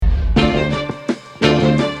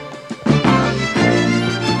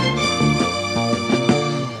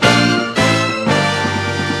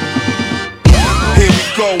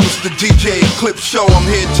DJ Eclipse show. I'm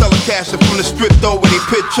here telecasting from the strip though when he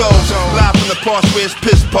pit shows. Live from the parts where it's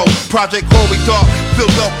piss po. Project Holy Dark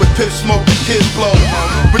filled up with piss smoke and kids blow.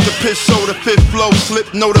 With the piss so the fifth flow. Slip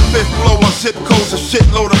know the fifth flow on zip codes. A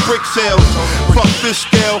shitload of brick sales. Fuck fish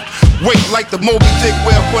scale. Wait like the Moby Dick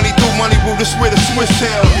where funny through money rule. This where the Swiss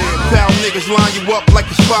hell. Foul niggas line you up like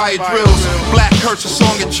it's fire drills. Black hurts a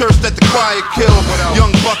song at church that the choir kill. Young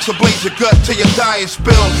bucks ablaze your gut till your diet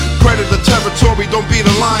spill. Predator territory, don't be the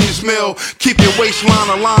lion's mill. Keep your waistline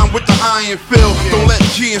aligned with the iron fill. Don't let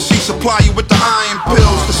GNC supply you with the iron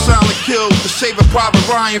pills. The silent kills, the saving Private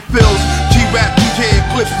Ryan fills. G-Rap, DJ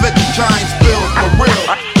Eclipse, let the giants build. For real.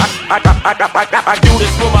 I do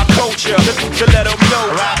this for my culture, to let them know.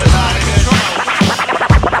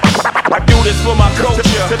 I do this for my culture,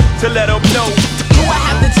 to let them know. Do I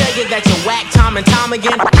have to tell you that you're whack time and time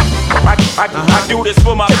again? I do this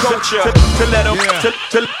for my culture, to let them,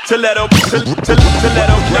 to let them, to let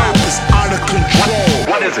them know. Rap is out of control.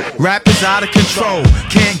 What is it? Rap is out of control.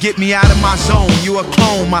 Can't get me out of my zone. You a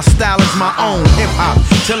clone, my style is my own. Hip hop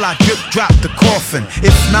till I drip drop the coffin.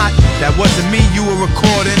 If not, that wasn't me you were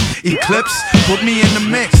recording. Eclipse put me in the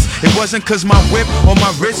mix. It wasn't cause my whip or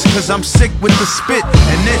my wrist, cause I'm sick with the spit.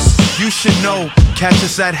 And this, you should know. Catch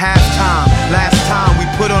us at halftime. Last time we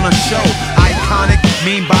put on a show. Iconic,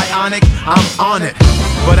 mean bionic, I'm on it.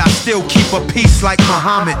 But I still keep a peace like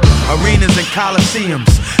Muhammad. Arenas and coliseums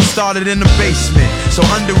started in the basement. So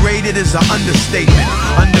underrated is an understatement.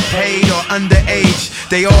 Underpaid or underage,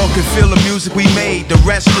 they all could feel the music we made. The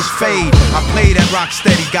rest just fade. I played at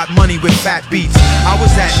Rocksteady, got money with fat beats. I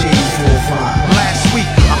was at last week,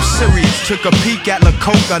 I'm serious. Took a peek at La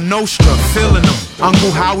Coca Nostra, feeling them.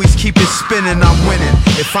 Uncle Howie's keep it spinning, I'm winning.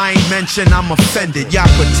 If I ain't mentioned, I'm offended. Y'all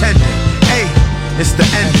pretending. Hey, it's the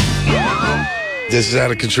end. This is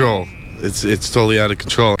out of control. It's totally out of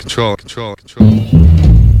control.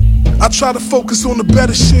 I try to focus on the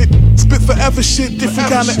better shit. Spit forever shit, different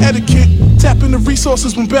kind of etiquette. Tap into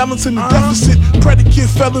resources when balancing the deficit. Predicate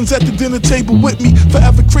felons at the dinner table with me.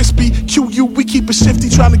 Forever crispy, QU, we keep it shifty.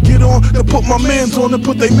 Trying to get on, to put my mans on and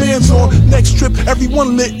put they mans on. Next trip,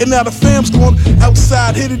 everyone lit and now the fam's gone.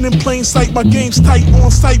 Outside, hidden in plain sight. My game's tight, on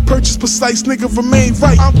site, purchase precise. Nigga remain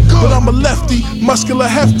right, but I'm a lefty, muscular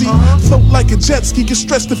hefty. Float like a jet ski, get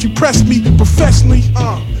stressed if you press me. Professionally,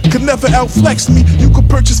 could never outflex me. You could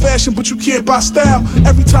purchase fashion, but you can't buy style.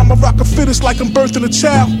 Every time I rock a fit, it's like I'm birthing a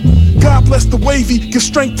child. God bless the wavy, give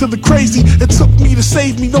strength to the crazy. It took me to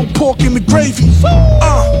save me, no pork in the gravy.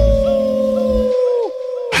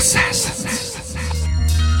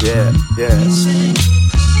 Yeah.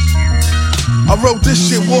 I wrote this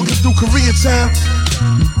shit walking through Koreatown.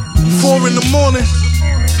 4 in the morning.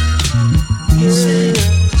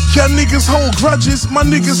 Y'all niggas hold grudges, my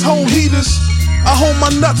niggas hold heaters. I hold my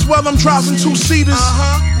nuts while I'm driving 2-seaters.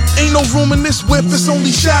 Ain't no room in this whip, it's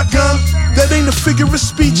only shotgun. That ain't a figure of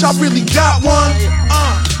speech, I really got one.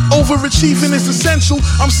 Overachieving is essential.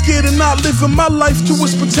 I'm scared of not living my life to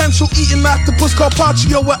its potential. Eating octopus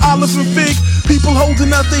carpaccio with olive and fig. People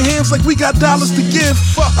holding out their hands like we got dollars to give.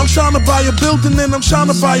 I'm trying to buy a building and I'm trying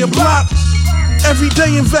to buy a block. Every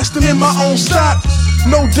day investing in my own stock.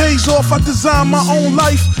 No days off, I design my own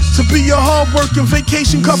life. To be a hard-working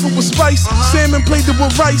vacation covered with spice. Salmon plated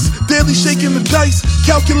with rice, daily shaking the dice.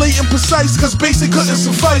 Calculating precise, cause basic couldn't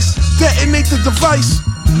suffice. Detonate the device.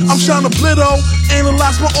 I'm trying to blitto.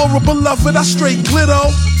 Analyze my aura, beloved, I straight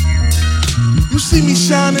glitto. You see me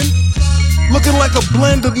shining, looking like a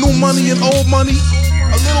blend of new money and old money.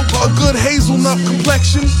 A good hazelnut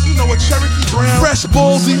complexion, you know, a Cherokee brown. Fresh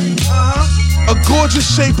baldy, a gorgeous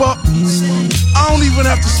shape up. I don't even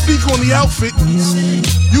have to speak on the outfit.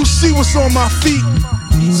 You see what's on my feet.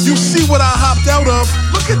 You see what I hopped out of.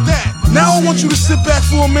 Look at that. Now I want you to sit back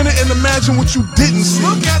for a minute and imagine what you didn't see.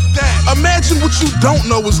 Look at that. Imagine what you don't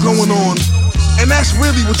know is going on. And that's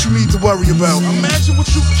really what you need to worry about. Imagine what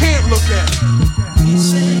you can't look at.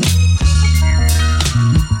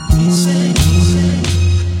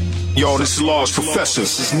 Yo, this is Large Professor.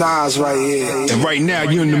 This is Nas right here. And right now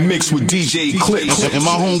you're in the mix with DJ Eclipse. And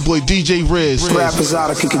my homeboy DJ Riz. Rap is out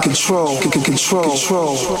of control.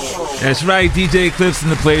 That's right, DJ Eclipse in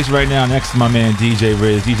the place right now next to my man DJ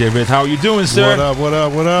Riz. DJ Riz, how are you doing, sir? What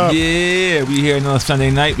up? Yeah, we here another Sunday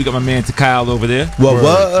night. We got my man Kyle over there.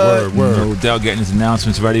 Word. No doubt getting his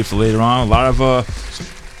announcements ready for later on. A lot of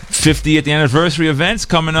 50th anniversary events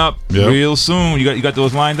coming up real soon. You got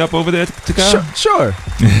those lined up over there, Kyle? Sure.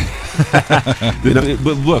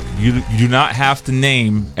 But look, you do not have to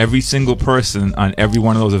name every single person on every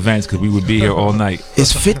one of those events because we would be here all night.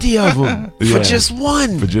 It's 50 of them for just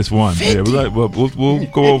one. For just one. 50. Yeah, we'll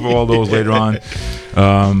go over all those later on.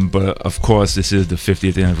 But of course, this is the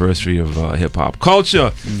 50th anniversary of hip hop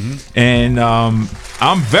culture, and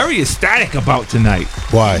I'm very ecstatic about tonight.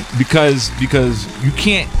 Why? Because you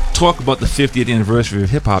can't talk about the 50th anniversary of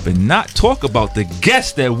hip hop and not talk about the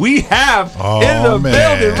guest that we have in the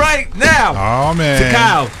building right now. Oh man! So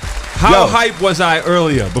Kyle, how hype was I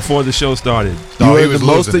earlier before the show started? You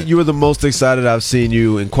were the most excited I've seen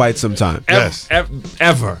you in quite some time. Yes,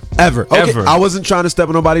 ever. Okay, Ever. I wasn't trying to step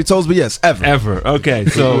on nobody's toes, but yes, ever. Okay,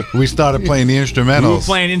 so we started playing the instrumentals. We were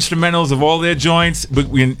playing instrumentals of all their joints,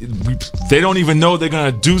 but they don't even know they're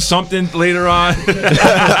gonna do something later on.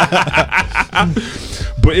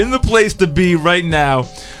 But in the place to be right now,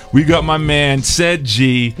 we got my man Said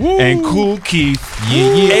G and Kool Keith,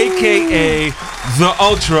 aka the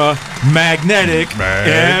Ultramagnetic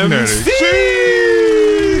MCs.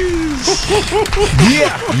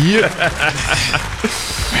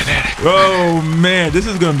 Oh man, this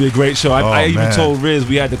is gonna be a great show. I even told Riz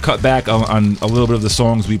we had to cut back on a little bit of the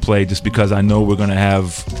songs we played just because I know we're gonna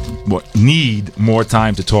need more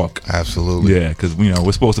time to talk. Absolutely. Yeah, because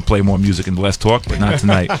we're supposed to play more music and less talk, but not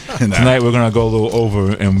tonight. Tonight we're gonna go a little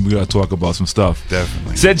over and we're gonna talk about some stuff.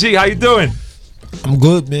 Definitely. Said G, how you doing? I'm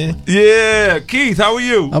good, man. Yeah, Keith, how are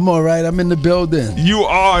you? I'm all right. I'm in the building. You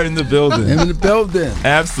are in the building. I'm in the building.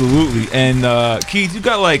 Absolutely. And Keith, you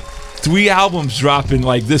got like 3 albums dropping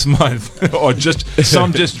like this month, or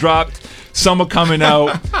some just dropped. Some are coming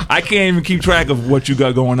out. I can't even keep track of what you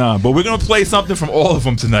got going on. But we're gonna play something from all of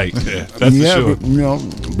them tonight. Yeah, that's for sure.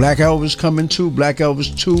 Black Elvis coming too. Black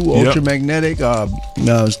Elvis 2, Ultramagnetic,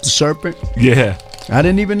 the Serpent. Yeah. I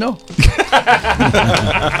didn't even know.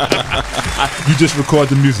 You just record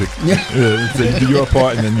the music. Yeah. So you do your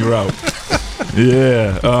part and then you're out.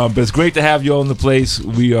 Yeah, but it's great to have you all in the place.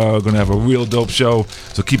 We are going to have a real dope show,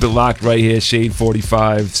 so keep it locked right here. Shade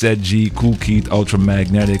 45, Said G, Kool Keith,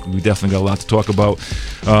 Ultramagnetic. We definitely got a lot to talk about.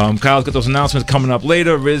 Kyle's got those announcements coming up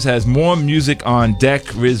later. Riz has more music on deck.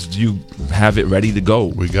 Riz, do you have it ready to go?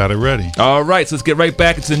 We got it ready. All right, so let's get right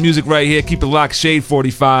back into the music right here. Keep it locked. Shade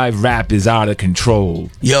 45, rap is out of control.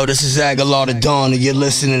 Yo, this is Aguilar the Dawn, and you're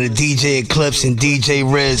listening to DJ Eclipse and DJ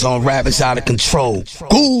Riz on Rap is Out of Control.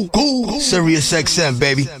 Kool, Sirius XM,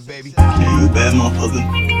 baby. Yeah, you a bad motherfucker.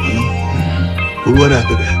 But what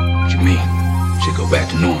after that? What you mean? Shit go back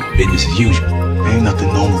to normal. Business as usual. Ain't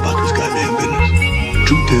nothing normal about this goddamn business.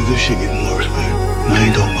 Truth is, this shit getting worse, man. And I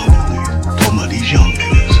ain't talking about no niggas. I'm talking about these young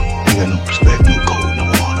niggas. Ain't got no respect, no code, no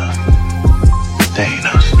honor. They ain't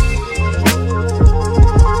us.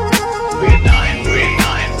 We're dying breed.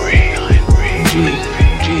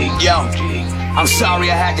 Yo, I'm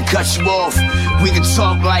sorry I had to cut you off. We can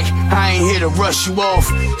talk like I ain't here to rush you off.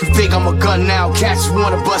 You think I'm a gun now, cats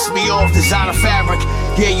wanna bust me off. Designer fabric,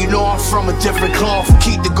 yeah, you know I'm from a different cloth.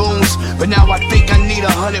 Keep the goons, but now I think I need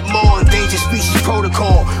 100 more. Endangered species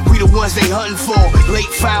protocol, we the ones they hunting for. Late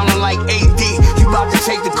fouling like AD, you about to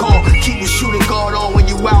take the call. Keep your shooting guard on when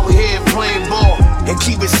you out here playing ball. And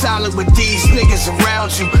keep it solid with these niggas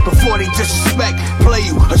around you before they disrespect, play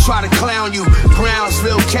you, or try to clown you.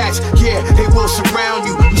 Brownsville cats, yeah, they will surround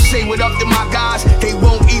you. You say what up to my guys, they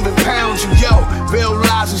won't even pound you. Yo, real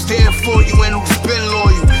lies who's there for you and who's been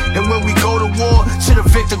loyal. And when we go to war, to the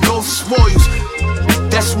victor goes the spoils.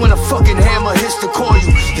 That's when a fucking hammer hits the coil.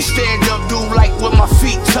 The stand up dude like when my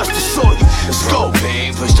feet touch the soil. Let's go.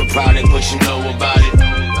 Pain, push the product, but you know about it.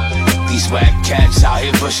 These whack cats out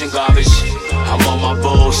here pushing garbage. I'm on my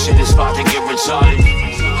bullshit, it's about to get retarded.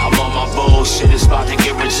 I'm on my bullshit, it's about to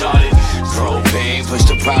get retarded. Propane, push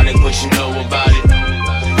the product, but you know about it.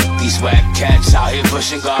 These whack cats out here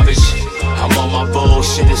pushing garbage. I'm on my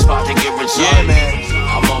bullshit, it's about to get retarded. Yeah, man.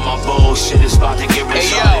 I'm on my bullshit, it's about to get retarded.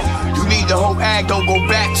 Hey, yo, you need the whole act, don't go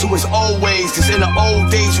back to its old ways. Cause in the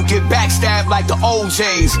old days, you get backstabbed like the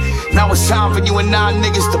OJs. Now it's time for you and 9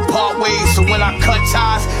 niggas to part ways. So when I cut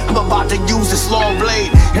ties, I'm about to use this long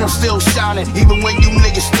blade. And I'm still shining, even when you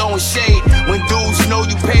niggas throwing shade. When dudes know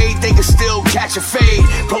you paid, they can still catch a fade.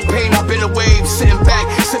 Propane, I've been away, sitting back,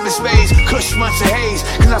 sipping spades. Kush months of haze,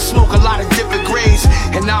 cause I smoke a lot of different grades.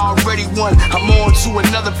 And I already won, I'm on to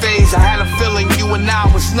another phase. I had a feeling you and I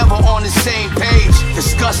was never on the same page.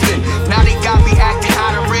 Disgusting, now they got me acting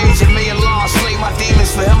out of rage. And may Allah slay my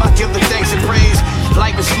demons, for him I give the thanks and praise.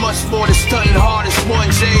 Life is much more than stunting hard as one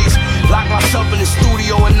J's. Lock myself in the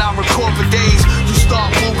studio and I record for days. You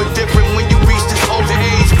start moving different when you reach this older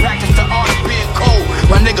age. Practice the art of being cold,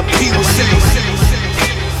 my nigga P will say.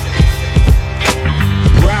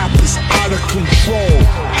 Rap is out of control.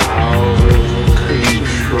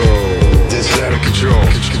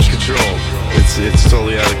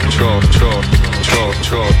 control.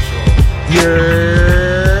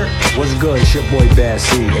 What's good? It's your boy Bad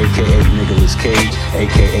C, aka Nicolas Cage,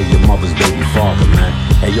 aka your mother's baby father, man.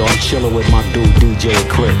 Hey yo, I'm chillin' with my dude DJ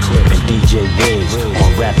Eclipse and DJ Riz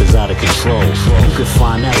on Rappers Outta Control. You can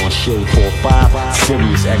find that on Shade 45,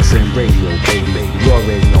 Sirius XM Radio, baby. You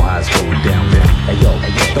already know how it's going down, man. Hey yo,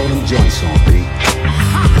 throw them joints on, B.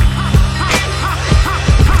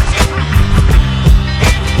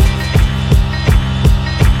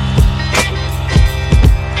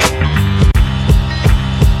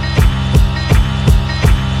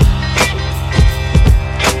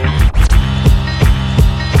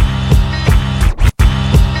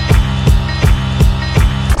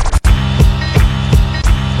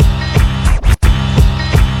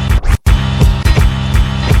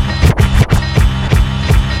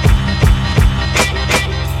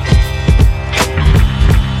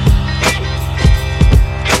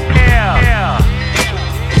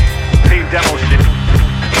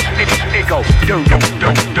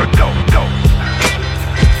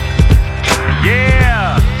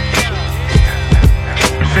 Yeah.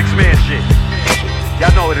 6-man shit.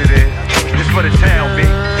 Y'all know what it is. This for the town, B.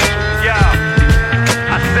 Yeah.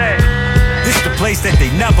 I said. This the place that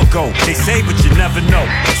they never go. They say but you never know.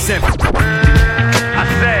 I said.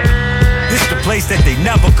 This the place that they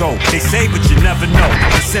never go. They say but you never know.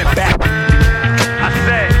 Sent back. I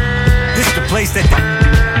said. This the place that they.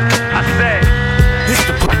 I said. This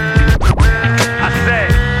the. I said.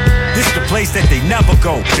 This the place that they never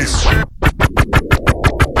go.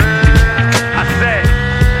 I said.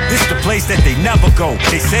 This the place that they never go.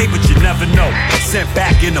 They say but you never know. Sent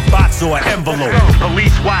back in a box or an envelope.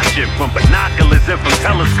 Police watching from binoculars and from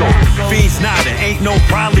telescopes. Fiends nodding, ain't no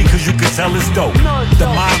probably cause you can tell it's dope. The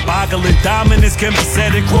mind-boggling dominance can be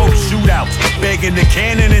said in quotes. Shootouts, begging the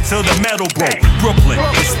cannon until the metal broke. Brooklyn,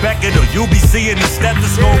 respect it or you'll be seeing the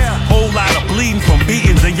stethoscopes. Whole lot of bleeding from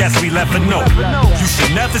beatings and yes we left a note. You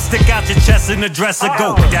should never stick out your chest and address a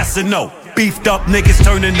goat, that's a no. Beefed up niggas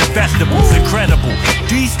turn into vegetables, incredible.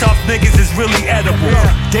 These tough niggas is really edible.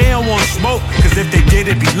 They don't want smoke, cause if they did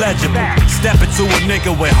it'd be legible. Step into a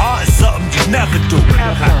nigga with heart is something you never do.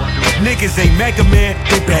 Niggas ain't Mega Man,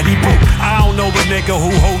 they Betty Boop. I don't know a nigga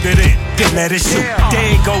who hold it in, then let it shoot.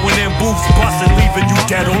 They ain't going in booths, bustin', leaving you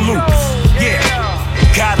dead on loops. Yeah,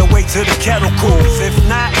 gotta wait till the kettle cools. If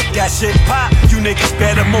not, that shit pop, you niggas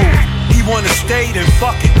better move. He wanna stay, then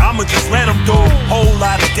fuck it, I'ma just let him do. Whole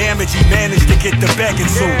lot of damage, he managed to get the begging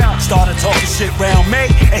soon. Started talking shit round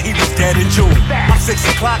May, and he was dead in June. I'm 6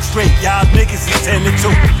 o'clock straight, y'all niggas is 10 to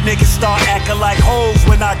 2. Niggas start acting like hoes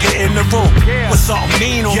when I get in the room. With something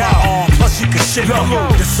mean on my arm, plus you can shit the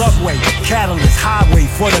loop. The subway, catalyst, highway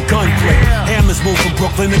for the gunplay. Hammers move from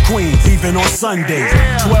Brooklyn to Queens, even on Sundays.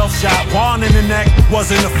 12-shot, one in the neck,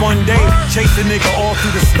 wasn't a fun day. Chased a nigga all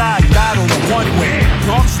through the sky, died on the one-way.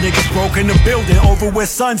 Bronx niggas broke in the building over where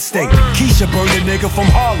Sun State. Keisha burned a nigga from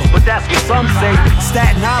Harlem, but that's what some say.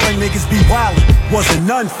 Staten Island niggas be wildin', wasn't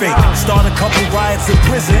none fake. Start a couple riots in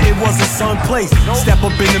prison, it wasn't some place. Step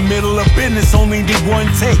up in the middle of business, only need one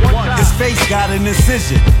take. His face got an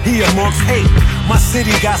incision, he amongst hate. My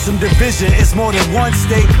city got some division, it's more than one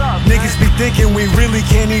state. Niggas be thinking we really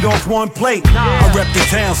can't eat off one plate. I rep the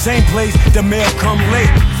town, same place, the mail come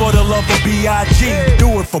late. For the love of B.I.G.,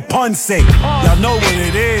 do it for pun's sake. Y'all know what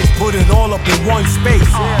it is, put it all up in one space.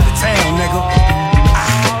 The town, nigga.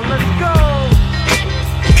 Let's go.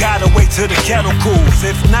 Gotta wait till the kettle cools.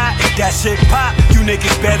 If not, that shit pop, you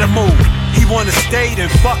niggas better move. He wanna stay, then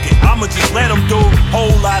fuck it, I'ma just let him do.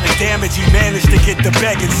 Whole lot of damage, he managed to get the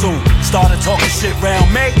begging soon. Started talking shit round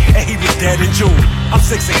May, and he was dead in June. I'm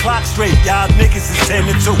 6 o'clock straight, y'all niggas is 10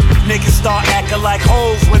 to 2. Niggas start acting like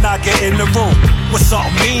hoes when I get in the room. With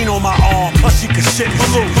something mean on my arm, plus you can shit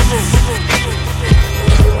balloons.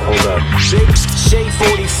 Hold up. Shade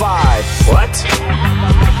 45. What?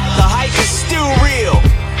 The hype is still real.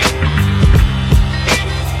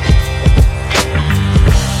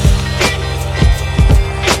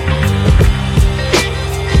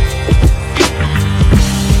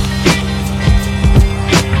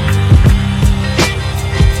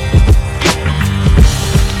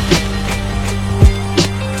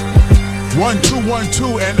 One,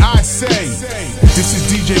 two, and I say, this is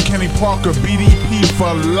DJ Kenny Parker, BDP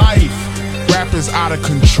for life. Rappers Outta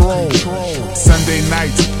Control. Sunday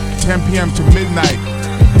nights, 10 p.m. to midnight.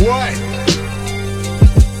 What?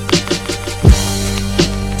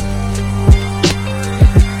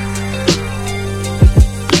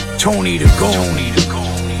 Tony the Goon.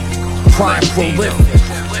 Prime prolific.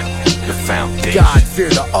 The foundation. God fear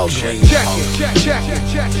the ugly. Check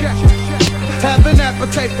it. Have an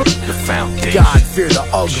appetite for the foundation. God fear the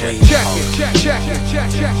ugly. Check it, check it.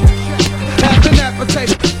 Have an appetite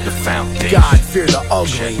for the foundation. God fear the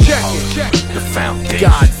ugly. Check it, the foundation.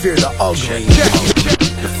 God fear the ugly. Check it,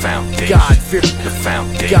 the foundation. God fear the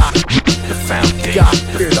foundation. God, the foundation. God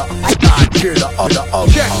fear the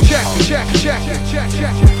ugly. Check it.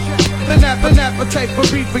 An appetite for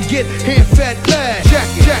beef, forget hand-fed lad. Check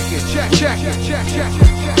it.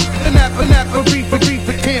 An appetite for beef,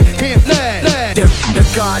 hand-fed lad. The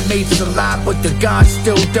God made salad, but the God's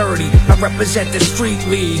still dirty. I represent the street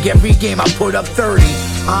league. Every game I put up 30.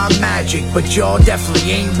 I'm magic, but y'all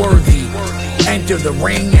definitely ain't worthy. Enter the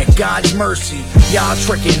ring at God's mercy. Y'all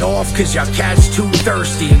tricking off cause y'all cats too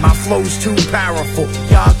thirsty. My flow's too powerful,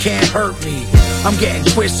 y'all can't hurt me. I'm getting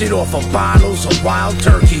twisted off of bottles of wild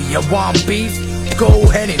turkey. You want beef? Go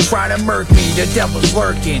ahead and try to murk me, the devil's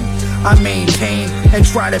lurking. I maintain and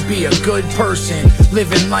try to be a good person,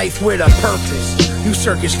 living life with a purpose. You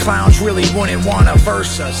circus clowns really wouldn't wanna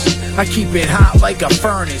verse us. I keep it hot like a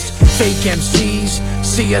furnace. Fake MCs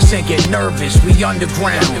see us and get nervous. We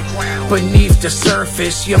underground, beneath the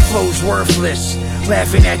surface. Your flow's worthless.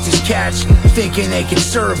 Laughing at these cats, thinking they can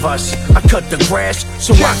serve us. I cut the grass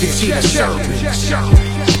so I can see the servants.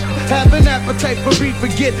 Have an appetite for beef,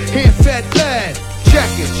 forget hand-fed lad. Check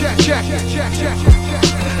it.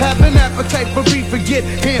 Have an appetite for beef, forget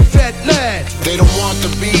hand-fed lad. They don't want the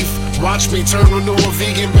beef. Watch me turn into a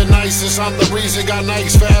vegan benices. I'm the reason, got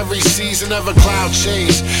Nikes for every season, ever cloud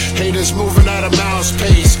chase. Haters moving at a mouse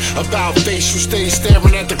pace. About face, you stay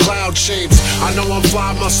staring at the cloud shapes. I know I'm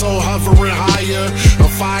fly, my soul hovering higher. A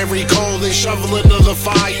fiery coal, they shovel into the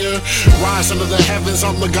fire. Rise into the heavens,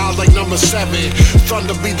 I'm the god like number 7.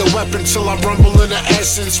 Thunder be the weapon till I rumble in the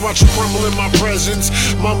essence. Watch you crumble in my presence,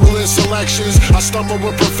 mumble in selections. I stumble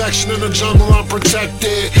with perfection in the jungle, I'm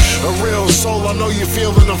protected. A real soul, I know you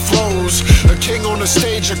feeling the flow. A king on the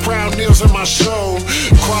stage, a crowd kneels in my show.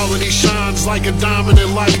 Quality shines like a diamond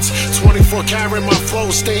in lights. 24 karat, my flow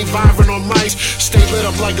stay vibrant on mics. Stay lit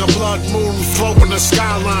up like a blood moon, float in the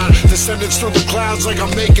skyline. Descendants through the clouds like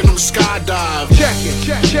I'm making them skydive. Check it.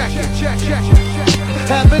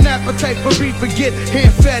 Have an appetite for beef, forget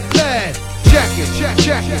hand-fed lad. Check it.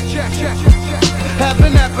 Have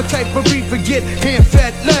an appetite for beef, forget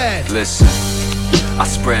hand-fed lad. Listen, I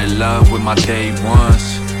spread love with my day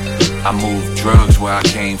ones. I move drugs where I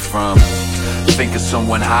came from. Think of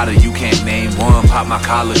someone hotter, you can't name one. Pop my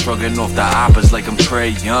collar, shrugging off the oppas like I'm Trey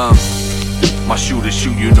Young. My shooters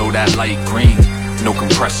shoot, you know that light green. No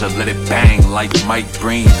compressor, let it bang like Mike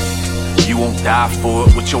Breen. You won't die for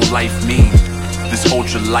it, what your life mean? This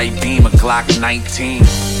ultra light beam, a Glock 19.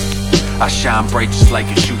 I shine bright just like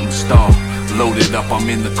a shooting star. Loaded up, I'm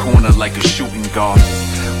in the corner like a shooting guard.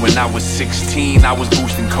 When I was 16, I was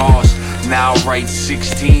boosting cars. Now I write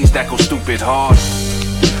 16s that go stupid hard.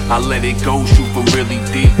 I let it go, shoot for really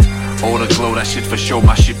deep. All the glow, that shit for sure,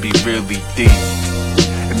 my shit be really deep.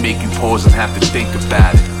 And make you pause and have to think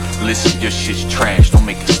about it. Listen, your shit's trash, don't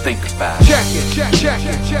make us think about it. Check it.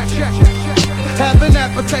 Have an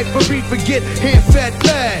appetite for beef, forget hand-fed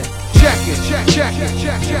lad. Check it.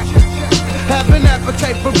 Have an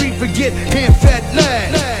appetite for beef, forget hand-fed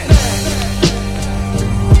lad.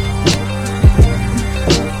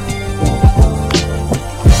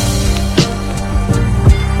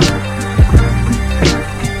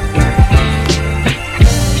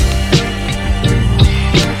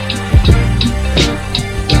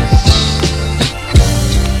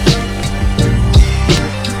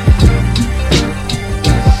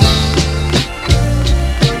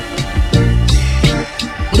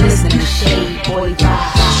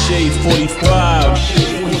 Shade 45.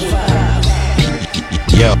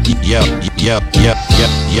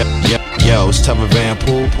 Yo, it's Tubber Van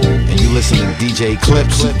Pool, and you listen to DJ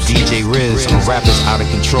Eclipse, DJ Riz on Rappers Out of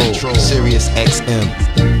Control, Sirius XM.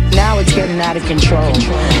 Now it's getting out of control.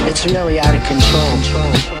 It's really out of control.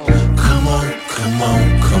 Come on.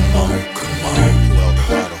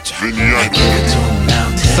 I give it to him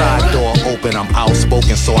now. Side door open, I'm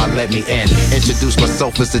outspoken, so I let me in. Introduce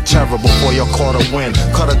myself as the terror before your quarter win.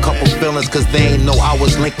 Cut a couple feelings, cause they ain't know I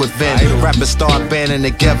was linked with Vin. Rappers start banding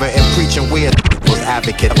together and preaching weird. Was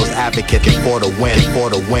advocate for the win.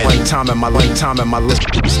 One time in my list,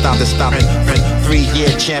 stop. 3-year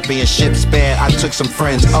championship span. I took some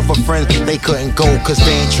friends, other friends, they couldn't go cause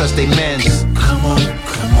they ain't trust they mens. Come on.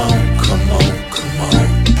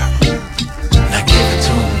 Now give it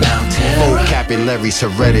to him now, Terror. Vocabulary's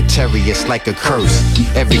hereditary, it's like a curse.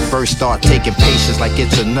 Every verse start taking patience like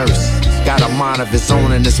it's a nurse. Got a mind of his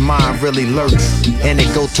own and his mind really lurks. And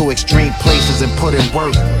it go to extreme places and put in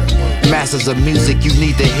work. Masters of music, you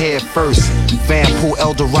need to hear first. Van Pool,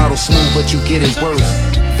 Eldorado, smooth, but you get it worse.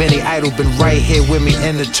 Benny Idol been right here with me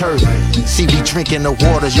in the turf. See, we drinking the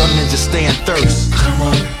waters, your ninjas staying thirst. Come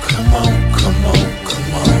on, come on, come on,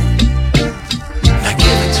 come on. Now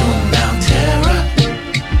give it to him now, Terror.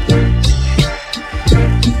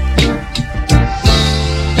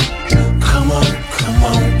 Come on, come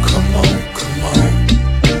on, come on, come on.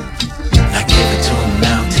 Now give it to him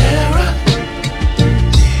now, Terror.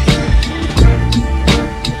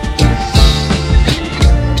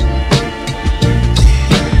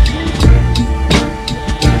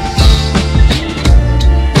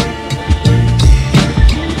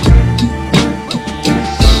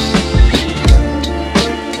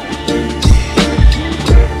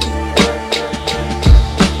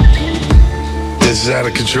 This is out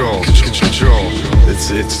of control. Control.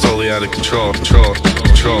 It's totally out of control. Control.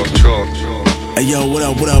 Hey yo, what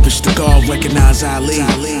up, it's the guard, recognize Ali.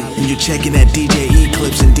 And you're checking that DJ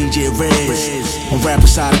Eclipse and DJ Rez on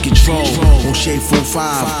Rappers Out of Control, on Shade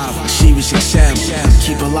 45, Sirius XM,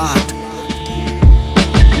 keep it locked.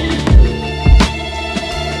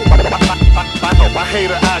 I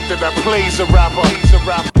hate an actor that plays a rapper.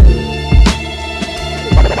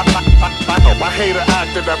 I hate an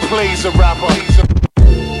actor that plays a rapper.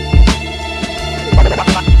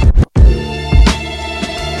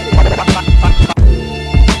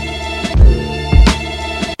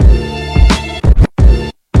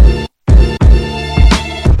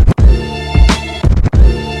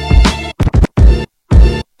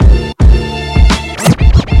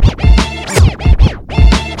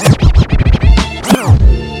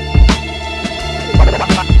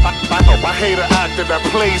 I hate an actor that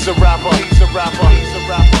plays a rapper.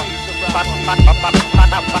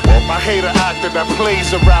 I hate an actor that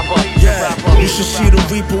plays a rapper. Yeah, you should see the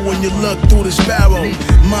reaper when you look through this barrel.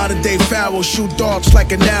 Modern day pharaoh, shoot darts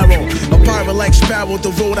like an arrow. A pirate like Sparrow,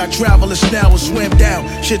 the road I travel is narrow. Swim down,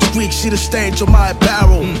 shit's Greek, see the stains on my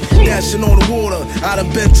apparel. Dancing on the water, I done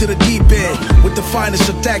been to the deep end. With the finest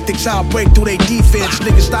of tactics, I'll break through their defense.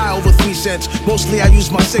 Niggas die over 3 cents, mostly I use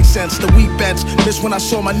my 6 cents. The weak bets, miss when I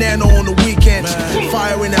saw my nano on the weekends.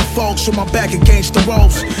 Firing at folks with my back against the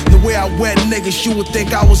ropes. The way I wet niggas, you would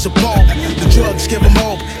think I was a ball. The drugs give them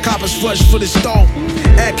hope, coppers rush for this dope.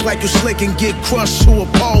 Act like you slick and get crushed to a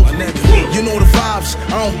pole. You know the vibes,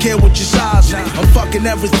 I don't care what your size. I'm fucking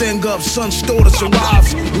everything up, son stole us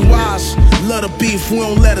arrives. We wise, love the beef, we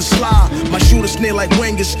don't let it slide. My shooters near like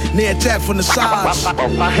wingers, near attack from the sides.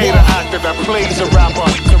 I hate an actor that plays a rapper.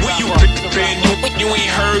 Where you been? You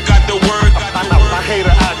ain't heard, got the word. I hate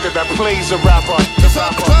an actor that plays a rapper.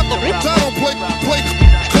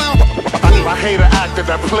 I hate an actor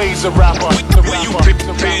that plays a rapper. Where you been?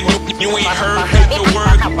 You ain't heard, got the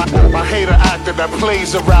word. I hate an actor that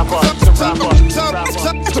plays a rapper.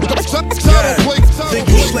 Think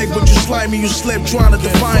you slick, but you slimy, you slip trying to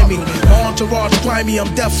define me. My entourage grimy,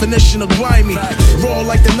 I'm definition of grimy. Raw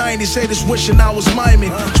like the 90s, haters wishing I was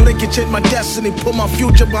miming. So they can change my destiny, put my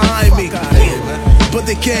future behind me. But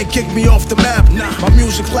they can't kick me off the map. My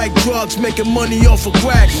music like drugs, making money off of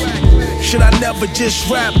cracks. Should I never just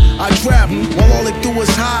rap? I trap, while all they do is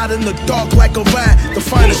hide in the dark like a rat. The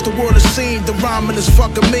finest the world has seen, the rhyming is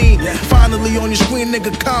fucking mean. Finally on your screen,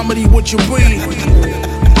 nigga, comedy, what you breathe.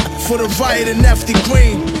 For the riot and FD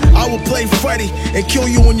Green, I will play Freddy and kill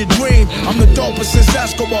you in your dream. I'm the dopest since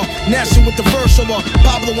Escobar, nasty with the verse over.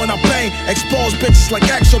 Pablo when I bang, expose bitches like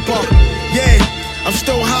Exobar. Yeah, I'm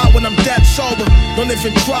still hot when I'm dead sober. Don't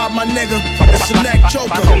even try, my nigga, it's a neck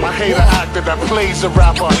choker. I hate an actor that plays a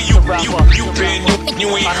rapper. You been?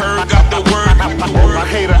 You ain't heard, got the word. I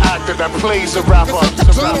hate an actor that plays a rapper.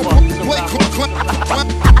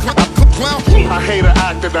 I hate an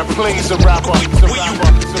actor that plays a rapper. Where you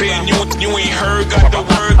been? You ain't heard, got the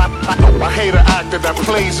word. I hate an actor that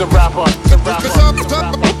plays a rapper.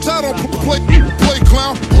 Play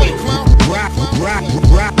clown. Rap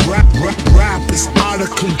is out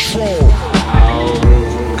of control. Out of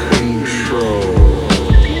control.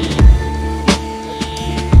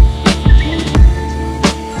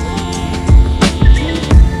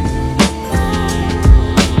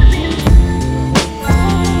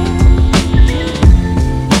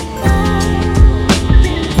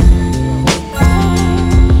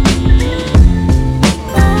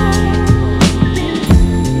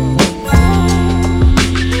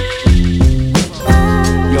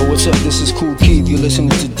 What's up? This is Kool Keith. You're listening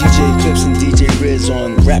to DJ Eclipse and DJ Rez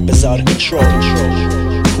on Rappers Out of Control.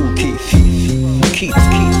 Kool Keith. Keith.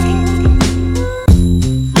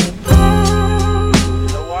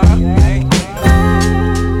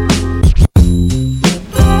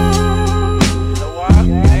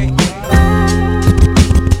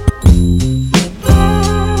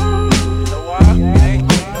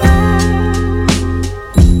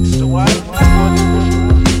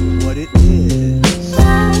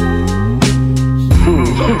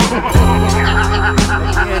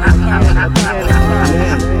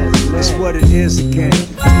 It's what it is again.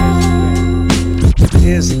 It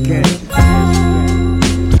is again.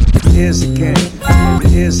 It is again.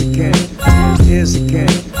 It is again. It is again.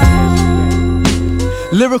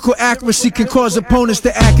 Lyrical accuracy can cause opponents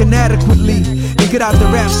to act inadequately and get out the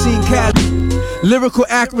rap scene casually. Lyrical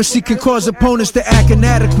accuracy can cause opponents to act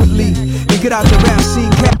inadequately and get out the rap scene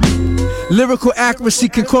casually. Lyrical accuracy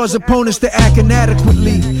can cause opponents to act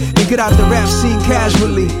inadequately and get out the rap scene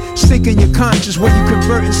casually. Sink in your conscience where you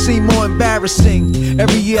convert and seem more embarrassing.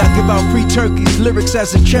 Every year I give out free turkeys, lyrics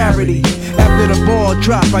as a charity. After the ball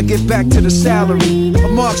drop, I get back to the salary. A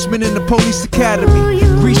marksman in the police academy.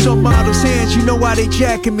 Grease on models' hands, you know why they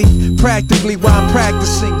jacking me. Practically while I'm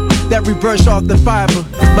practicing that reverse off the fiber.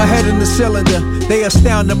 My head in the cylinder, they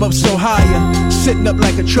astound them up so higher. Sitting up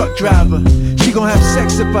like a truck driver. She gon' have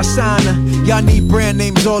sex if I sign her. Y'all need brand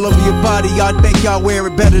names all over your body. Y'all think y'all wear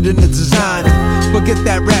it better than the designer. Forget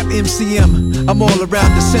that rap MCM. I'm all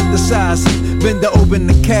around the synthesizer. Been to open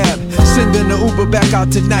the cab, sending the Uber back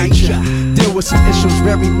out to Niger. Deal with some issues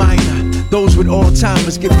very minor. Those with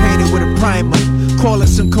Alzheimer's get painted with a primer. Calling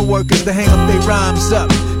some coworkers to hang up their rhymes up.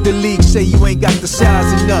 The league say you ain't got the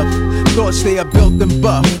size enough. Thoughts they are built and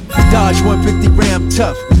buff. Dodge 150 Ram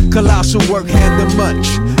tough. Colossal work, hand them much.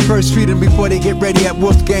 First feed them before they get ready at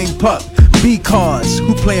Wolfgang Pup. B-cars,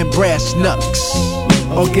 who playing brass knucks.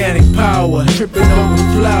 Organic power, tripping over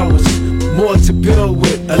flowers. More to build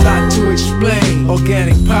with, a lot to explain.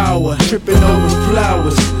 Organic power, tripping over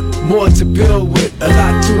flowers. More to build with, a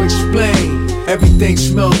lot to explain. Everything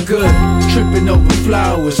smell good, tripping over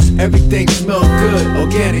flowers. Everything smell good,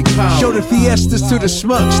 organic power. Show the fiestas to the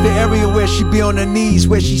smucks, the area where she be on her knees,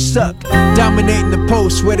 where she suck. Dominating the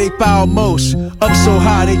post where they foul most. Up so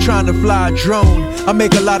high they trying to fly a drone. I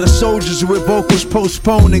make a lot of soldiers with vocals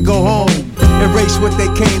postpone and go home. Erase what they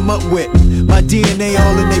came up with. My DNA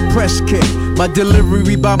all in they press kit. My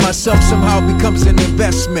delivery by myself somehow becomes an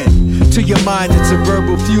investment. To your mind it's a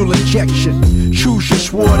verbal fuel injection. Choose your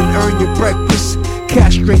sword and earn your breakfast.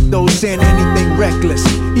 Castrate those saying anything reckless.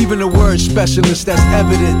 Even the word specialist that's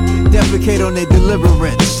evident. Defecate on their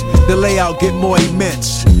deliverance. The layout get more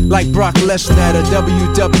immense. Like Brock Lesnar at a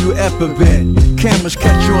WWF event. Cameras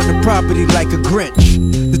catch you on the property like a Grinch.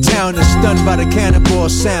 The town is stunned by the cannonball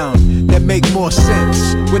sound that make more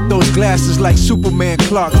sense. With those glasses like Superman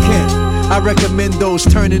Clark Kent. I recommend those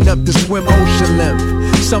turning up to swim ocean length.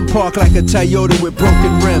 Some park like a Toyota with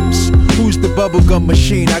broken rims. Who's the bubblegum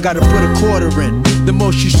machine? I gotta put a quarter in. The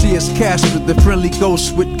most you see is Casper, the friendly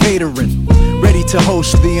ghost with catering. Ready to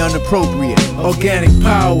host the unappropriate. Organic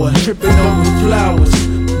power, tripping over flowers.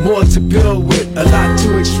 More to build with, a lot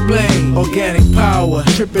to explain. Organic power,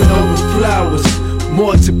 tripping over flowers.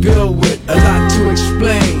 More to build with, a lot to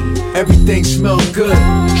explain. Everything smell good,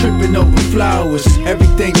 tripping over flowers.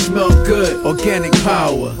 Everything smell good, organic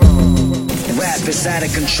power. Rap is out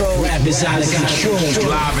of control. Rap is out of control.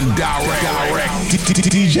 Live and direct.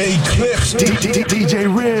 DJ Eclipse. DJ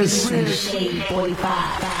Riz.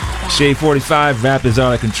 Shade 45, rap is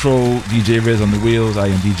out of control. DJ Riz on the wheels. I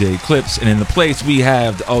am DJ Eclipse. And in the place we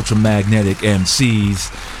have the Ultramagnetic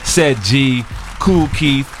MCs, Said G, Kool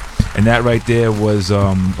Keith. And that right there was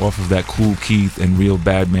off of that Kool Keith and Real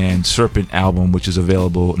Bad Man Serpent album, which is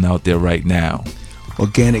available and out there right now.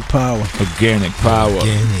 Organic power. Organic power.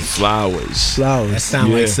 Organic. Flowers. That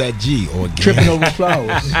sound like Sat G. Organic. Tripping over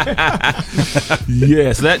flowers.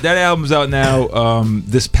 Yeah, so that album's out now.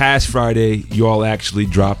 This past Friday, you all actually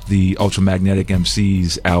dropped the Ultramagnetic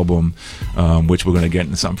MCs album, which we're going to get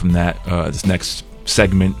into something from that this next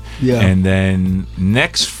segment. Yeah. And then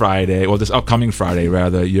next Friday, or this upcoming Friday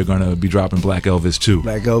rather, you're going to be dropping Black Elvis 2.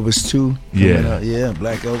 Black Elvis 2. Yeah. Yeah,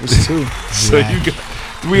 Black Elvis 2. So you got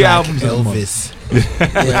 3 albums. Elvis.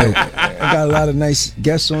 Yeah, I got a lot of nice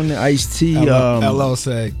guests on there. Ice-T. LL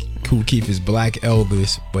said Kool Keith is Black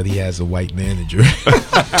Elvis, but he has a white manager.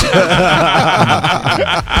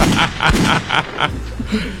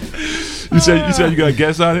 You said you got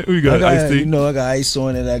guests on it? Who you got? Ice-T? You know, I got Ice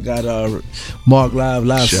on it. I got Mark Live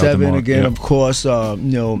Shout 7 Mark, again, yeah. of course. You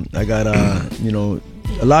know, I got you know,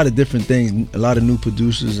 a lot of different things, a lot of new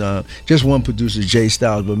producers. Just one producer, Jay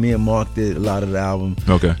Styles, but me and Mark did a lot of the album.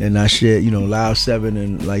 Okay. And I shared, you know, Live 7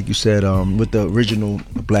 and like you said, with the original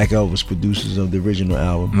Black Elvis producers of the original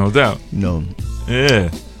album. No doubt. You know. Yeah.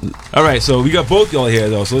 All right, so we got both y'all here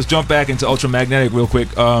though. So let's jump back into Ultramagnetic real quick.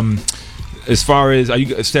 As far as are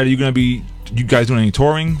you gonna be? You guys doing any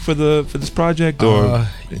touring for this project or?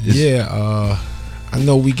 I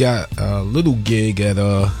know we got a little gig at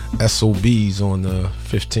SOBs on the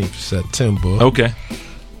 15th of September. Okay.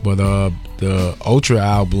 But the Ultra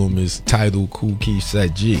album is titled Kool Keith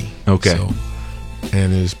Sat G. Okay. So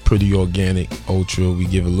and it's pretty organic. Ultra, we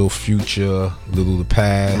give a little future, a little the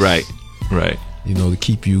past. Right. You know, to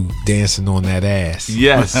keep you dancing on that ass.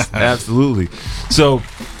 Yes, absolutely. So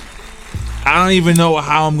I don't even know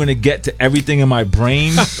how I'm going to get to everything in my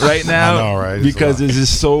brain right now. I know, right? Because there's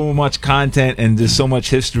just so much content and there's so much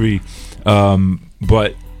history.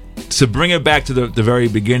 But to bring it back to the very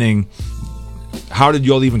beginning, how did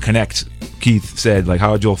y'all even connect? Keith said, like,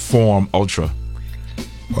 how did y'all form Ultra?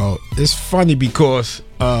 Well, it's funny because,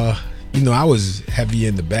 you know, I was heavy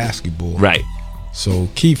into basketball. Right. So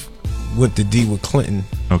Keith went to D with Clinton.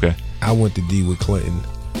 Okay. I went to D with Clinton.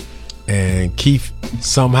 And Keith,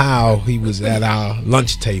 somehow, he was at our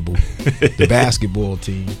lunch table, the basketball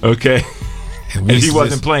team. Okay. And he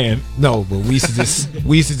wasn't playing. No, but we used to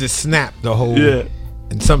just snap the whole. Yeah.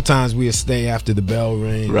 And sometimes we'd stay after the bell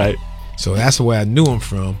rang. Right. So that's the way I knew him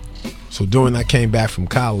from. So during I came back from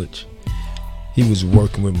college, he was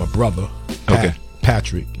working with my brother,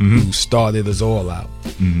 Patrick, who started us all out.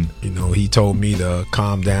 Mm-hmm. You know, he told me to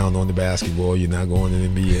calm down on the basketball. You're not going to the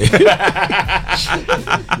NBA.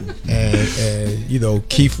 and you know,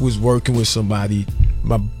 Keith was working with somebody.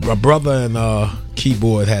 My brother and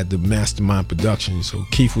Keyboard had the Mastermind Production. So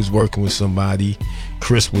Keith was working with somebody.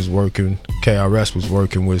 Chris was working. KRS was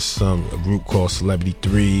working with a group called Celebrity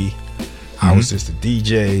 3. I was just a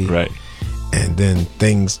DJ. Right. And then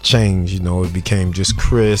things changed. You know, it became just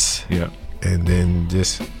Chris. Yeah. And then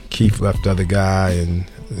just Keith left the other guy and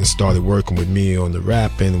started working with me on the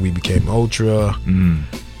rapping. We became Ultra.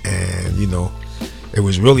 And, you know, it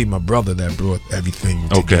was really my brother that brought everything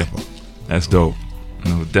together. That's dope.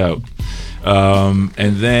 No doubt.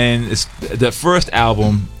 And then it's the first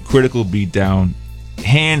album, Critical Beatdown,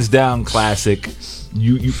 hands down classic.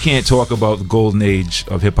 You can't talk about the golden age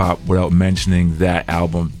of hip hop without mentioning that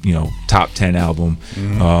album. You know, top 10 album,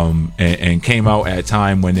 and came out at a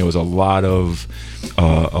time when there was a lot of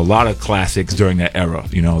classics during that era.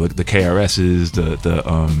 You know, the KRS's, the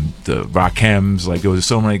Rakems. Like there was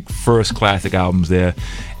so many first classic albums there,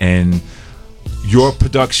 and your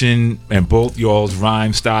production and both y'all's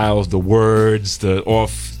rhyme styles, the words, the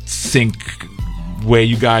off sync way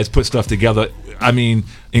you guys put stuff together. I mean,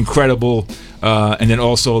 incredible. And then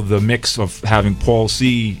also the mix of having Paul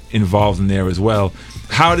C involved in there as well.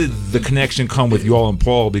 How did the connection come with y'all and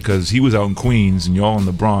Paul? Because he was out in Queens and y'all in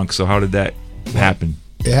the Bronx. So how did that happen?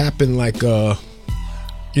 It happened like, you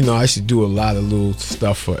know, I used to do a lot of little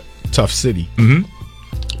stuff for Tough City.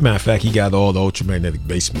 Matter of fact, he got all the Ultramagnetic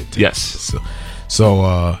basement tapes. Yes.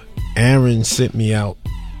 So Aaron sent me out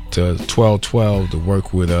to 1212 to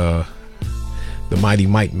work with the Mighty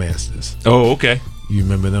Mike Masters. Oh, okay. You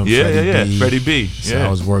remember them? Yeah. Freddie B. So I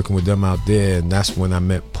was working with them out there, and that's when I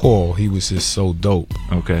met Paul. He was just so dope.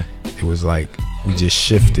 Okay. It was like we just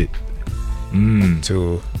shifted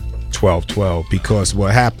to 1212 because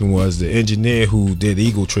what happened was the engineer who did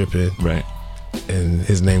Eagle Trippin', right, and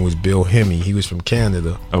his name was Bill Hemme. He was from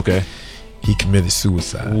Canada. Okay. He committed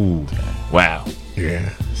suicide. Ooh. Wow. Yeah.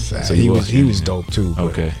 So he was dope too. But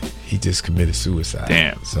okay. He just committed suicide.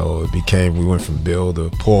 Damn. So it became, we went from Bill to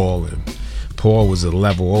Paul, and Paul was a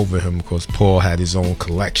level over him because Paul had his own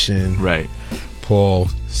collection. Right. Paul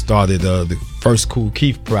started the first Kool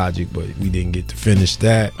Keith project, but we didn't get to finish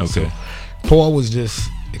that. Okay. So Paul was just,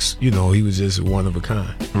 you know, he was just one of a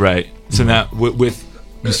kind. Right. So now with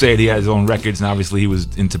you said he had his own records, and obviously he was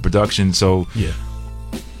into production. So yeah.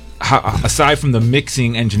 How, aside from the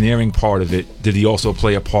mixing engineering part of it, did he also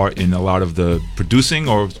play a part in a lot of the producing,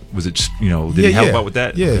 or was it just, you know, did he help out with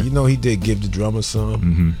that? Yeah, okay. You know, he did give the drummer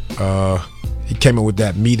some. He came up with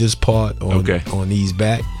that meters part on Ease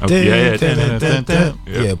Back. Okay.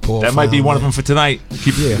 Yeah, Paul. That might be one of them for tonight.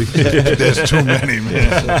 There's too many,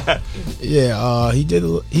 man. Yeah, he did.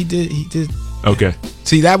 Okay.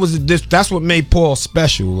 See, that's what made Paul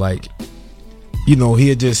special. Like, you know,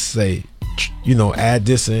 he'd just say, you know, add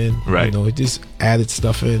this in. Right. You know, he just added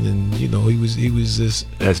stuff in, and you know, he was just.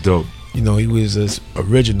 That's dope. You know, he was just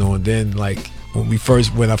original. And then, like, when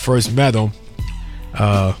I first met him,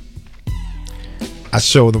 I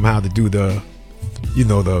showed him how to do the, you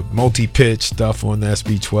know, the multi-pitch stuff on the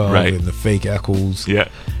SB12 right. and the fake echoes. Yeah.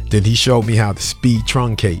 Then he showed me how to speed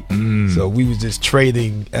truncate. So we was just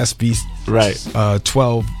trading SB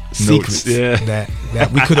 12 secrets that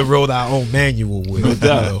we could have wrote our own manual with. No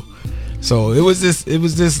doubt. So it was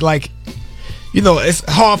just like, you know, it's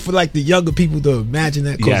hard for like the younger people to imagine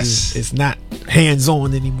that because it's not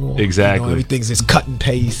hands-on anymore. Exactly. You know, everything's just cut and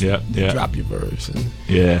paste. Yeah. Drop your verse.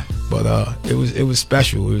 But it was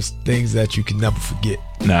special. It was things that you can never forget.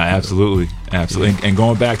 Nah, absolutely. And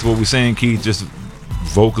going back to what we're saying, Keith, just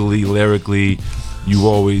vocally, lyrically, you've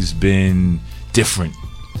always been different.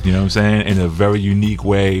 You know what I'm saying? In a very unique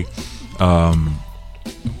way.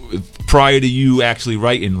 Prior to you actually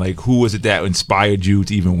writing, like, who was it that inspired you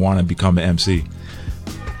to even want to become an MC?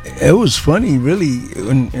 It was funny, really.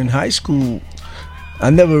 In high school, I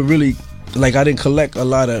never really, like, I collect a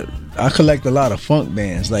lot of funk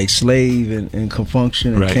bands, like Slave and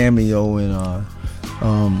Confunction and Cameo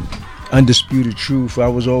and Undisputed Truth. I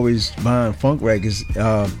was always buying funk records.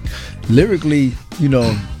 Lyrically, you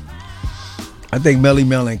know, I think Melly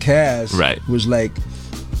Mel and Cass was like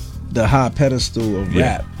the high pedestal of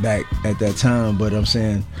rap back at that time. But I'm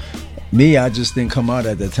saying, me, I just didn't come out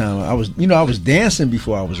at that time. I was dancing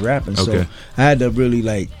before I was rapping, so I had to really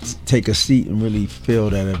like take a seat and really feel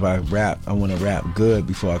that if I rap, I want to rap good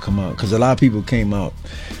before I come out. Because a lot of people came out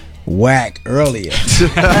whack earlier, so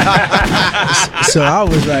I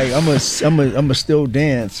was like, I'm a still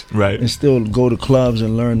dance and still go to clubs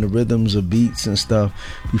and learn the rhythms of beats and stuff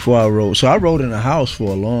before I wrote. So I wrote in the house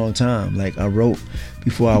for a long time. Like, I wrote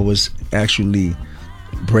before I was actually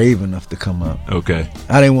brave enough to come out. I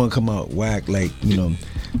didn't want to come out whack. Like, you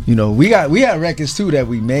know, we had records too that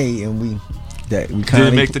we made and we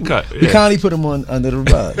didn't make the cut. We kindly put them on under the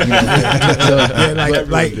rug. You know?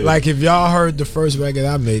 Like if y'all heard the first record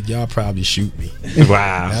I made, y'all probably shoot me.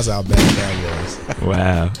 Wow, that's how bad that was.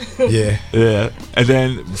 Wow. Yeah. And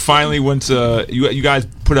then finally, once you guys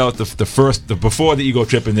put out the first, before the Ego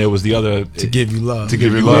Trip, and there was the other To Give You Love. To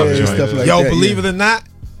Give You Love. Stuff like that, believe it or not,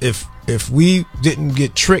 if we didn't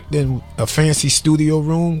get tricked in a fancy studio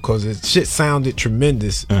room, because the shit sounded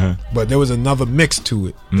tremendous, but there was another mix to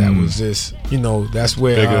it that was this, you know, that's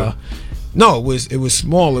where no, it was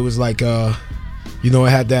small. It was like you know, it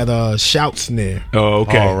had that shout snare. Oh,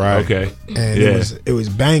 okay. All right. Okay. And it was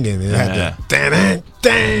banging. It had that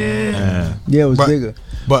dan. Yeah, it was bigger.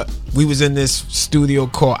 But we was in this studio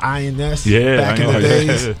called INS back in the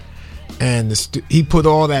days. And he put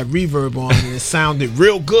all that reverb on and it sounded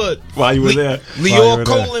real good. While you were there. Leo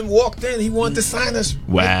Colin walked in. He wanted to sign us.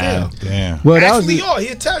 Wow. Right there. Damn. Well, ask Leo,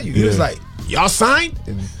 he'll tell you. He was like, y'all signed?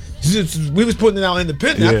 And we was putting it out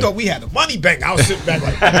independent. I thought we had a money bank. I was sitting back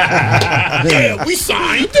like, yeah, we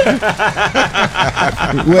signed.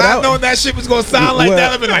 I know that shit was going to sound like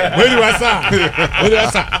that. I'd be like, where do I sign? Where do I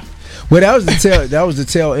sign? Well, that was the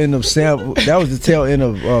tail end of sample. That was the tail end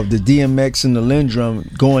of the DMX and the Lindrum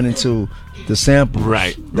going into the sample.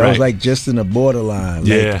 Right. That was like just in the borderline.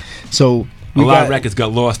 Yeah. Like, so a lot of records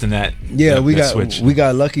got lost in that. Yeah, switch. We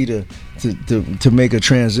got lucky to make a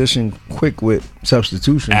transition quick with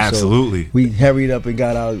substitution. Absolutely. So we hurried up and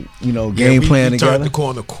got our game plan together. Turned the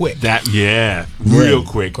corner quick. Real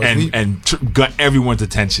quick, and got everyone's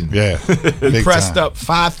attention. Yeah, we pressed up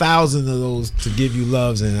 5,000 of those To Give You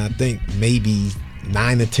Loves, and I think maybe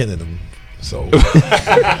 9 or 10 of them. So,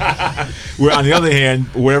 where on the other hand,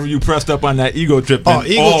 wherever you pressed up on that Ego Trip,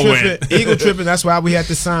 Ego Tripping. That's why we had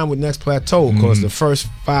to sign with Next Plateau, because the first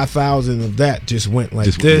 5,000 of that just went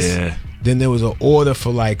like this. Yeah. Then there was an order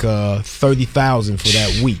for like 30,000 for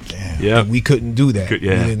that week. Yeah, we couldn't do that. We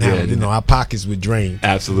didn't have, our pockets were drained.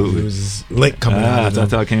 Absolutely, there was this link coming out.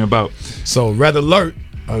 That's how it came about. So Red Alert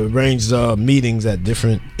arranged meetings at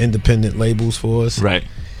different independent labels for us. Right.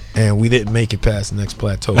 And we didn't make it past the Next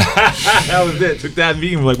Plateau. That was it. Took that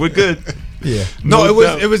meeting, like, we're good. Yeah. No,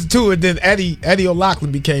 it was two, and then Eddie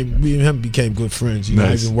O'Loughlin we and him became good friends.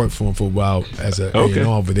 I even worked for him for a while as a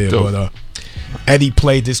over there. Dope. But Eddie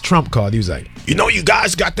played this trump card. He was like, you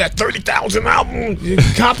guys got that 30,000 album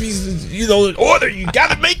copies, order. You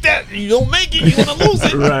got to make that. You don't make it, you're going to lose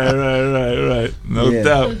it. Right. No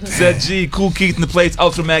doubt. Said G, Kool Keith in the place,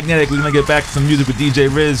 Ultramagnetic. We're going to get back to some music with DJ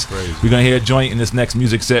Riz. We're going to hear a joint in this next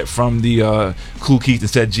music set from the Kool Keith and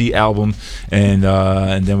Said G album. And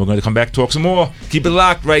then we're going to come back and talk some more. Keep it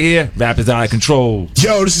locked right here. Rap is out of control.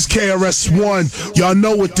 Yo, this is KRS-One. Y'all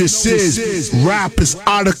know what this is. Rap is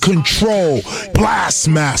out of control.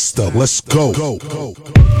 Blastmaster. Let's go. I'm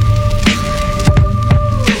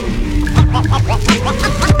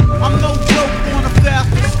no joke on a fast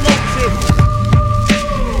smoke tip.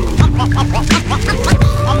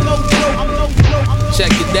 I'm no joke.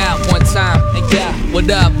 Check it out one time. Hey, what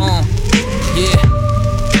up, yeah.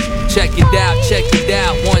 Check it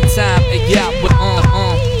out one time. Hey, yeah,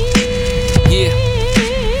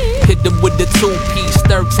 Hit them with the 2-piece,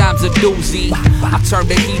 third time's a doozy. I turn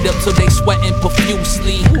the heat up till they sweating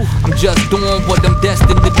profusely. I'm just doing what I'm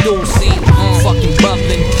destined to do, see. Fucking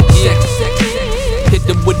bubbling, yeah. Hit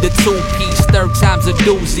them with the 2-piece, third time's a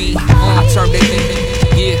doozy. I turn the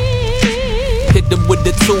hit them with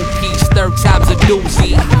the 2-piece, third time's a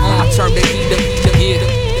doozy. I turn the heat up, yeah.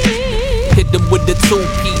 Hit them with the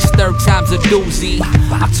 2-piece, third time's a doozy.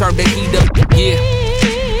 I turn the heat up, yeah.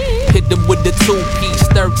 Hit them with the two-piece,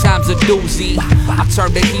 third time's a doozy. I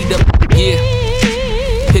turn the heat up, yeah.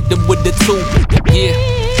 Hit them with the two, yeah.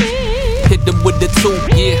 Hit them with the two,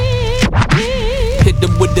 yeah. Hit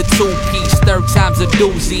them with the two-piece, third time's a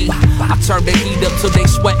doozy. I turn the heat up till they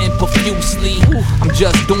sweating profusely. I'm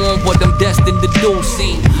just doing what I'm destined to do,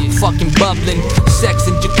 see. Fucking bubbling, sex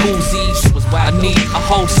and jacuzzis. I need a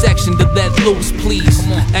whole section to let loose, please.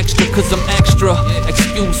 Extra cause I'm extra,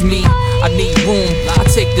 excuse me. I need room, I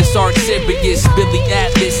take this art serious. Billy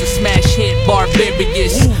Atlas, a smash hit,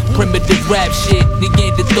 barbarious. Primitive rap shit,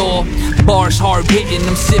 Neanderthal. Bars hard hitting,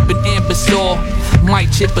 I'm sipping Ambassador.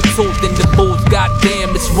 Might chip a tooth in the booth,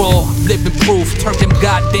 goddamn it's raw. Living proof, turn them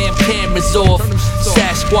goddamn cameras off.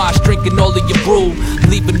 Sasquatch drinking all of your brew,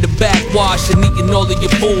 leaving the backwash and eating all of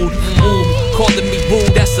your food. Ooh, calling me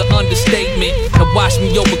rude, that's an understatement. Now watch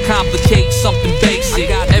me overcomplicate something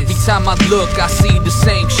basic. Every time I look, I see the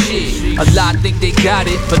same shit. A lot think they got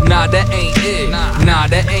it, but nah, that ain't it. Nah,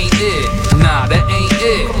 that ain't it. Nah, that ain't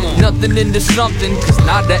it. Nothing into something, cause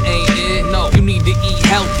nah, that ain't it. No, you need to eat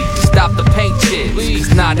healthy, stop the paint chips.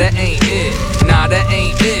 Cause nah, that ain't it. Nah, that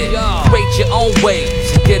ain't it. Create your own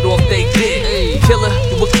ways, get off they dick. Killer,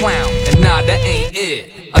 you a clown, and nah, that ain't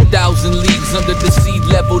it. 1,000 leagues under the sea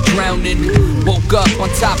level drowning. Woke up on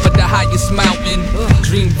top of the highest mountain.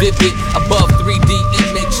 Dream vivid, above 3D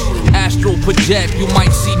image. Astral project, you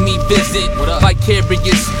might see me visit.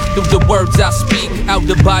 Vicarious, through the words I speak. Out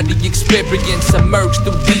the body experience, emerge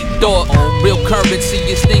through deep thought. Real currency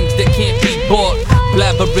is things that can't be bought.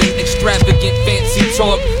 Blabbering, extravagant, fancy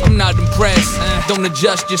talk. I'm not impressed. Don't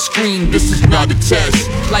adjust your screen, this is not a test.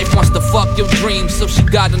 Life wants to fuck your dreams, so she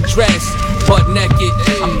got undressed. Butt naked,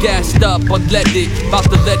 I'm gassed up, unleaded. About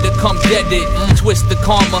to let her come get it. Twist the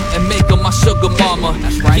karma and make her my sugar mama.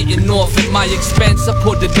 Getting off at my expense, I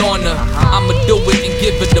put it on her. I'ma do it and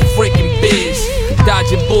give her the freaking biz.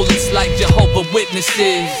 Dodging bullets like Jehovah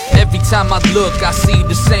Witnesses. Every time I look, I see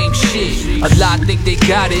the same shit. A lot think they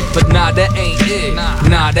got it, but nah, that ain't it.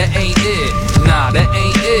 Nah, that ain't it. Nah, that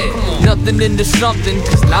ain't it. Nothing into something,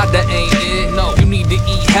 cause nah, that ain't it. No, you need to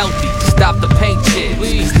eat healthy, stop the paint chips.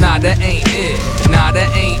 Cause nah, that ain't it. Nah,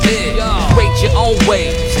 that ain't it. Create your own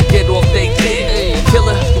ways, get off they dick.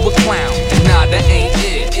 Killer, you a clown, and nah, that ain't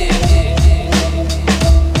it.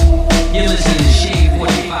 You listen to Shade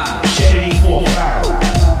 45. Shade 45.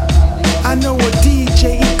 I know a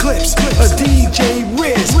DJ Eclipse, a DJ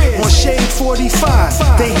Riz on Shade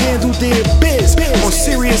 45. They handle their biz on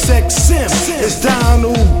Sirius XM. It's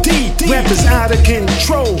Donald D. Rappers out of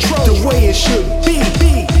control, the way it should be.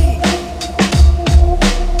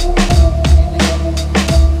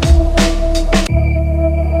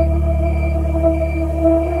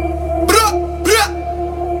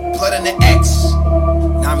 Blood in the X.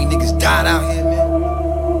 Now me niggas died out here,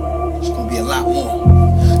 man. It's gonna be a lot more.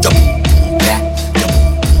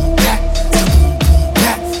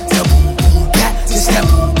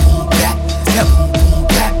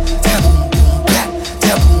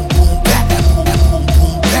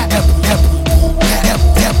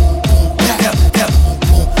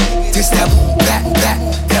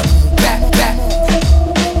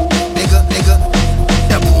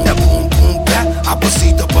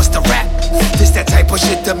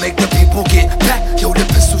 To make the people get back. Yo, the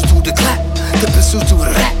pistols do the clap, the pistols do the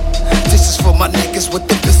rap. This is for my niggas with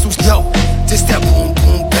the pistols. Yo, this that boom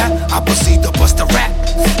boom bap. I proceed to bust a rap.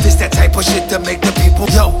 This that type of shit to make the people.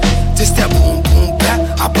 Yo, this that boom boom bap.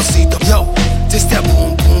 I proceed to. Yo, this that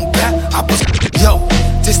boom boom bap. I proceed. Yo,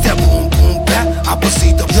 this that boom boom bap. I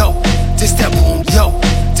proceed to. Yo, this that boom. Yo,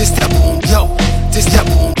 this that boom. Yo, this that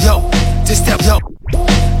boom. Yo, this that yo,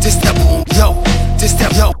 this that boom. Yo, this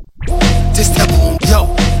that yo. This that boom,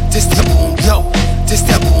 yo, this that boom, yo, this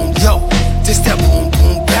that boom, yo, this that boom,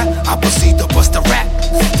 boom, back. I proceed to bust a rap.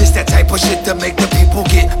 This that type of shit to make the people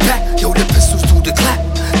get back. Yo, the pistols do the clap,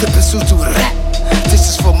 the pistols do the rap. This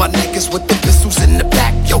is for my niggas with the pistols in the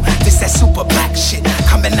back. Yo, this that super black shit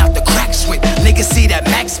coming out the cracks with. Niggas see that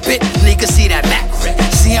max spit, niggas see that Mac rip.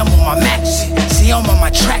 See I'm on my max shit, see I'm on my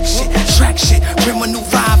track shit, bring a new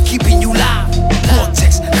vibe, keeping you live.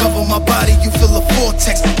 Vortex, cover my body, you feel a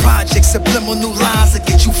vortex. Project, subliminal lines that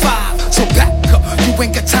get you five. So back up, you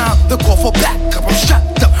ain't got time to call for backup. I'm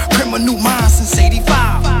strapped up, criminal minds since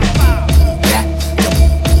 85.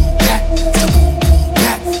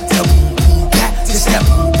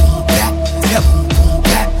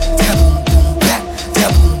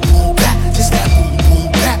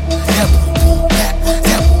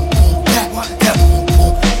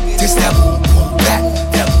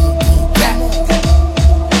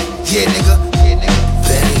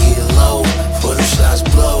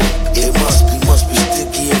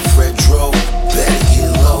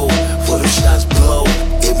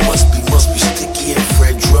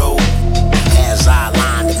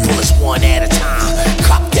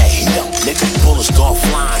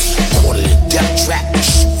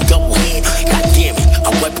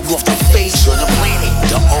 off the face of the planet.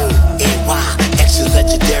 The O-N-Y, X is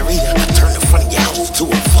legendary. I turn the front of your house to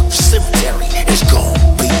a fucking cemetery. It's gon'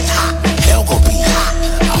 be hot, hell gon' be hot.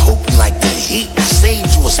 I hope you like the heat, I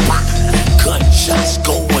saved you a spot. Gunshots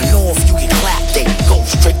going off, you get clapped. They go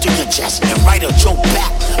straight to your chest and right up your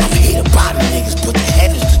back. I'm here to body niggas, but the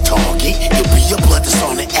head is the target. It'll be your blood that's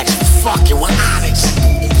on the X, fucking with Onyx.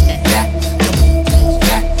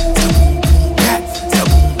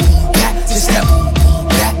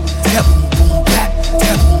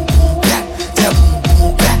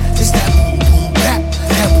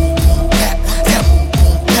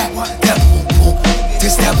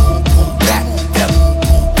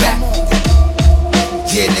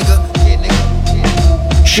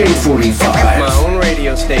 Shade 45. My own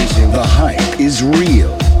radio station. The hype is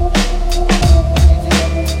real.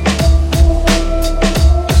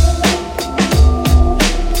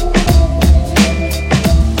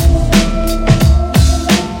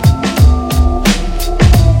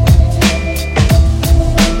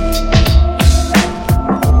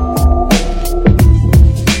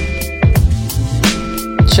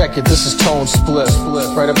 Check it, this is Tone Split.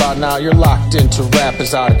 Right about now, you're locked into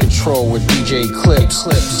Rappers Out of Control with DJ Eclipse,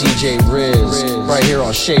 DJ Riz, right here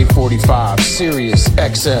on Shade 45, Sirius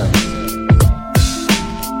XM.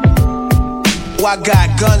 I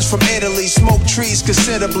got guns from Italy, smoke trees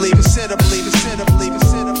considerably. I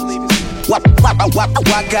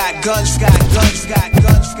got guns.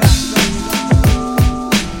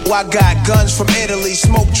 I got guns from Italy,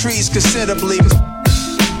 smoke trees considerably.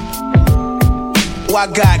 I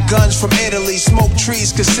got guns from Italy, smoke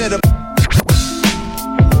trees considerably.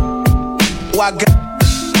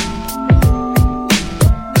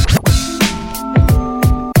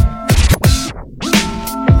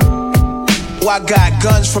 I got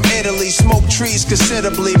guns from Italy, smoke trees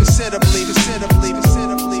considerably.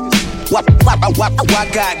 I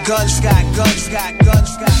got guns.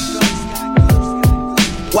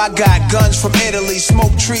 I got guns from Italy,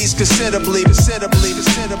 smoke trees considerably. I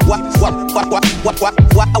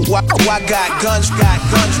got guns.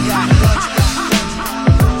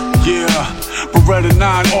 Yeah, Beretta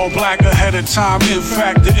 9, all black ahead of time. In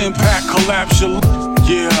fact, the impact collapse your.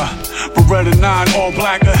 Yeah, Beretta 9, all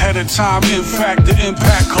black ahead of time. In fact, the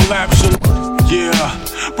impact collapse your. Yeah,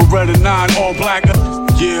 Beretta 9, all black.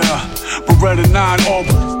 Yeah, Beretta 9, all.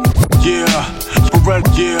 Yeah,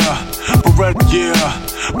 Beretta. Yeah, Beretta. Yeah,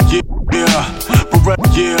 yeah, Beretta.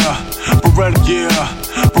 Yeah, Beretta. Yeah,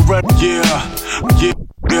 Beretta. Yeah,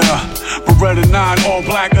 yeah. Beretta 9, all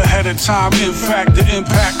black ahead of time. In fact, the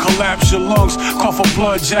impact collapse your lungs. Cough of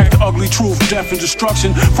blood, jack the ugly truth, death and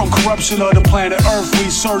destruction. From corruption of the planet Earth, we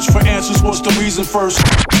search for answers. What's the reason first?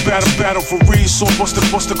 Battle for resource. What's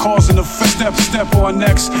the cause and effect? Step on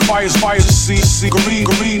next. Fires, see.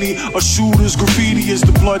 Greeny. A shooter's graffiti is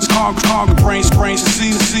the blood's conquer. Brains,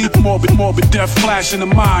 see. Morbid death flash in the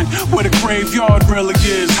mind. Where the graveyard really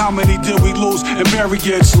is. How many did we lose and bury?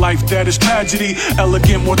 It's life that is tragedy.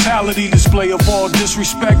 Elegant mortality. Display of all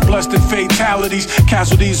disrespect, blessed in fatalities,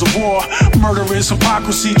 casualties of war, murderous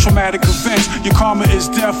hypocrisy, traumatic events. Your karma is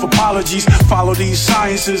death, apologies. Follow these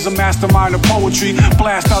sciences, a mastermind of poetry.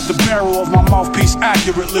 Blast out the barrel of my mouthpiece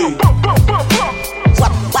accurately.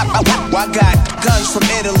 I got guns from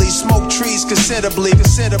Italy, smoke trees considerably. I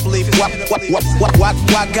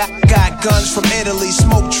got guns from Italy,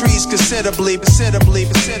 smoke trees considerably. I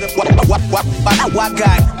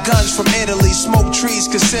got guns from Italy, smoke trees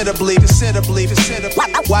considerably. I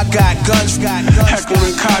got guns. Heckler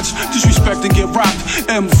and Koch, disrespect and get rocked.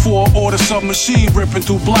 M4 order submachine ripping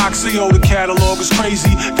through blocks. They the catalog is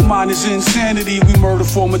crazy. The mind is insanity. We murder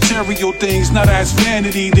for material things, not as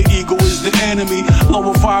vanity. The ego is the enemy.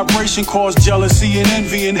 Lower vibration cause jealousy and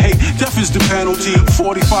envy and hate. Death is the penalty.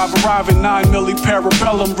 45 arriving, 9 milli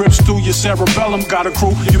parabellum rips through your cerebellum. Got a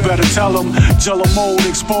crew, you better tell them. Jello mold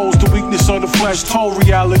exposed the weakness of the flesh. Told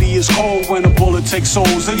reality is cold when a bullet takes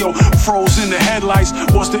souls. Hey yo, froze in the headlights.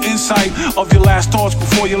 What's the insight of your last thoughts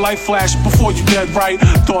before your life flash? Before you dead right.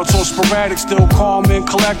 Thoughts are sporadic, still calm and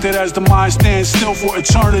collected as the mind stands still for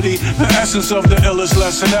eternity. The essence of the illest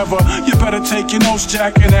lesson ever. You better take your notes,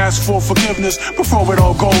 Jack, and ask for forgiveness before it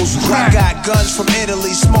all goes I got guns from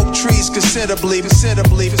Italy, smoke trees considerably. I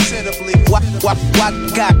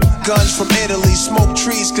got guns from Italy, smoke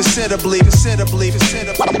trees considerably. I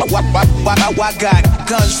got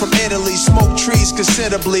guns from Italy, smoke trees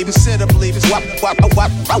considerably. I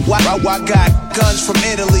got guns from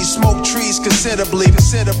Italy, smoke trees considerably.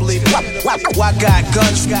 I got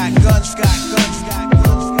guns.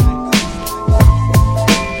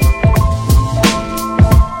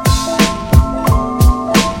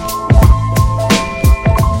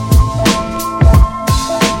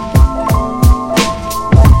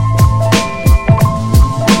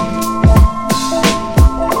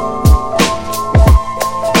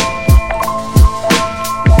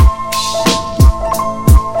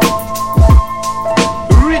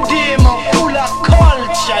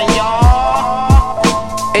 session, y'all.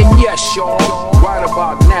 And yes, y'all, right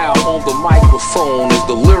about now on the microphone is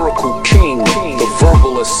the lyrical king, the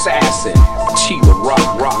verbal assassin, Chiba Rock.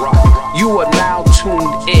 You are now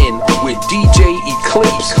tuned in with DJ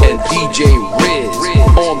Eclipse and DJ Riz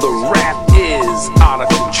on the Rap Is Outta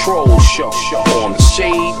Control show on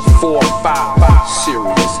Shade 45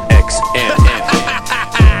 Sirius XM.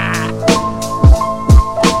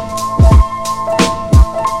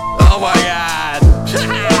 Oh my God.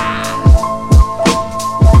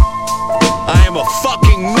 I am a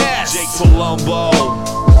fucking mess. Jake Palumbo,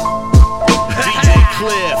 DJ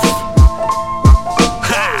Cliff.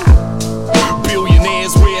 Ha!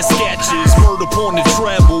 Billionaires wear sketches, murder upon the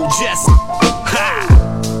treble, just ha!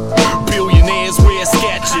 Billionaires wear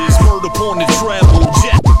sketches, murder upon the treble,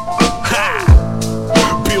 just ha!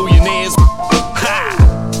 Billionaires, ha!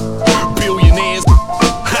 Billionaires,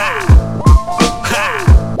 ha!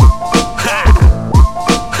 Ha!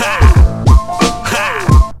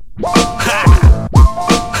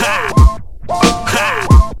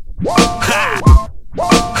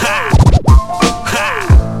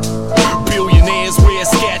 Billionaires wear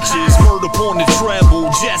sketches, murder upon the treble,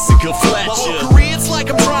 Jessica Fletcher. My whole career, it's like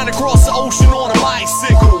I'm trying to cross the ocean on a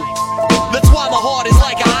bicycle. That's why my heart is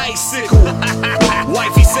like an icicle.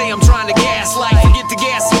 Wifey say I'm trying to gaslight, forget the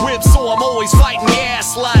gas and whip, so I'm always fighting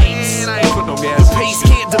gas lights. I ain't put no gas. The pace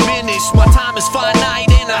can't diminish, my time is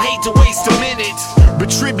finite and I hate to waste a minute. But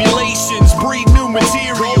tribulations breed new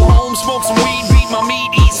material. Go home, smoke some weed, beat my meat,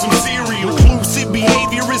 eat some cereal. Reclusive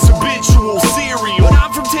behavior is habitual serial. But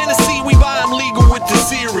I'm from Tennessee, we buy them legal with the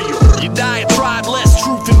cereal. Your diatribe, less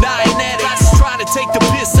truth than Dianetics. Trying to take the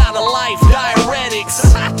piss out of life, diuretics.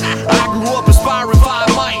 I grew up aspiring 5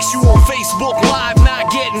 mics. You on Facebook Live, not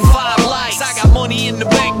getting 5 likes. I got money in the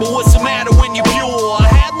bank, but what's the matter when you're pure? I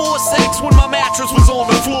had more sex when my mattress was on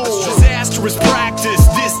the floor. Disastrous practice,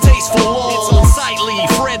 distasteful law. It's unsightly,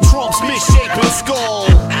 Fred Trump's misshapen skull.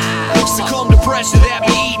 Succumb to pressure that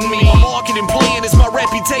be eating me. My marketing plan is my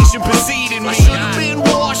reputation preceding me. I should have been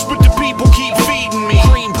washed, but the people keep feeding me.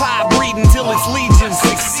 Cream pie breeding till its legions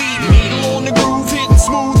succeed me. On the groove, hitting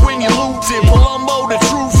smooth when you looped it. Palumbo, the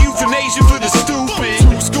truth, euthanasia for the stupid.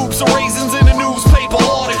 2 scoops of raisins in a newspaper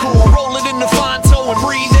article. Roll it in the fine toe and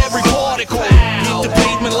breathe every particle. Hit the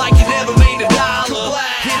pavement like you never made a dollar.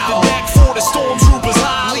 Hit the deck for the stormtroopers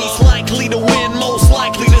holler. Least likely to win, most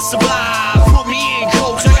likely to survive. Put me in,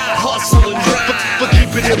 coach, I got hustle and drive. But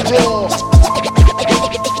keeping it raw.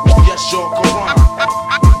 Yes, y'all, come on.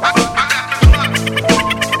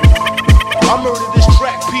 I murdered this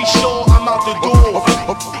track piece, y'all. I'm out the door.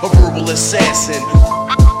 A verbal assassin.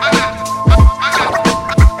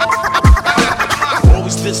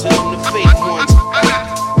 Always dissing on the fake ones.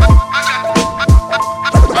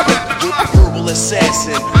 Verbal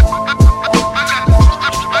assassin.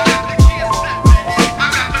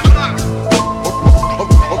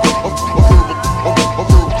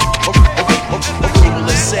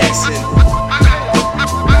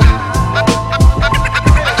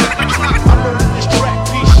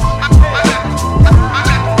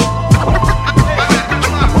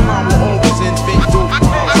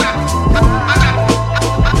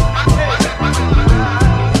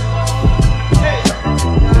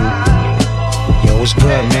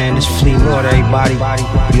 Everybody,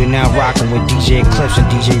 you're now rocking with DJ Eclipse and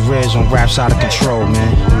DJ Riz on Raps Outta Control,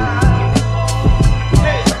 man.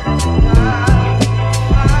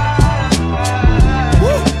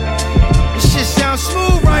 Woo! This shit sounds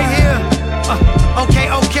smooth right here. Okay.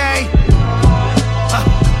 Okay.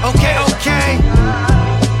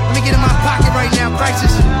 Let me get in my pocket right now,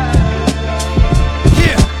 Crisis.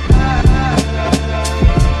 Yeah.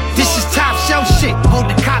 This is top shelf shit. Hold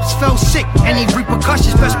the cops fell sick. Any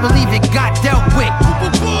repercussions, best believe it got dealt with.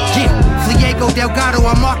 Yeah, Fliego Delgado,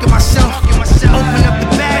 I'm marking myself. Open up the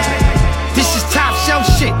bag. This is top shelf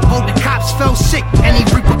shit. Hold the cops fell sick. Any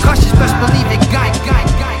repercussions, best believe it got.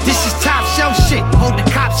 This is top shelf shit. Hold the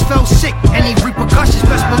cops fell sick. Any repercussions,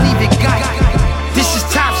 best believe it got. This is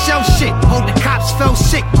top shelf shit. Hold the cops fell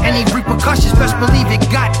sick. Any repercussions, best believe it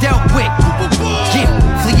got dealt with. Yeah,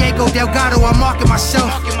 Fliego Delgado, I'm marking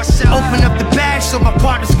myself. Open up the bag so my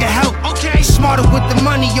partners can help. Smarter with the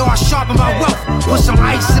money, yo, I sharpen my wealth. Put some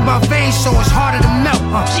ice in my veins so it's harder to melt.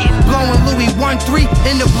 Blowing Louis 1-3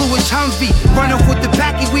 in the bluish Humvee. Run up with the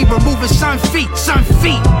packy, we removing sun feet.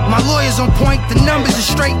 My lawyer's on point, the numbers are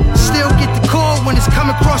straight. Still get the call when it's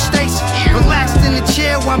coming cross states. Relaxed in the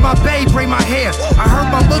chair while my babe braid my hair. I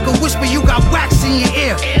heard my booger whisper, you got wax in your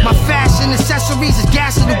ear. My fashion accessories is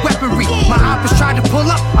gas in the weaponry. My oppers tried to pull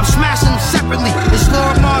up, I'm smashing them separately. It's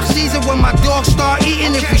Lord Marv season when my dogs start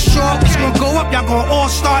eating. If we sure it's gonna go up, y'all gonna all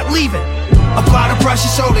start leaving. Apply the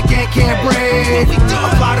pressure so the gang can't breathe.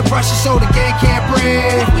 Apply the pressure so the gang can't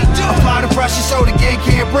breathe. Apply the pressure so the gang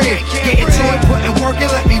can't breathe. Get into it, put in work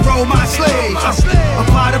and let me roll my sleeves.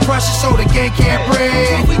 Apply the pressure so the gang can't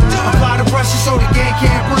breathe. Apply the pressure so the gang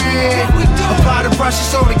can't breathe. Apply the pressure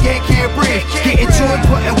so the gang can't breathe. Get into it,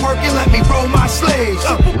 put in work and let me roll my sleeves.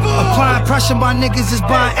 Applying pressure, my niggas is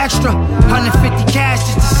buying extra. 150 cash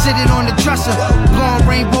just to sit it on the dresser. Blowing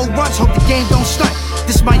rainbow runs, hope the game don't stunt.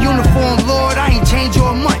 This my uniform, Lord, I ain't changed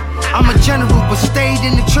your month. I'm a general, but stayed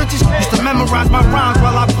in the trenches. Used to memorize my rhymes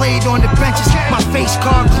while I played on the benches. My face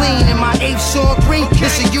card clean and my eighth sword green.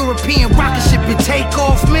 This a European rocket ship, you take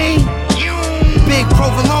off me. Big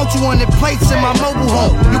provolone, 200 plates in my mobile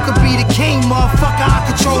home. You could be the king, motherfucker, I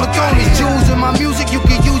control the throne. There's jewels in my music, you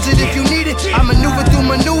can use it if you need it. I maneuver through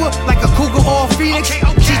manure like a cougar or a phoenix.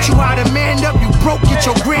 Teach you how to man up, you broke, get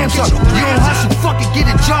your grams up. You don't hustle, fucking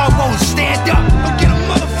get a job, won't stand up. Get a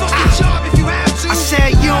motherfucking job if you have to. I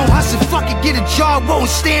said you don't hustle, fucking get a job,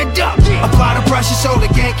 won't stand up. Apply the pressure so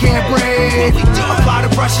the gang can't breathe. Apply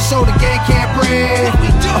the pressure so the gang can't breathe.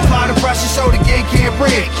 Apply the pressure so the gang can't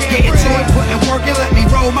breathe. Get into it, put in work and let me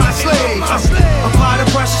roll my sleeves. Apply the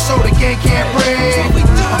pressure so the gang can't breathe.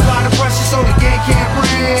 Apply the pressure so the gang can't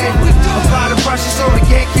breathe. Apply the pressure so the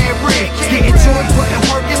gang can't breathe. Get into it, put in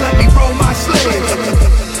work and let me roll my sleeves.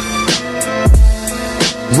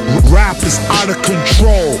 Rap is out of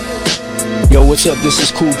control. Yo, what's up? This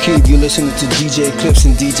is Kool Keith. You're listening to DJ Eclipse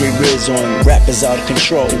and DJ Riz on Rap is Out of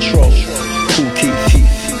Control. Kool Keith.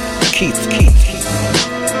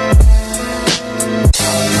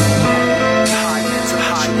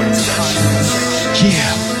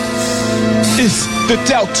 Yeah. It's the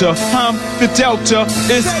Delta, I'm the Delta.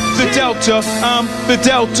 It's the Delta, I'm the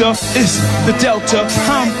Delta. It's the Delta,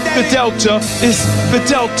 I'm the Delta. It's the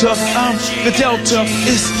Delta, I'm the Delta.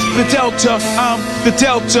 It's the Delta, I'm the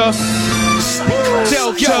Delta.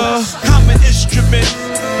 Delta, I'm an instrument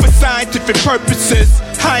for scientific purposes.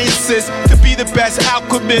 I insist to be the best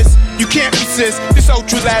alchemist. You can't resist this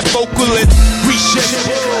ultra lab vocalist.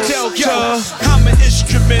 Reshift. Delta, I'm an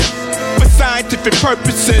instrument for scientific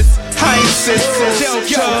purposes. I insist.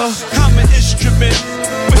 Delta, I'm an instrument.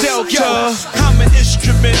 Delta, I'm an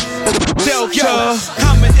instrument. Delta,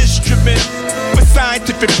 I'm an instrument for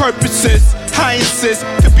scientific purposes. I insist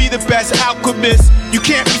to be the best alchemist. You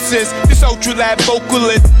can't resist this ultra lab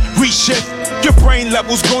vocalist. Reshift. Your brain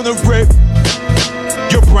level's gonna rip.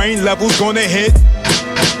 Your brain level's gonna hit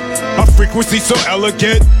a frequency so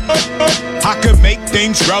elegant I can make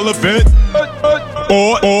things relevant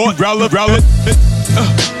or relevant.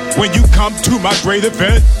 When you come to my great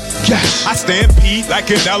event, yes, I stampede like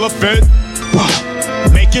an elephant.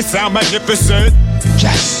 Make it sound magnificent,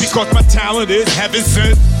 yes, because my talent is heaven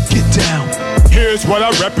sent. Get down. Here's what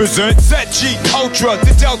I represent. ZG, Ultra,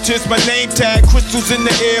 the Delta is my name tag. Crystals in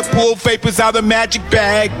the air, pull vapors out of magic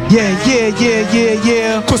bag. Yeah.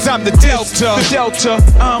 Cause I'm the Delta. The Delta,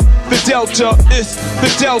 I'm the Delta. It's the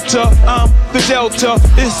Delta, I'm the Delta.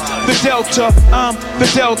 It's the Delta, I'm the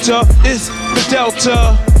Delta. It's the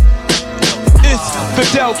Delta. It's the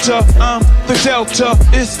Delta, I'm the Delta.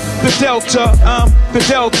 It's the Delta, I'm the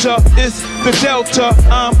Delta. It's the Delta,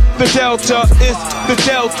 I'm the Delta. It's the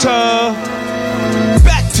Delta.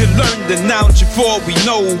 Back to learn the knowledge before we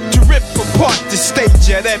know. To rip apart the stage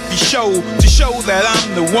at every show. To show that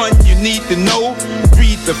I'm the one you need to know.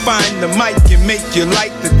 Redefine the mic and make you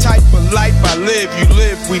like the type of life I live. You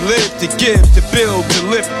live, we live to give, to build, to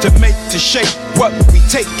lift, to make, to shape. What we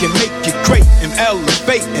take and make it great and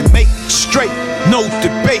elevate and make it straight. No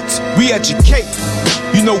debates, we educate.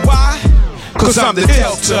 You know why? Cause I'm the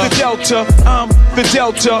Delta. The Delta, I'm the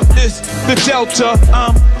Delta. It's the Delta,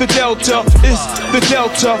 I'm the Delta. It's the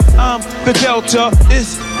Delta, I'm the Delta.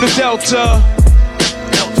 It's the Delta.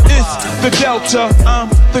 It's the Delta, I'm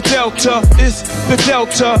the Delta. It's the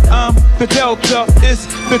Delta, I'm the Delta. It's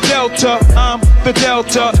the Delta, I'm the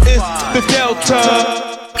Delta. It's the Delta.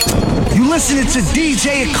 You listening to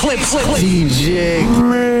DJ Eclipse. DJ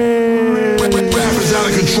Rappers Out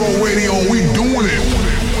of Control Radio, we doing it.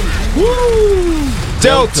 Woo!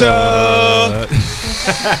 Delta.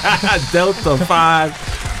 Delta 5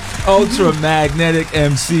 Ultramagnetic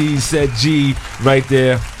MC Set G right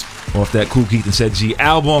there off that Kool Keith and Set G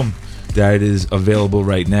album that is available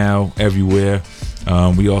right now everywhere.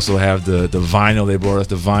 We also have the vinyl. They brought us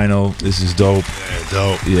the vinyl. This is dope. Yeah,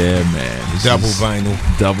 dope. Yeah, man. Double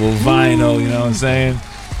vinyl. You know what I'm saying?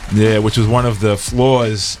 Yeah, which was one of the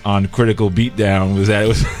flaws on Critical Beatdown, was that it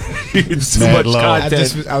was too much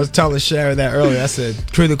content. I was telling Sharon that earlier. I said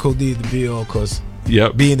Critical needed to be on because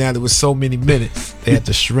Yep. Being that it was so many minutes, they had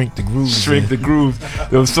to shrink the grooves.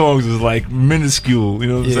 Those songs was like minuscule, you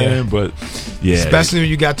know what I'm saying? But yeah, especially when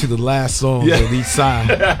you got to the last song on each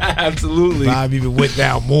side. Absolutely, vibe even went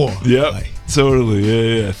down more. Yep,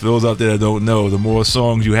 totally. Yeah. For those out there that don't know, the more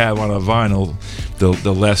songs you have on a vinyl,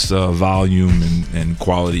 the less volume and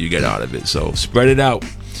quality you get out of it. So spread it out.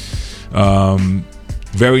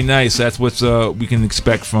 Very nice. That's what we can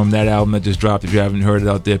expect from that album that just dropped. If you haven't heard it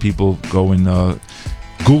out there, people go and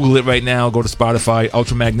Google it right now. Go to Spotify.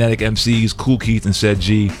 Ultramagnetic MCs, Kool Keith and Said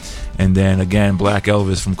G, and then again Black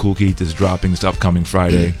Elvis from Kool Keith is dropping this upcoming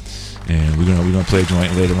Friday, and we're gonna play a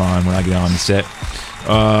joint later on when I get on the set.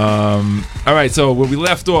 All right. So where we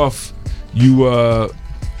left off, you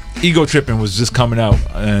Ego Tripping was just coming out,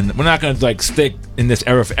 and we're not gonna like stick in this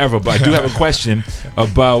era forever, but I do have a question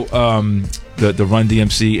about the Run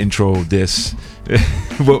DMC intro diss.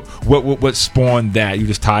 What spawned that? You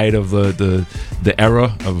just tired of the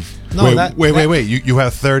era of? No, wait. You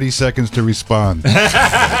have 30 seconds to respond. Your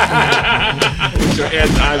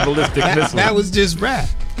anti-ballistic missile. That was just rap.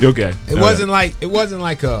 Okay. It wasn't like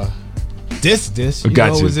a diss. You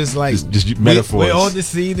know, it was just like just metaphors. We're on the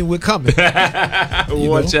scene and we're coming.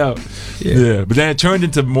 Watch out. Yeah. But then it turned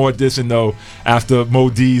into more dissing though after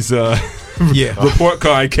Mo D's report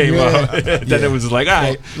card came out. Then it was like, all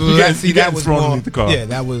right, you guys was thrown more, underneath the car. Yeah,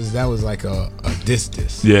 that was like a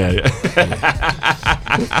diss. Yeah.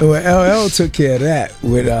 Well, LL took care of that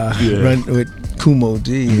with with Kumo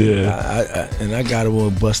D. Yeah. And I got him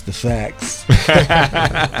on Bust the Facts.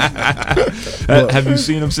 Have you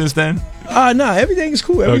seen him since then? No, everything is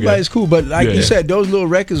cool. Everybody's cool. But like you said, those little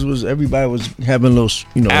records everybody was having little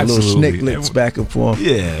snicklets back and forth.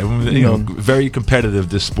 Yeah, you know, very competitive,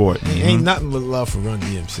 this sport. Ain't nothing but love for Run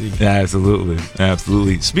DMC. Yeah,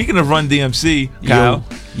 absolutely. Speaking of Run DMC, Kyle,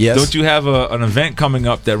 yes. Don't you have an event coming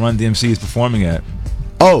up that Run DMC is performing at?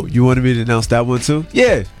 Oh, you wanted me to announce that one too?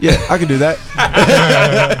 Yeah, I can do that.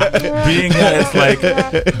 Being that it's like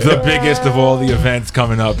the biggest of all the events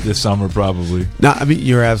coming up this summer, probably. No, I mean,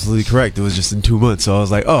 you're absolutely correct. It was just in 2 months, so I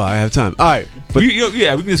was like, oh, I have time. All right. But we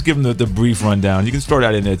can just give them the brief rundown. You can throw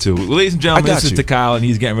that in there too. Well, ladies and gentlemen, this is Takal, and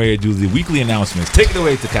he's getting ready to do the weekly announcements. Take it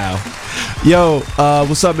away, Takal. Yo,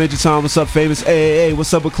 what's up, Major Tom? What's up, Famous? Hey,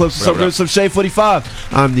 what's up, Eclipse? What's up, What's up, Shade 45?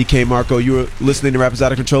 I'm DK Marco. You're listening to Rappers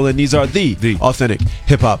Out of Control, and these are the authentic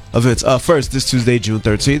hip-hop events. First, this Tuesday, June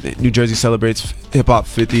 13th, New Jersey celebrates hip-hop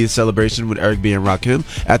 50th celebration with Eric B. and Rakim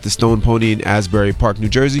at the Stone Pony in Asbury Park, New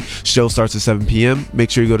Jersey. Show starts at 7 p.m. Make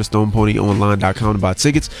sure you go to stoneponyonline.com to buy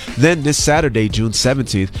tickets. Then this Saturday, June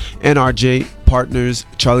 17th, NRJ Partners,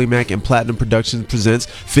 Charlie Mack and Platinum Productions presents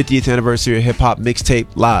 50th anniversary of Hip Hop Mixtape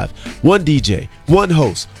Live. One DJ, one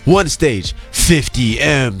host, one stage, 50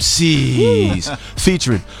 MCs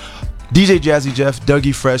featuring DJ Jazzy Jeff,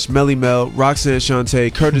 Dougie Fresh, Melly Mel, Roxanne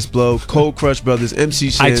Shante, Curtis Blow, Cold Crush Brothers, MC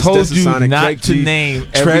Shan, I told you Sonic, not Greg to G, name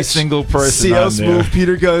every single person CL on Smooth, there.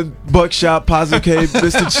 Peter Gunn, Buckshot, Positive K,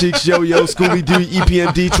 Mr. Cheeks, Yo, Scooby Doo,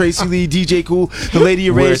 EPMD, Tracy Lee, DJ Kool, The Lady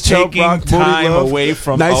Erased, Chubb Rock, time Love, away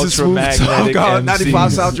from Nice and Smooth, Ultramagnetic God,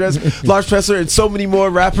 95 MCs. South Dress, Large Presser, and so many more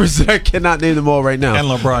rappers that I cannot name them all right now. And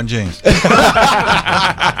LeBron James.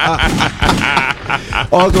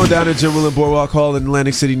 All going down at Jim Willen Boardwalk Hall in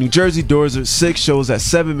Atlantic City, New Jersey. Doors are 6, shows at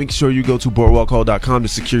 7. Make sure you go to boardwalkhall.com to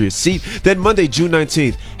secure your seat. Then Monday, June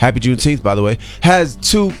 19th, happy Juneteenth, by the way, has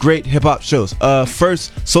 2 great hip-hop shows.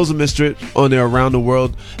 First, Souls of Mistress on their Around the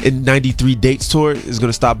World in 93 Dates tour is going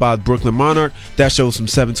to stop by Brooklyn Monarch. That show is from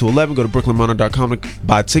 7 to 11. Go to brooklynmonarch.com to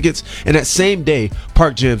buy tickets. And that same day,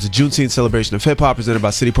 Park Jams, the Juneteenth celebration of hip-hop presented by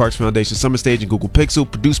City Parks Foundation Summer Stage and Google Pixel,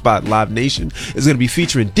 produced by Live Nation, is going to be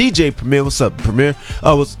featuring DJ Premier. What's up, Premier?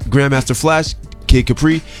 Was Grandmaster Flash, Kid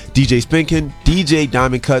Capri, DJ Spinkin, DJ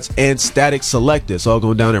Diamond Cuts, and Static Selector. It's all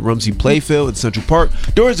going down at Rumsey Playfield in Central Park.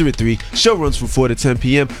 Doors are at 3. Show runs from 4 to 10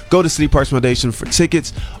 p.m. Go to City Parks Foundation for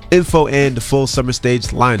tickets, info, and the full summer stage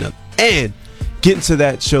lineup. And getting to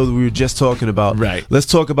that show that we were just talking about. Right. Let's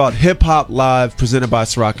talk about Hip Hop Live presented by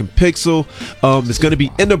Ciroc and Pixel. It's going to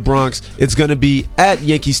be in the Bronx. It's going to be at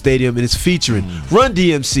Yankee Stadium, and it's featuring Run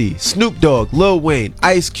DMC, Snoop Dogg, Lil Wayne,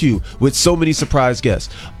 Ice Cube, with so many surprise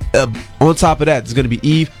guests. On top of that, there's going to be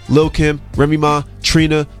Eve, Lil Kim, Remy Ma,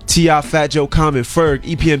 Trina, T.I., Fat Joe, Common, Ferg,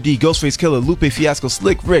 EPMD, Ghostface Killer, Lupe Fiasco,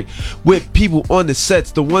 Slick Rick, with people on the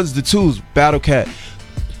sets, the ones, the twos, Battle Cat,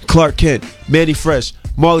 Clark Kent, Manny Fresh,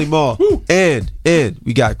 Marley Marl, and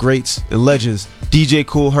we got greats and legends, DJ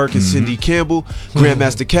Kool Herc and Cindy Campbell,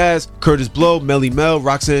 Grandmaster Kaz, Curtis Blow, Melly Mel,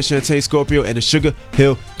 Roxanne Shante, Scorpio, and the Sugar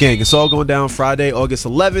Hill Gang. It's all going down Friday, August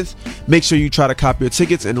 11th. Make sure you try to copy your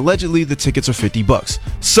tickets, and allegedly the tickets are $50.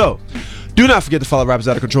 So, Do not forget to follow Rappers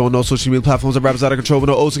Out of Control on all social media platforms at Rappers Out of Control with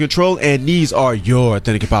no O's in control. And these are your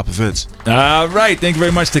authentic hip hop events. All right. Thank you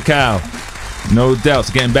very much to Kyle. No doubt.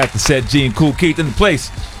 So getting back to Set G and Kool Keith in the place.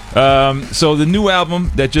 So the new album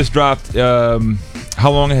that just dropped,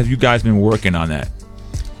 how long have you guys been working on that?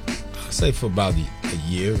 I'd say for about a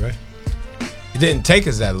year, right? It didn't take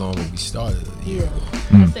us that long when we started a year ago.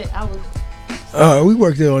 We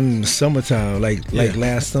worked there on the summertime, like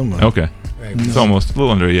last summer. Okay. Right. It's almost a little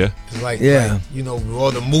under a year. It's like, you know, all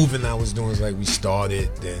the moving I was doing is like we started,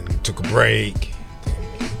 then took a break, then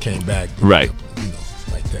came back. Right. You know,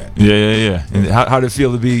 like that. Yeah. And how did it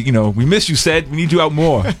feel to be, you know, we miss you, Sed. We need you out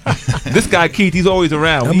more. This guy, Keith, he's always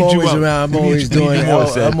around. I'm always around.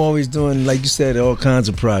 I'm always doing, like you said, all kinds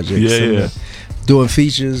of projects. Yeah. Doing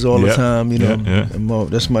features all the time, you know.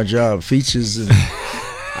 That's my job, features.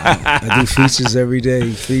 And I do features every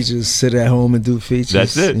day. Features, sit at home and do features.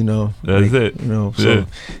 That's it. You know. That's it. You know. So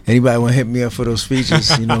anybody want to hit me up for those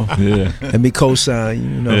features, you know. Let me co-sign,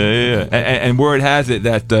 you know. Yeah. And word has it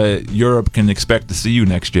that Europe can expect to see you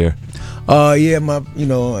next year.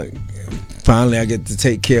 Finally, I get to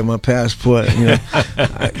take care of my passport. You know,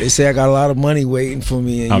 they say I got a lot of money waiting for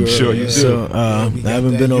me in I'm Europe. sure you do. So I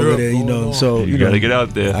haven't been over there, you know. So you got to get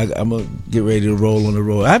out there. I'm gonna get ready to roll on the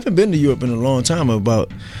road. I haven't been to Europe in a long time.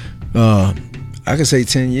 About I could say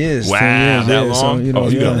 10 years. Wow, 10 years, that long? So,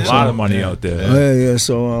 you got a lot of money out there. Yeah.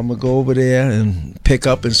 So I'm gonna go over there and pick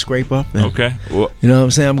up and scrape up. And, okay. Well, you know what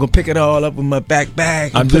I'm saying? I'm gonna pick it all up with my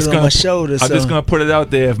backpack. And put it on my shoulders. I'm just gonna put it out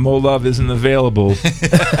there. If Mo Love isn't available,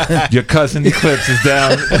 your cousin Eclipse is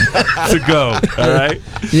down to go. All right.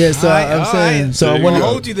 Yeah. So I'm saying. Right. So I want to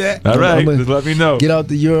hold you that. All right. Just let me know. Get out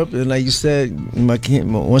to Europe, and like you said,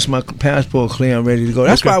 once my passport clear, I'm ready to go.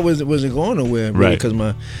 That's why I wasn't going nowhere, really, because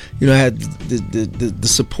I had the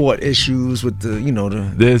support issues with the, you know,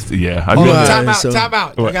 Time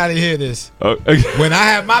out. What? I gotta hear this. Okay. When I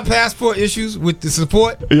had my passport issues with the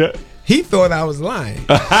support, he thought I was lying. So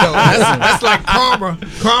that's like karma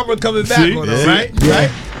coming back on him, right?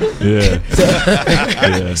 Yeah.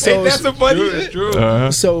 So ain't that so funny? It's true.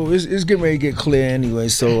 So it's getting ready to get clear anyway,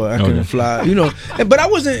 so I can fly. You know, but I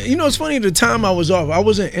wasn't. You know, it's funny. The time I was off, I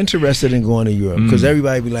wasn't interested in going to Europe because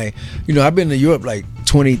everybody be like, you know, I've been to Europe like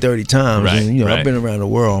 20, 30 times, and you know, I've been around the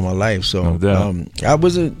world all my life. So I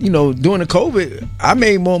wasn't. You know, during the COVID, I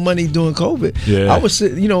made more money doing COVID. Yeah. I was.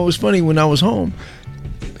 You know, it was funny when I was home.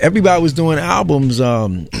 Everybody was doing albums.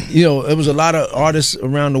 You know, there was a lot of artists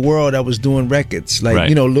around the world that was doing records. Like,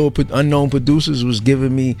 you know, little unknown producers was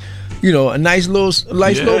giving me, you know, a nice little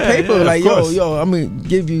paper. Like, yo, I'm gonna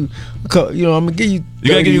give you, you know, I'm gonna give you. I'm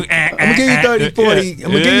gonna give you 30, 40. I'm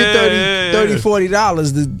gonna give you $30,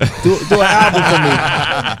 $40 to do an album for me.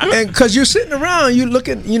 And because you're sitting around, you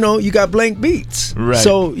looking, you know, you got blank beats. Right.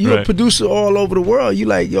 So you're a producer all over the world. You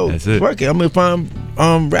like, yo, work it. I'm gonna find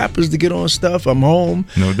rappers to get on stuff. I'm home.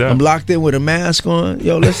 No doubt. I'm locked in with a mask on.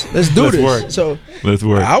 Yo, let's do this. Work. So let's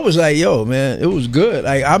work. I was like, yo, man, it was good.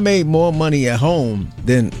 Like I made more money at home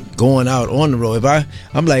than going out on the road.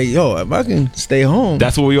 I'm like, yo, if I can stay home.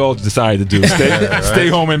 That's what we all decided to do. Stay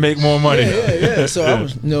home and make more money. Yeah. So I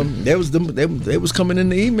was, you know, they was coming in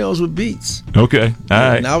the emails with beats. Okay, all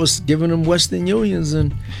right. And I was giving them Western Unions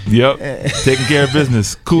and taking care of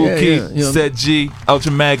business. Kool Keith, you know. Set G,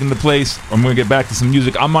 Ultramag in the place. I'm gonna get back to some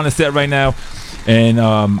music. I'm on a set right now, and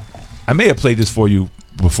I may have played this for you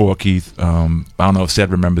before, Keith. I don't know if Seth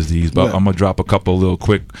remembers these, but I'm gonna drop a couple little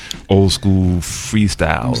quick old school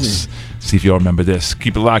freestyles. See if y'all remember this.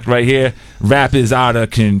 Keep it locked right here. Rap is out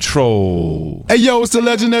of control. Hey yo, it's the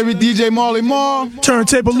legendary DJ Marley Marl.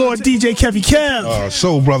 Turntable Lord DJ Kevy Kev.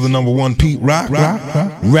 Soul Brother #1 Pete Rock.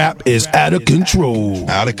 Rap is out of control.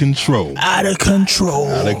 Out of control. Out of control.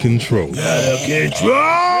 Out of control. Out of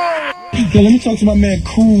control. Yo, let me talk to my man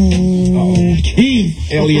Kool Keith,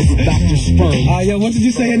 alias Dr. Sperm. Yo, what did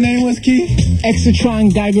you say your name was, Keith?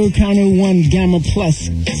 Exatron Geiger Counter 1 Gamma Plus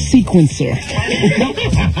Sequencer.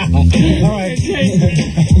 All right.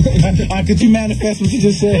 Could you manifest what you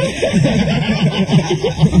just said?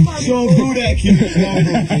 So do that, Keith.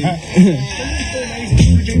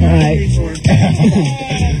 All right.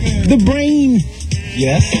 The brain.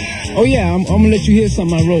 Yes. Oh yeah, I'm gonna let you hear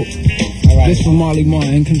something I wrote. Right. This from Marley Marl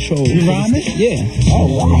in control. You rhyming? Yeah. Oh,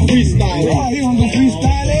 wow. Freestyle. Oh, you want to go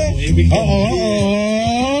freestyle there?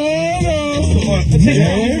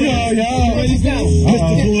 Here we go, y'all.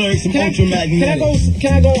 Mr. Blue, some Ultramagnetic.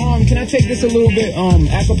 Can I take this a little bit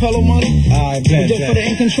acapella money? Alright, For the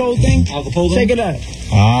in control thing? Check it out.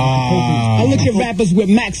 I look at rappers with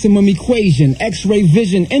maximum equation, X-ray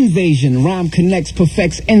vision, invasion. Rhyme connects,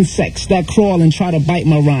 perfects insects that crawl and try to bite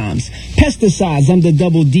my rhymes. Pesticides under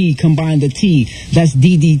double D, combine the T. That's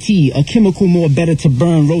DDT, a chemical more better to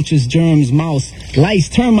burn roaches, germs, mouse, lice,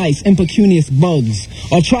 termites, impecunious bugs.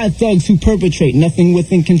 Or try thugs who perpetrate, nothing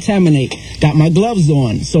within contaminate. Got my gloves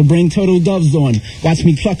on, so bring turtle doves on. Watch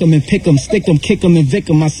me pluck them and pick them, stick them, kick them and vick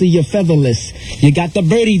them. I see you're featherless. You got the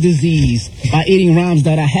birdie disease by eating rhymes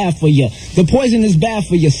that I have for you. The poison is bad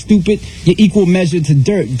for you, stupid. You're equal measure to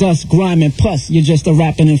dirt, dust, grime, and pus. You're just a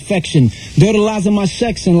rapping infection. Dirtalizing my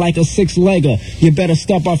section like a six-legger. You better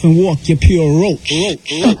step off and walk, you pure roach.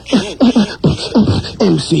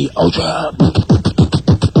 MC Ultra.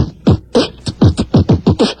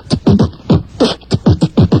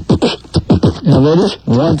 Now ready?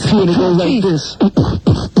 1, 2, to go like this.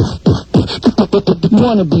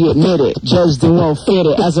 Wanna be admitted, judged and well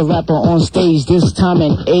fitted as a rapper on stage this time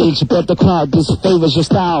and age, but the crowd disfavors your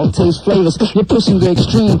style, taste flavors. You're pushing the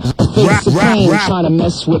extreme, face supreme, trying to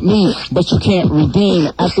mess with me, but you can't redeem.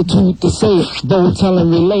 Aptitude to say, bold tell and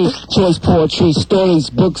relay, choice poetry, stories,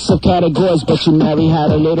 books of categories, but you marry had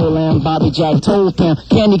a little lamb, Bobby Jack told him.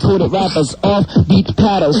 Candy coated rappers, off beat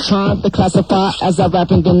paddles, trying to classify as I rap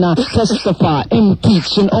and deny, testify,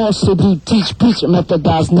 impeach, and also do teach, preach,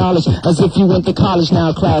 methodize knowledge as if you went to college.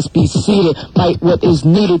 Now class be seated, fight what is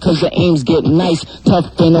needed, cause the aims get nice,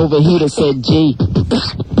 tough and overheated, said G.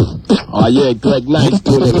 Oh yeah, Greg Nice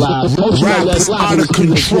doing it live. Rap is out of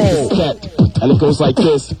control. And it goes like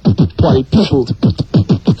this, party people.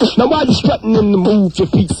 Now while you strutting in the move, your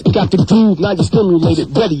feet got the groove, now you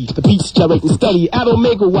stimulated, ready. The beat's gyrating steady at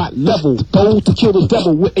omega watt level. Bold to kill the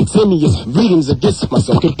devil with eximious readings against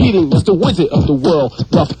myself. Competing as the wizard of the world,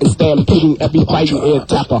 rough and stampeding every biting air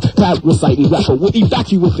tapper. Parasiting rapper will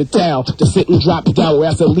evacuate the town. To sit and drop down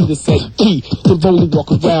as a leader said G. To boldly walk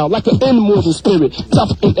around like an immortal spirit.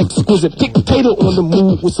 Tough and exquisite, dictator on the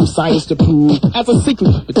move with some science to prove. As a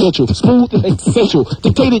secret potential, smooth and essential.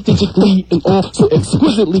 Dictated digitally and all so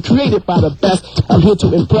exquisitely created by the best. I'm here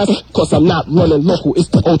to impress, cause I'm not running local, it's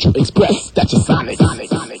the Ultra Express. That's your Sonic.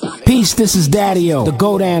 Peace, this is Daddy-O, the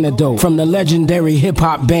goat antidote from the legendary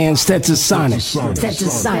hip-hop band Stetsasonic.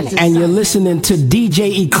 And you're listening to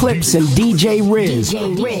DJ Eclipse and DJ Riz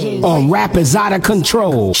on Rap is Out of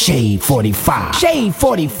Control. Shade 45. Shade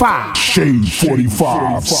 45. Shade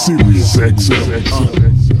 45. Sirius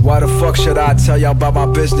XM. Why the fuck should I tell y'all about my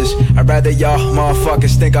business? I'd rather y'all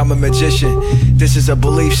motherfuckers think I'm a magician. This is a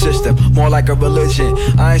belief system, more like a religion.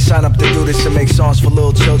 I ain't signed up to do this to make songs for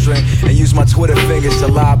little children and use my Twitter fingers to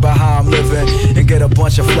lie about how I'm living and get a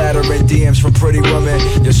bunch of flattering DMs from pretty women.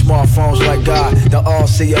 Your smartphones like God, they'll all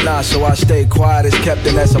see you not, so I stay quiet as kept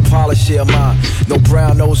and that's a policy of mine. No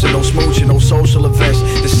brown nosing, no smooching, no social events.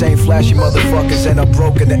 The same flashy motherfuckers end up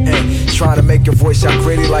broke in the end. Trying to make your voice sound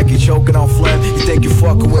gritty like you choking on phlegm. You think you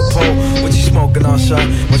fucking with Poe, what you smoking on, son?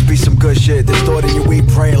 Must be some good shit, distorting your weak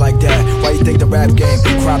brain like that. Why you think the rap game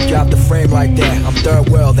crop you out the frame like that? I'm third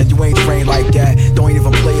world and you ain't trained like that. Don't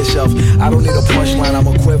even play yourself. I don't need a punchline, I'm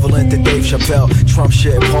equivalent to Dave Chappelle. Trump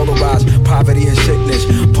shit, polarized, poverty and sickness.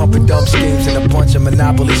 Pumping dumb schemes and a bunch of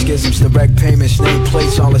monopoly schisms. Direct payments, name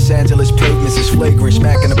plates on Los Angeles pavements is flagrant.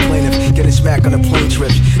 Smacking the plaintiff, getting smacked on the plane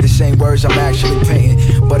trips. The same words I'm actually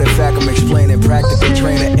painting, but in fact I'm explaining. Practically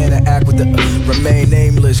train to interact with the remain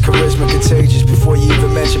nameless. Charisma contagious before you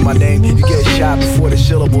even mention my name. You get shot before the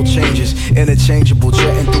syllable changes. Interchangeable,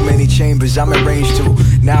 jetting through many chambers I'm in range to.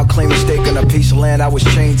 Now claiming stake on a piece of land I was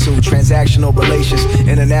chained to. Transactional relations,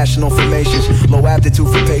 international formations. Low aptitude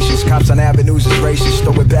for patience. Cops on avenues is racist.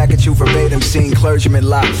 Throw it back at you verbatim. Seeing clergymen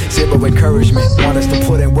lie. Zero encouragement. Want us to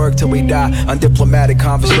put in work till we die. Undiplomatic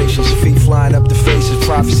conversations. Feet flying up the faces.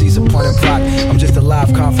 Prophecies upon and plot. I'm just a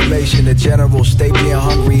live confirmation. The general stay being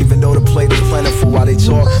hungry even though the plate is plentiful. While they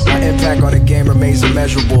talk, my impact on the game remains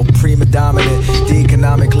immeasurable. Prima dominant,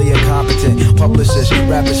 de-economically incompetent. Publicists,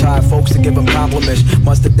 rappers hire folks to give them compliments.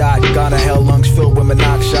 Must have died, gone to hell, lungs filled with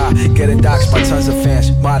monoxide. Getting doxxed by tons of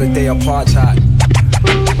fans, modern day apartheid.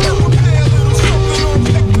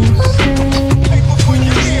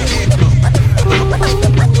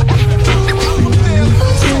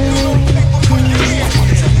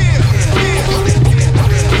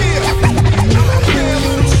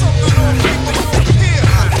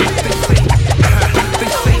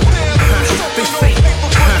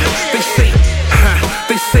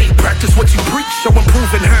 What you you preach, so improve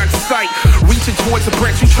in hindsight. Reaching towards a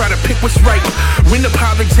branch, you try to pick what's right. When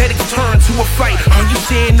apologetics turn to a fight, are you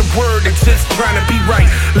saying the word and just trying to be right?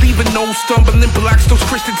 Leaving no stumbling blocks, those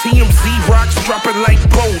Christian TMZ rocks dropping like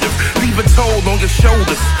boulders. Leave a toll on your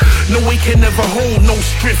shoulders. No way can never hold, no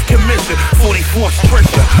strength can measure 44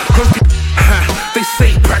 treasure. They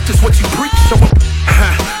say practice what you preach, so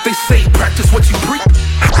they say practice what you preach.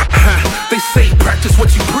 They say practice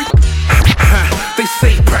what you preach. They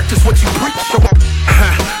say practice what you preach. So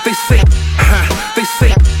they say they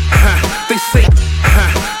say they say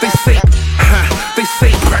they say they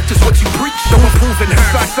say practice what you preach. So improving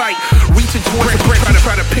hindsight, reaching towards the branch,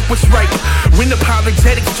 try to pick what's right. When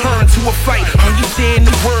apologetics turn to a fight, are you saying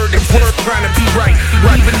the word and just trying to be right?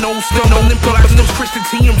 Leaving no stumbling blocks, those Christian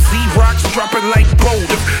TMZ rocks dropping like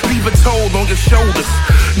boulders. Leave a toll on your shoulders.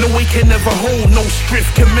 No way can never hold, no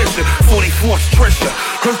strength can measure 44's treasure.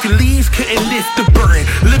 Hercules couldn't lift the burden.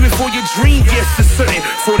 Living for your dream, yes, it's certain.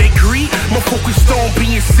 For they greed, more focused on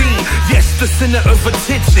being seen. Yes, the center of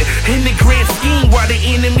attention. In the grand scheme, while the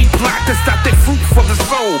enemy plot to stop that fruit for the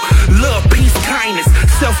soul. Love, peace, kindness,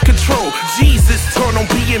 self-control. Jesus taught on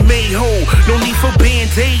being made whole. No need for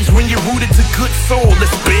band-aids when you're rooted to good soul.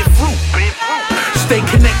 Let's bear fruit. Stay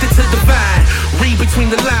connected to the vine. Read between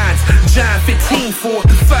the lines. John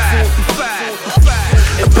 15:4-5.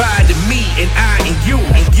 Abide in me and I in you.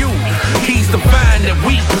 He's the vine that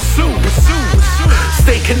we pursue.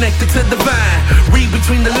 Stay connected to the vine. Read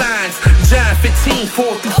between the lines. John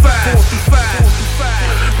 15:4-5.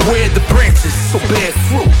 Where the branches so bear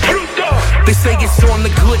fruit. They say it's on the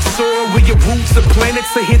good soil where your roots are planted.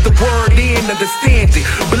 So hear the word in, understand it.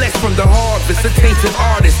 Blessed from the harvest, a tainted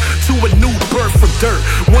artist to a new birth from dirt.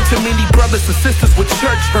 One too many brothers and sisters with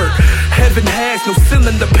church hurt. Heaven has no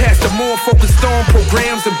ceiling, the pastor more focused on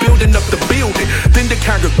programs and building up the building than the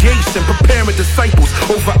congregation, preparing disciples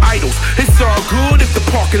over idols. It's all good if the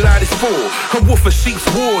parking lot is full. A wolf of sheep's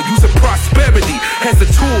wool, using prosperity as a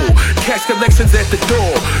tool. Cash collections at the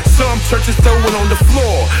door. Some churches throw it on the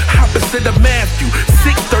floor. Opposite of Matthew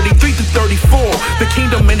 6:33-34. The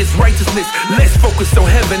kingdom and its righteousness. Let's focus on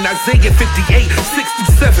heaven. Isaiah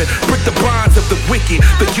 58:6-7. Break the bonds of the wicked,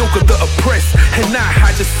 the yoke of the oppressed, and not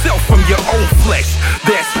hide yourself from your own flesh.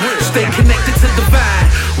 That's real. Stay connected to the vine.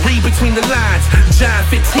 Read between the lines. John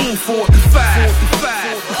 15:4-5.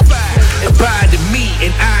 Abide in me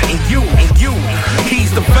and I in you.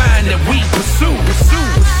 He's the vine that we pursue.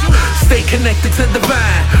 Stay connected to the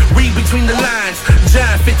vine. Read between the lines.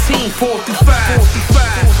 John 15:4-5.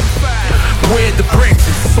 Where the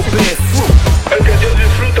branches so bear fruit. El que Dios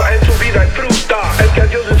disfruta en su vida es fruta. El que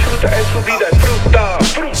Dios disfruta en su vida es fruta.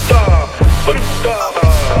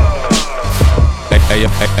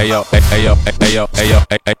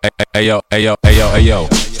 Ayo.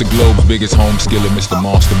 It's the globe's biggest home skiller, Mr.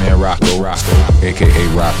 Monster Man Rocco, aka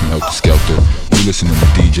Rock from Helter Skelter. You listening to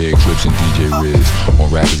DJ Eclipse and DJ Riz on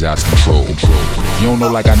Rappers Out of Control. You don't know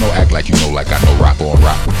like I know, act like you know like I know. Rock on,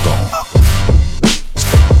 rock on.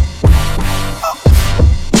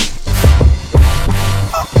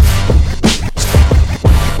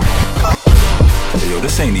 Yo,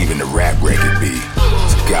 this ain't even a rap record, B.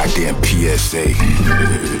 It's a goddamn PSA.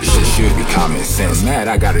 Shit should be common sense. Mad,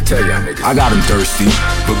 I gotta tell y'all niggas, I got them thirsty,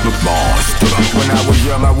 look monster. When I was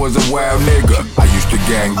young, I was a wild nigga. I used to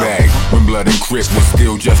gang bang when blood and Crip was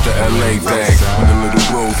still just a LA thing. When the little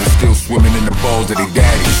bros were still swimming in the balls of their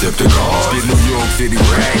daddy. Except the cars, get New York City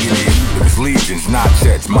raggedy. It was legions, not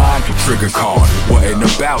sets, mine trigger card. Wasn't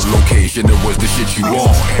about location, it was the shit you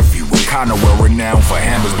want. Everywhere. Kinda well renowned for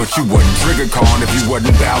hammers, but you wasn't trigger con if you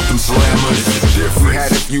wasn't about them slammers. We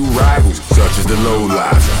had a few rivals, such as the low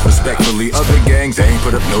lives. Respectfully, other gangs ain't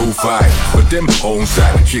put up no fight. But them on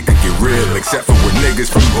side, shit could get real, except for when niggas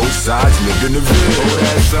from both sides lived in the ville. Oh,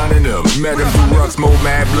 that son in them, met them through Rux, more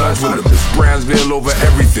mad bloods with them. It's Brownsville over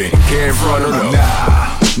everything, can't front of them.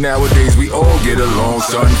 Nah. Nowadays we all get along,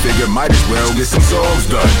 son. Figure might as well get some songs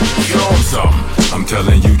done. Show 'em something. I'm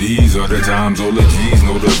telling you, these are the times. All the G's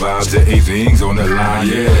know the vibes. The A-things on the line,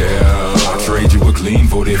 yeah. I'll trade you a clean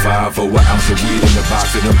 45 for an ounce of weed in the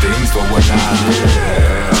box of them things for a 9.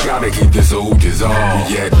 Yeah. Gotta keep the soldiers on.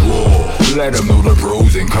 We at war. Let them know the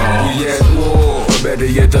pros and cons. We at war. Or better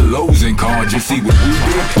yet, the lows and cons. You see what we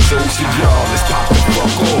did? So should y'all. Let's pop the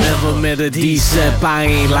fuck off. Never met a D-Sep I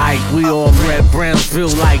ain't like. We all red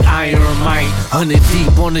Brownsville like Iron Mike. 100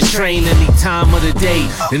 deep on the train any time of the day.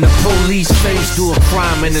 And the police face do a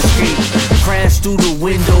crime and escape. Crash through the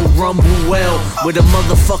window, rumble well with a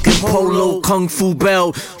motherfucking polo kung fu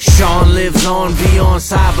belt. Sean lives on beyond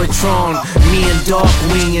Cybertron. Me and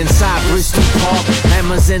Darkwing inside Bristol Park.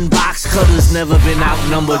 Hammers and box cutters, never been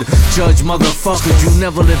outnumbered. Judge motherfucker, you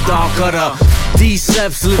never lived dark gutter.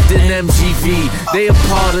 D-Seps lived in MGV. They a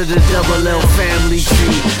part of the Double L family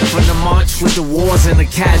tree. From the march with the wars and the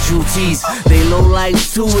casualties, they low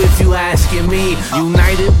life too if you asking me.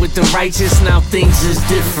 United with the righteous, now things is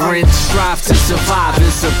different. Strive to survive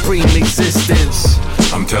in supreme existence.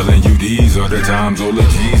 I'm telling you, these are the times. All the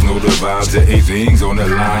G's know the vibes. The 8 things on the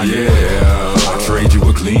line, yeah. I trade you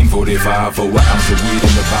a clean 45 for an ounce of weed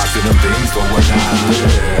in the box of them things for a dime,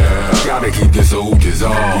 yeah. Gotta keep the soldiers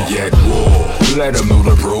on. We at war. Let them know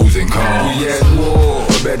the pros and cons. We at war.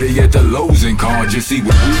 Better yet, the lows and cons. You see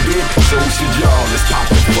what we did? So should y'all. Let's pop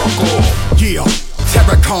the fuck off. Yeah.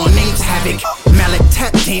 Terracon names havoc. Mallet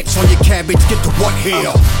tap dance on your cabbage. Get to what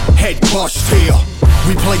here? Head bust here.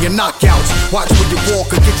 We playin' knockouts. Watch where you walk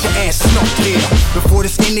or get your ass snuffed here. Before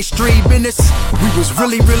this industry business, we was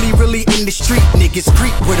really in the street. Niggas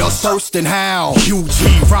creep with us first and how.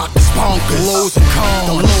 UG rock is bonkers. Lows and cons.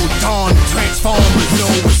 The low dawn, the transformers know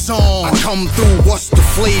what's on. I come through, what's the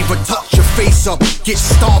flavor? Touch your face up, get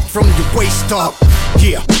stomped from your waist up.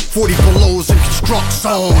 Yeah, 40 belows and constructs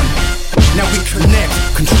on. Now we connect,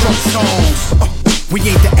 construct songs. We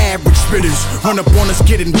ain't the average spitters. Run up on us,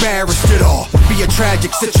 get embarrassed at all. Be a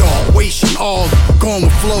tragic situation, all going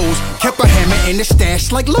with flows. Kept a hammer in the stash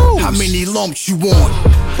like lows. How many lumps you want?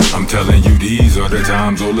 I'm telling you, these are the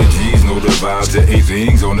times. All the G's know the vibes. The 8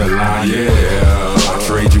 things on the line, yeah. I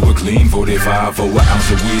trade you a clean 45 for an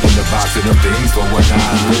ounce of weed in the box of them things for a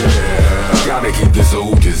dime, yeah. Gotta keep the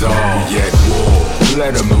soldiers on. We at war.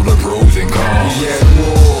 Let them know the pros and cons. We at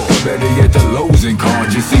war. Better yet, the lows and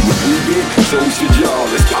cons. You see what we did? So should y'all.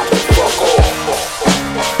 Let's pop the fuck off.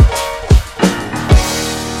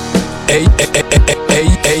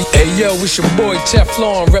 Hey, yo, it's your boy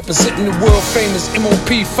Teflon, representing the world famous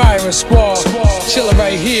MOP Firing Squad. Chillin'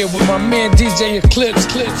 right here with my man DJ Eclipse,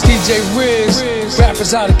 DJ Riz,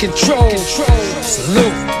 rappers out of control.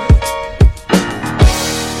 Salute.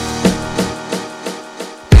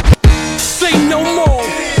 Say no more.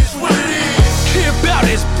 It is what it is. Hear about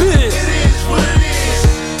his biz. It is what it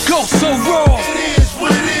is. Go so raw. It is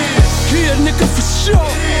what it is. Yeah, nigga, for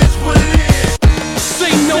sure. It is what it is.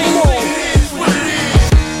 Say no more. It is what it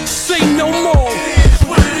is. Say no more. It is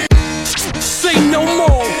what it is. Say no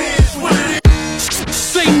more. It is what it is.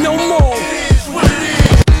 Say no more. It is what it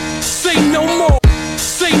is. Say no more.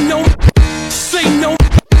 Say no. Say no.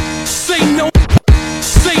 Say no.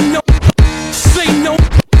 Say no. Say no.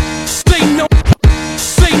 Say no.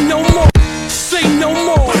 Say no more. Say no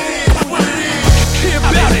more. Hear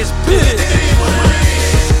about his biz.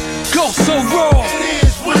 Go so raw.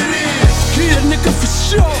 Yeah, nigga, for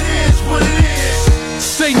sure.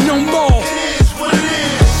 Say no more.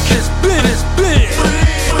 His bid is big.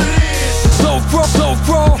 So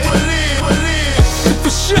raw.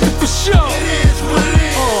 For sure.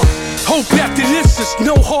 Hope after this is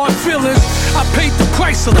no hard feelings. I paid the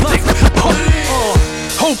price of life.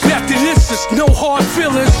 Hope after this is no hard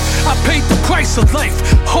feelings. I paid the price of life.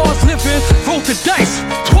 Hard living, rolled the dice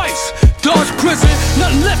twice. Dodge prison,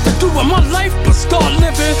 nothing left to do with my life but start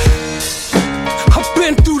living. I've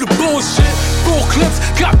been through the bullshit. Full clips,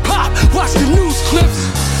 got popped, watch the news clips.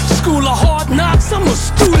 School of hard knocks, I'm a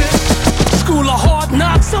student. School of hard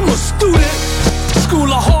knocks, I'm a student.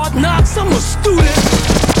 School of hard knocks, I'm a student.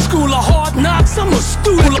 School of hard knocks, I'm a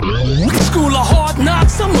student. School of hard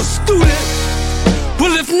knocks, I'm a student.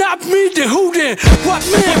 Well, if not me, then who then? What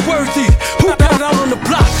man worthy? Who got out on the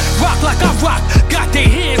block? Rock like I rock, got their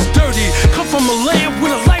hands dirty. Come from a land where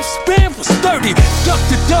the lifespan was 30.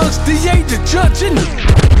 Dr. Doug's DA, the judge, and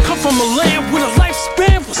come from a land where the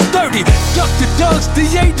lifespan was 30. Dr. Doug's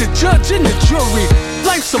DA, the judge, and the jury.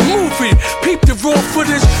 Life's a movie, peep the raw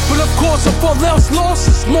footage. But of course, if all else lost,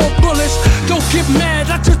 it's more bullets. Don't get mad,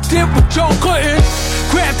 I just did what y'all couldn't.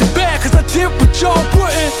 Grab the bag, cause I did what y'all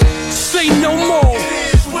wouldn't. Say no more.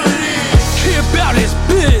 It is what it is. Hear about his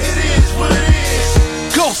biz. It is what it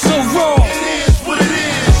is. Go so raw. It is what it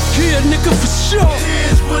is. Yeah, nigga, for sure.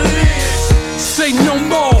 It is what it is. Say no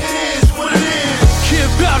more. It is what it is. Hear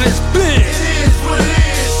about his biz. It is what it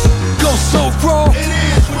is. Go so raw. It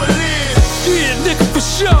is what it is. Yeah, nigga, for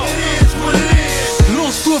sure. It is what it is.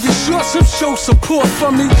 Long story short, some show support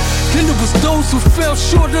for me. Then there was those who fell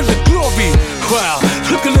short of the glory. Wow,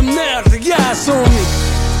 look at them now, the eyes on me.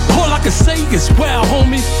 All I I can say is wow,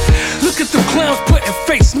 homie. Look at them clowns putting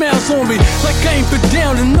fake smiles on me, like I ain't been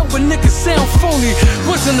down and know a nigga sound phony.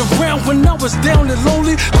 Wasn't around when I was down and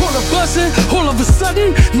lonely. Caught a buzzing, all of a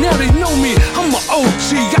sudden, now they know me. I'm an OG,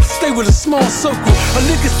 I stay with a small circle of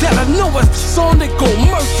niggas that I know a song that gon'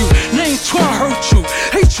 murk you. They ain't tryna hurt you,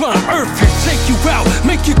 they tryna earth you. Take you out,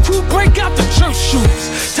 make your crew break out the church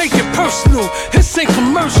shoes. Take it personal, this ain't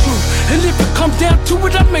commercial. And if it come down to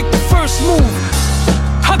it, I make the first move.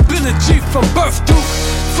 I've been a G from birth, dude.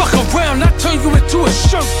 Fuck around, I turn you into a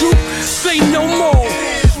shirt, dude. Say no more.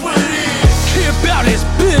 It is what it is. Care about his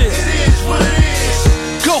biz. It is what it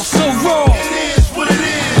is. Go so raw. It is what it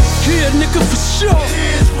is. Yeah, nigga, for sure.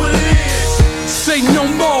 It is what it is. Say no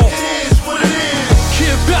more. It is what it is.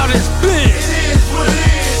 Care about his biz. It is what it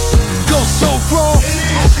is. Go so raw. It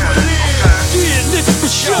is what it is. Yeah, nigga, for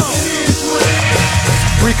sure. It is what it is.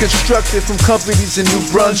 Reconstructed from companies in New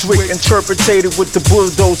Brunswick, interpreted with the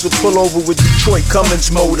bulldozer, pull over with Detroit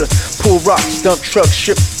Cummins motor, pull rocks, dump truck,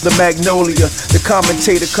 ship the Magnolia. The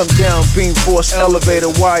commentator come down, beam force,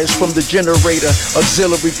 elevator, wires from the generator,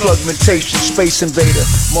 auxiliary plugmentation, space invader,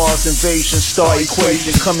 Mars invasion, star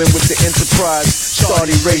equation, coming with the Enterprise, start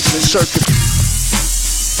erasing, circuit.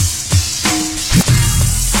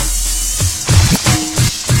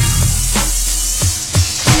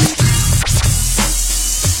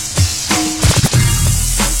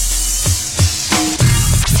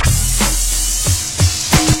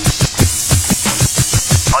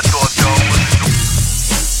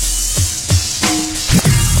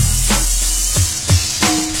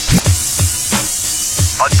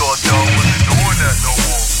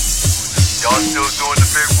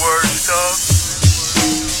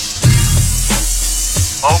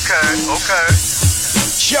 Okay.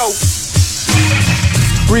 Yo.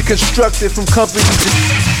 Reconstructed from companies.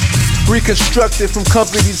 Reconstructed from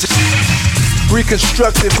companies.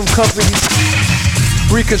 Reconstructed from companies.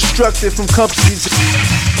 Reconstructed from companies.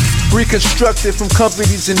 Reconstructed from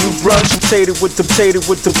companies in New Brunswick, with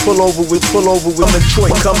the pull over with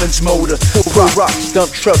Detroit Cummins motor, pull rocks, dump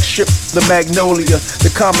truck, ship the Magnolia. The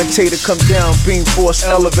commentator come down, beam force,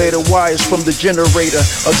 elevator, wires from the generator,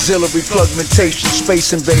 auxiliary plugmentation,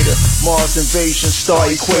 space invader, Mars invasion, star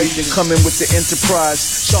equation, coming with the Enterprise,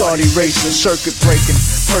 start erasing, circuit breaking,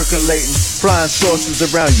 percolating, flying saucers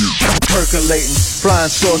around you, percolating, flying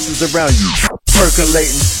saucers around you.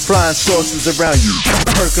 Percolating, flying saucers around you.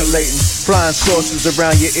 Percolating, flying saucers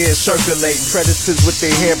around your ears. Circulating, predators with their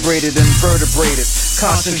hair braided and vertebrated.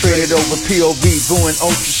 Concentrated over POV, booing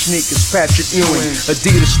ultra sneakers. Patrick Ewing,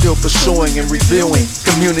 Adidas still pursuing and reviewing.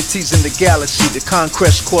 Communities in the galaxy, the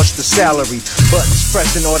conquest cost the salary. Buttons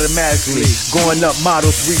pressing automatically. Going up, model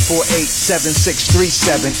 348,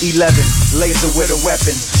 7637, 11. Laser with a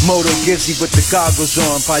weapon. Moto Gizzy with the goggles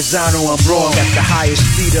on. Paisano, I'm wrong. At the highest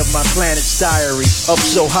speed of my planet's diary. Up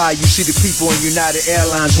so high, you see the people in United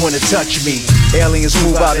Airlines wanna touch me. Aliens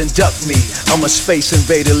move out and duck me. I'm a space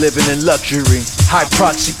invader living in luxury. High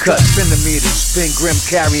proxy cuts, centimeters. Thin grim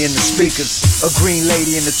carrying the speakers. A green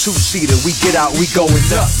lady in a two-seater. We get out, we going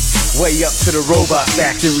up. Way up to the robot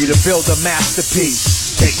factory to build a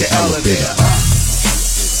masterpiece. Take the elevator up.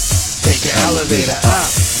 Take the elevator up.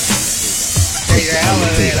 Take the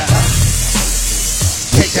elevator up.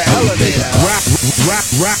 Take the elevator up.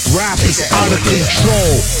 Rap is out of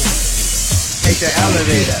control. Take the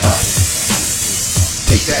elevator up.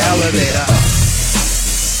 Take the elevator up.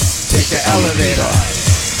 Take the elevator up.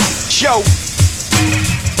 Yo,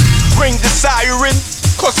 ring the siren,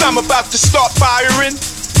 cause I'm about to start firing.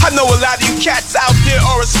 I know a lot of you cats out there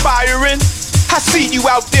are aspiring. I see you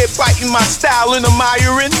out there biting my style and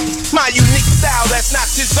admiring my unique style that's not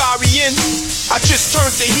Tazarian. I just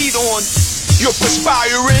turned the heat on, you're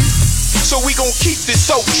perspiring. So we gon' keep this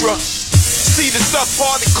ultra. See the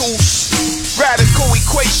subparticles, radical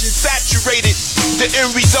equation saturated. The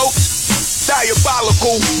end result,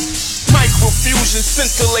 diabolical. Microfusion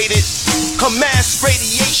scintillated. Mass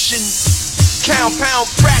radiations, compound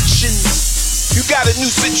fractions. You got a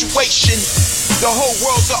new situation. The whole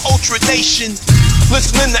world's an ultra nation.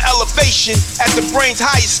 Listening to elevation at the brain's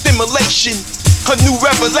highest stimulation. A new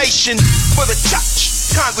revelation for the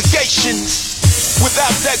church congregations.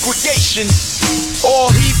 Without degradation,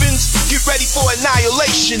 all heathens get ready for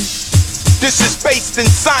annihilation. This is based in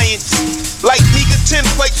science, like meager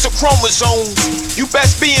templates of chromosomes. You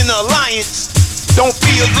best be in an alliance. Don't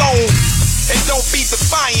be alone, and don't be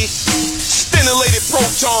defiant. Stimulated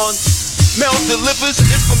protons, Mel delivers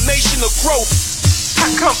information of growth. I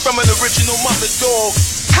come from an original mother dog.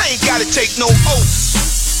 I ain't gotta take no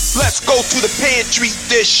oaths. Let's go to the pantry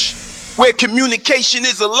dish, where communication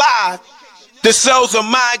is alive. The cells are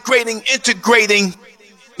migrating, integrating.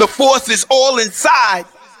 The force is all inside.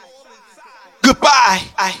 Goodbye.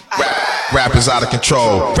 Rap is out of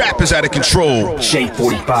control. Rap is out of control. Shade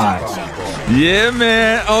 45. Yeah,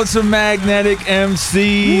 man. Ultramagnetic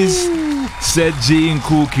MCs. Said G and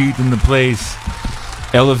Kool Keith in the place.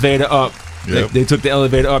 Elevator up. Yep. They took the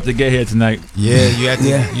elevator up to get here tonight. Yeah, you had to,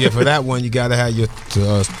 yeah. For that one, you gotta have your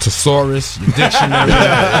thesaurus, your dictionary.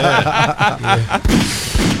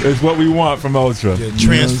 It's what we want from Ultra. Your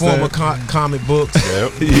Transformer comic books.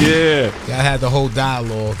 Yep. Yeah. Gotta have the whole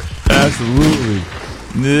dialogue. Absolutely.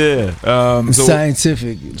 Yeah.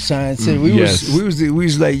 Scientific. We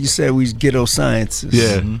was like you said, we was ghetto scientists.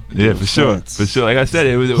 Yeah, yeah, for sure, for sure. Like I said,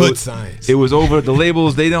 it was hood science. It was over the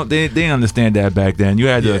labels. They didn't understand that back then. You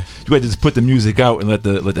had to just put the music out and let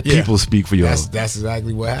the people speak for y'all. That's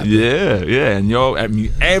exactly what happened. Yeah, and y'all. I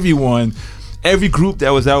mean, every group that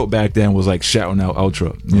was out back then was like shouting out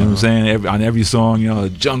Ultra. You know what I'm saying? On every song, you know, the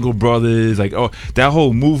Jungle Brothers, like that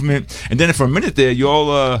whole movement. And then for a minute there,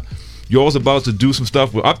 y'all was about to do some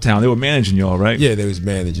stuff with Uptown. They were managing y'all, right? Yeah, they was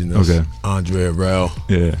managing us. Okay. Andre Arell.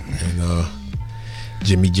 Yeah. And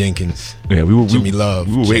Jimmy Jenkins. Yeah, Jimmy Love.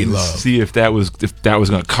 We were waiting to see if that was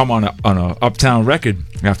gonna come on a Uptown record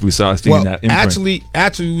after we saw seeing that imprint.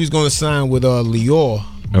 Actually we was gonna sign with Lior.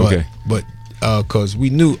 But cause we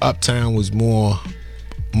knew Uptown was more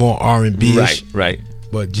R&B-ish. Right.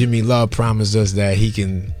 But Jimmy Love promised us that he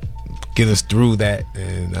can get us through that,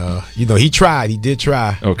 and he did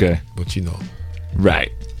try. Okay, but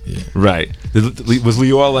right. Was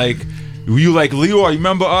Lior like? Were you like Lior? You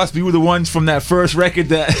remember us? We were the ones from that first record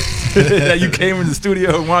that that you came in the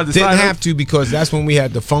studio and wanted to didn't sign have to, because that's when we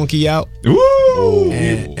had the Funky out. Woo!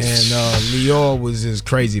 And Lior was just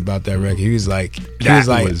crazy about that record. He was like,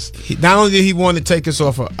 not only did he want to take us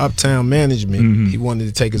off of Uptown management, he wanted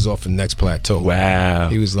to take us off of Next Plateau. Wow!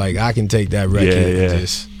 He was like, I can take that record and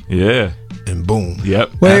just. Yeah. And boom.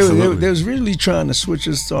 Yep. Well, they was really trying to switch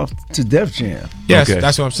us off to Def Jam. Yes,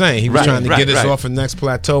 that's what I'm saying. He was trying to get us off of Next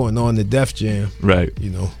Plateau and on the Def Jam. Right.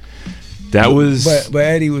 That was. But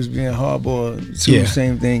Eddie was being hardball too.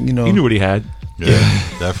 Same thing. He knew what he had. Yeah,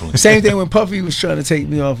 definitely. Same thing when Puffy was trying to take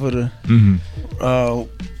me off of the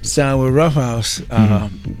sign with Rough House.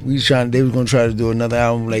 They were going to try to do another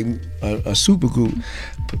album like a super group,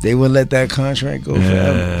 but they wouldn't let that contract go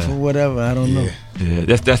forever for whatever. I don't know. Yeah,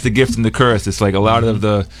 that's the gift and the curse. It's like a lot of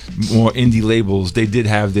the more indie labels, they did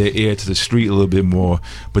have their ear to the street a little bit more,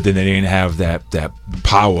 but then they didn't have that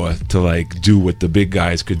power to like do what the big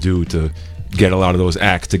guys could do to get a lot of those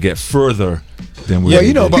acts to get further than we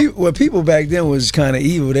did. People back then was kind of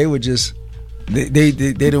evil. They would just they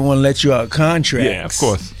didn't want to let you out contracts. Yeah, of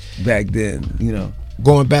course. Back then,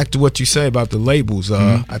 Going back to what you say about the labels,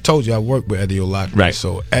 I told you I worked with Eddie Olakri. Right.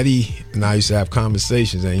 So Eddie and I used to have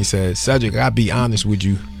conversations, and he said, Cedric, I'll be honest with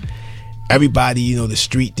you. Everybody, the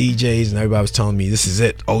street DJs and everybody was telling me this is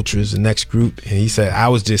it, Ultra's the next group. And he said, I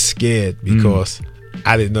was just scared because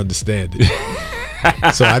I didn't understand it.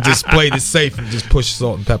 So I just played it safe and just pushed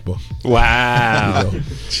Salt and Pepper. Wow.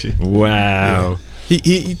 Wow. Yeah.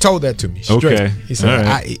 He told that to me straight. Okay. He said,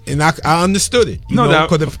 I understood it. No doubt.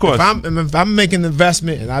 Of course. If I'm making an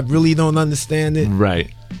investment and I really don't understand it, right?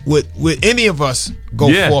 Would any of us go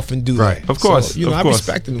forth and do that? Of course. So, I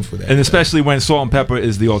respected him for that. And especially when Salt and Pepper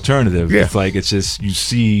is the alternative. Yeah. It's like it's just you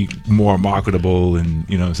see more marketable, and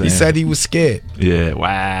you know what I'm saying. He said he was scared. Yeah.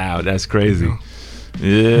 Wow. That's crazy.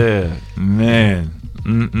 Yeah, man.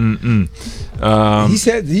 He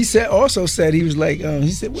said he was like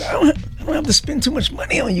he said, well, I don't have to spend too much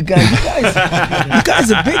money on you guys. You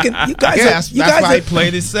guys are big. That's why he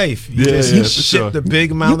played it safe. He shipped a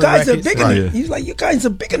big amount of records. You guys are big. He's like, you guys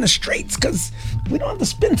are big in the streets because we don't have to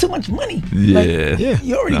spend too much money. Yeah,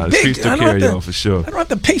 you're already big. The streets took care of y'all for sure. I don't have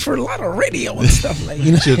to pay for a lot of radio and stuff like.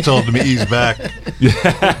 Should have told him to ease back. We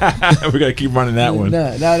gotta keep running that one.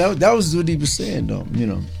 That was what he was saying, though.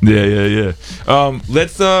 Yeah.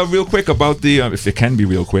 Let's real quick about the if it can be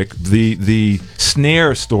real quick, the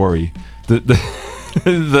snare story. The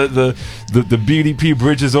BDP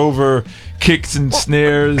bridges over kicks and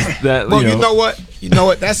snares that. Well, you know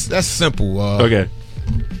what? That's simple. Okay.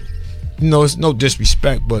 It's no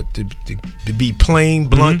disrespect, but to be plain,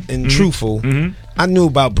 blunt, and truthful, I knew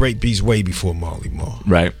about breakbeats way before Marley Marl.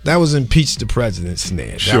 Right. That was Impeach the President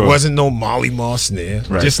snare. Sure. That wasn't no Marley Marl snare.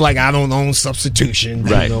 Right. Just like I don't own Substitution.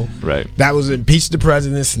 Right. Right. That was Impeach the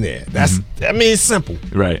President snare. That's it's simple.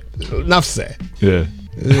 Right. Enough said. Yeah.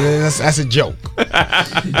 That's a joke.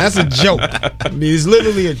 That's a joke. I mean, it's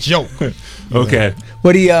literally a joke. Okay.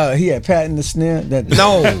 But he had patented the snare.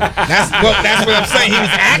 No, that's what I'm saying. He was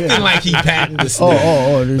acting like he patented the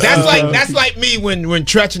snare. That's like me when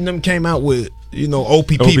Tretch and them came out with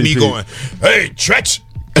OPP. Me going, hey Tretch,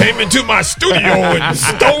 came into my studio and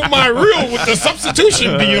stole my reel with the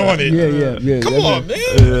substitution beat on it. Yeah. Come on, man.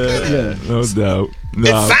 Yeah, no doubt. No.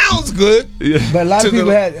 It sounds good. But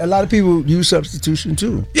a lot of people use substitution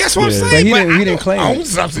too. Yeah, that's what I'm saying. But he didn't claim own it.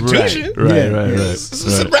 substitution. Right.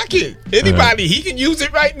 It's a record. Anybody, he can use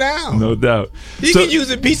it right now. No doubt. He can use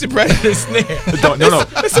a piece of bread and a snare. No.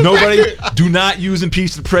 It's a Nobody, record. do not use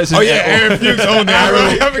impeach the president. Oh yeah, Aaron Fuchs on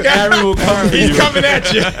there. Aaron will come for He's you. coming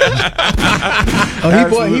at you.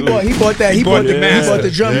 He bought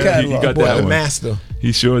the drum catalog. He got Bought that the one. master.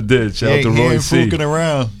 He sure did. Shout out to Roy C. Fuking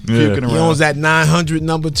around. Yeah. Fuking He around. owns that 900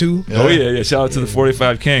 number 2. Oh yeah. Shout out to the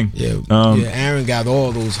 45 King. Yeah, Aaron got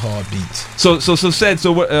all those hard beats. So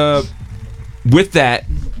what? With that,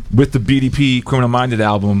 with the BDP Criminal Minded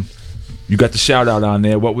album, you got the shout out on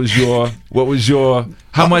there. What was your?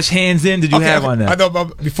 How much hands in did you have on that? I know.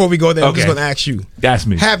 But before we go there, I'm just going to ask you. Ask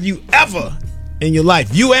me. Have you ever in your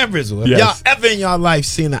life, you and Rizzle, have Yes. y'all ever in your life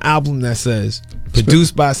seen an album that says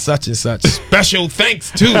produced by such and such? Special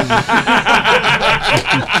thanks to.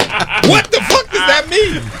 What the fuck does that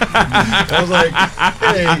mean? I was like,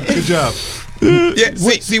 hey, good job. Yeah,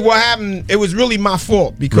 see what happened, it was really my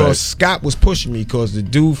fault because Scott was pushing me because the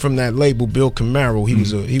dude from that label, Bill Camaro,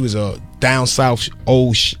 he was a down south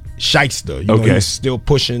old shyster. You know, he was still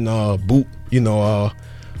pushing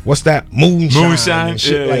what's that? Moonshine and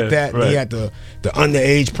shit like that. Right. He had the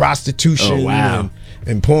underage prostitution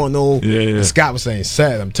and porno. And Scott was saying,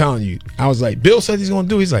 "Sad, I'm telling you." I was like, Bill said he's gonna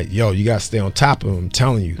do. He's like, "Yo, you gotta stay on top of him. I'm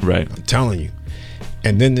telling you." Right. I'm telling you.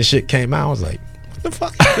 And then the shit came out. I was like, what the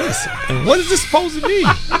fuck is this? And what is this supposed to be?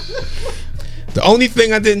 The only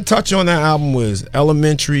thing I didn't touch on that album was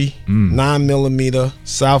Elementary, 9mm,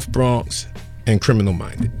 South Bronx, and Criminal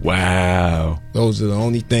Minded. Wow. Those are the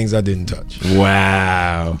only things I didn't touch.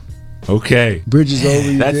 Wow. Okay. Bridges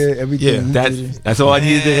Over, you did everything. That's all I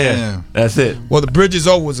needed to hear. That's it. Well, the Bridges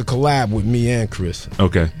Over was a collab with me and Chris.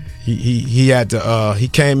 Okay. He had to he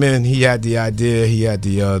came in, he had the idea, he had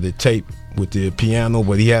the tape with the piano,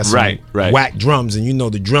 but he had some whack drums, and you know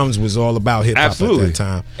the drums was all about hip hop at that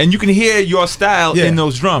time. And you can hear your style in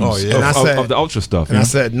those drums of the Ultra stuff. And I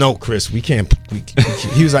said, "No, Chris, we can't."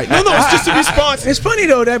 He was like, "No, it's just a response." It's funny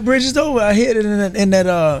though that Bridges Over. I heard it in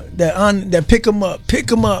that pick 'em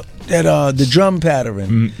up that the drum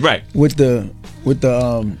pattern with the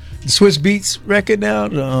Swiss Beats record now.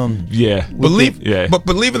 Believe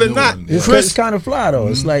it or not, it's kind of fly though.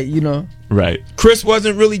 It's like, you know. Right. Chris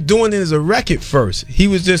wasn't really doing it as a record first. He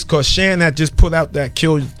was just because Shan had just put out that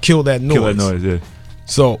kill that noise. Kill that noise, yeah.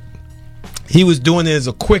 So he was doing it as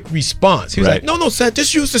a quick response. He was like, no, Seth,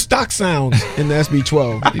 just use the stock sounds in the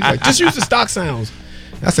SB12. He's like, just use the stock sounds.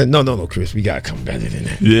 I said, no, Chris, we gotta come better than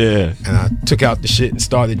that. Yeah. And I took out the shit and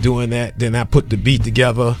started doing that. Then I put the beat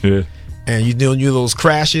together. Yeah. And you knew those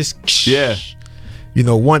crashes. Yeah. You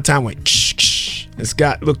know, one time went and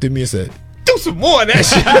Scott looked at me and said, do some more of that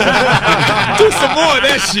shit. Do some more of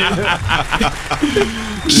that shit.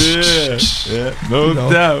 Yeah. No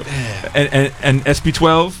doubt. And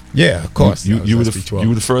SB12? Yeah, of course. You were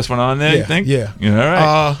the first one on there, you think? Yeah. All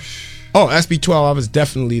right. SB12, I was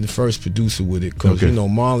definitely the first producer with it because, you know,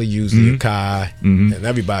 Marley used the Akai and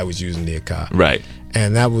everybody was using the Akai. Right.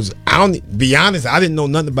 And that was, be honest, I didn't know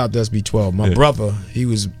nothing about the SB12. My brother, he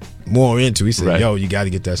was more into it. He said, yo, you got to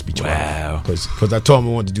get the SB12. Wow. Because I told him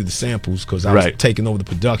I wanted to do the samples because I was taking over the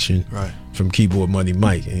production from Keyboard Money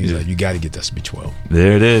Mike. And he's like, you got to get the SB12.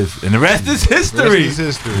 There it is. And the rest is history.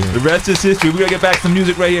 The rest is history. We're going to get back to some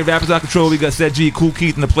music right here. Rappers Out of Control. We got Seth G, Kool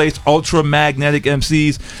Keith in the place. Ultramagnetic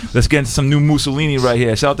MCs. Let's get into some new Mussolini right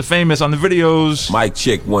here. Shout out to Famous on the videos. Mic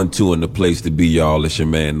check 1 2 in the place to be, y'all. It's your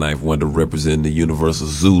man Knife Wonder representing the Universal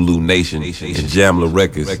Zulu Nation and Jamla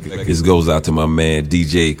Records. This goes out to my man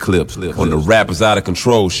DJ Eclipse on the Rappers Out of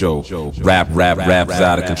Control show. Rappers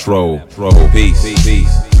Out of Control. Peace.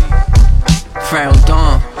 Pharaoh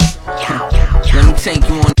Dawn. Let me take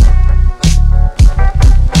you on.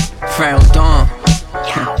 Pharaoh Dawn.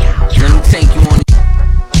 Let me take you on.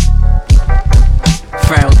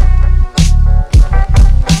 Pharaoh.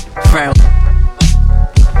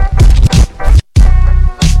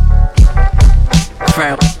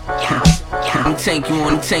 Let me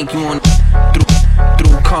take you on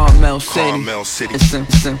through Carmel City. It's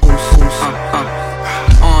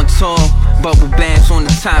on tour, bubble bands on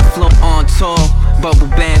the top floor. On tour, bubble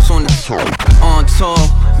bands on the on tour,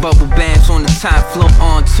 bubble bands on the top floor.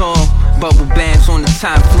 On tour, bubble bands on the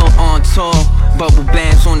top floor. On tour, bubble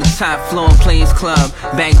bands on the top floor. Players Club,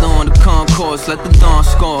 back door on the concourse. Let the dawn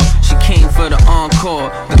score. She came for the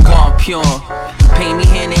encore. The guard pure. Pay me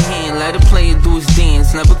hand in hand, let a player do his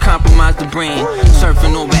dance. Never compromise the brand.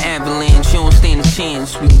 Surfing over avalanche, you don't stand a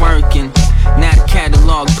chance. We working, now the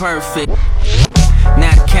catalog perfect.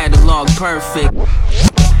 Now the catalog perfect.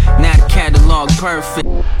 Now the catalog perfect.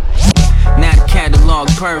 Now the catalog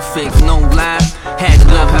perfect, no lie. Had to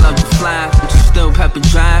love how to fly, but you still pepper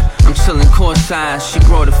dry. I'm chillin' courtside, she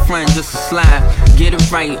brought a friend just to slide. Get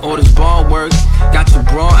it right, all this ball work. Got your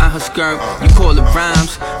bra out her skirt, you call it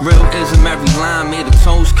rhymes. Realism every line, made the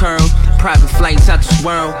toes curl. Private flights out this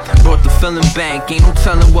world, brought the feeling back. Ain't no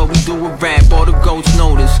telling what we do with rap, all the ghosts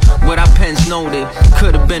notice. What our pens noted,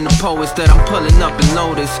 could've been the poets that I'm pulling up and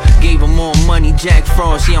notice. Gave them more money, Jack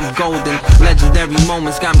Frost, yeah I'm golden. Legendary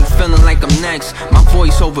moments got me feeling like I'm next. My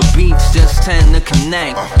voice over beats just tend to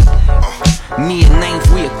connect. Me and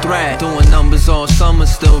Ninth, we a threat. Doing numbers all summer,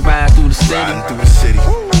 still ride through the city.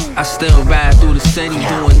 I still ride through the city.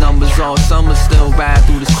 Doing numbers all summer, still ride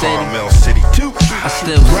through the city. I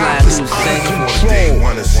still slide through the city. Day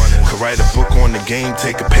oneers could write a book on the game,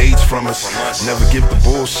 take a page from us. Never give the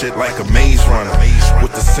bullshit like a maze runner.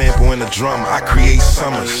 With the sample and the drum, I create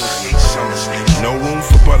summers. No room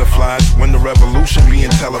for butterflies when the revolution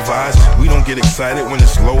being televised. We don't get excited when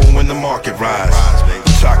it's low and when the market rise.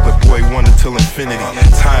 Chocolate boy won until infinity,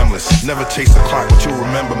 timeless. Never chase the clock, but you'll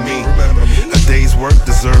remember me. A day's work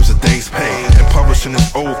deserves a day's pay, and publishing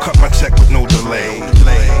is old. Cut my check with no delay.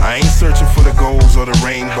 I ain't searching for the goals or the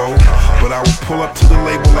rainbow, but I will pull up to the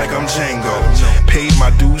label like I'm Django. Paid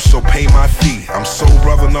my dues, so pay my fee. I'm soul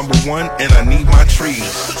brother number one, and I need my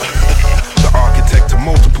trees. The architect to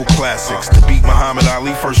multiple classics. To beat Muhammad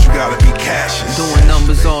Ali, first you gotta be Cassius. Doing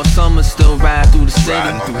numbers all summer, still ride through the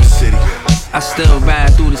city. I still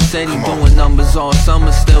ride through the city. Doing numbers all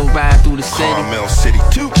summer, still ride through the city.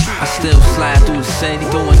 I still slide through the city.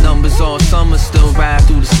 Doing numbers all summer, still ride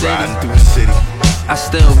through the city. I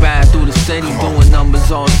still ride through the city. Doing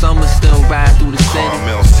numbers all summer, still ride through the city.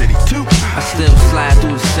 I still slide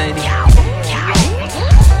through the city.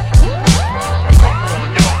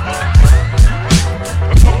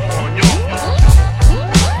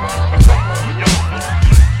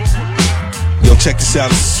 Check this out,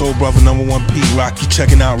 it's Soul Brother number 1 P Rock. You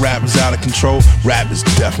checking out Rappers Out of Control? Rap is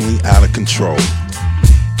definitely out of control.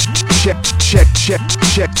 Check.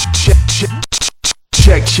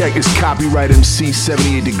 It's copyright MC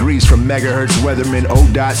 78 Degrees from Megahertz, Weatherman,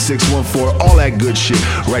 Outta 614, all that good shit.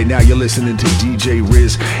 Right now you're listening to DJ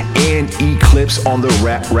Riz and Eclipse on the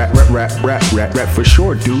rap for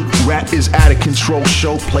sure, dude. Rap is Out of Control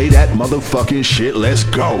show. Play that motherfucking shit. Let's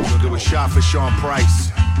go. We're gonna do a shot for Sean Price.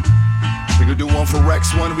 We gonna do one for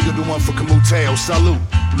Rex One, we gonna do one for Kamuteo. Salute.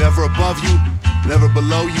 Never above you, never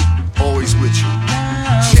below you, always with you.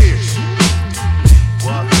 Cheers.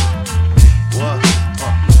 What?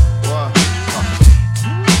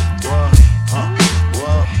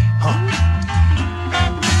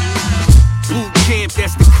 Boot camp,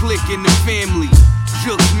 that's the clique in the family.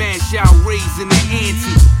 Shook smash out, raising the ante.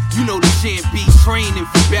 You know the champ be training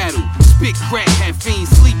for battle. Spit crack, caffeine,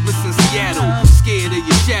 sleepless in Seattle. Scared of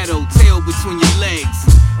your shadow, tail between your legs.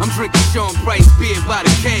 I'm drinking Sean Price beer by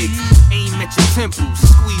the kegs. Aim at your temples,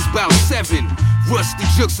 squeeze about 7. Rusty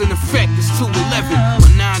jukes in effect, it's 211.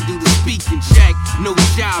 My 9 do the speaking, Jack, no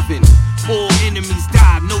jiving. All enemies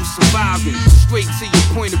die, no surviving. Straight to your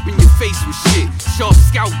point up in your face with shit. Sharp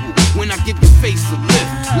scalpel, when I give your face a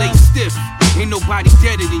lift. Lay stiff, ain't nobody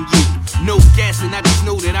deader than you. No gassing, I just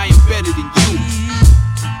know that I am better than you.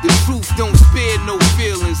 The truth don't spare no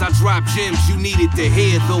feelings. I drop gems, you needed to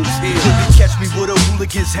hear those here. You can catch me with a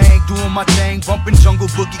hooligans hang, doing my thing, bumping jungle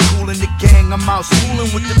boogie, cool in the gang. I'm out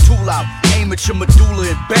schooling with the tool out, aim at your medulla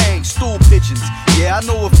and bang, stool pigeons. Yeah, I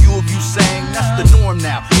know a few of you saying that's the norm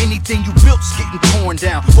now. Anything you built's getting torn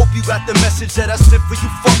down. Hope you got the message that I sent for you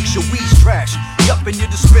fucks. Your weed's trash, yup, and your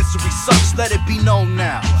dispensary sucks. Let it be known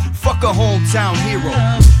now. Fuck a hometown hero.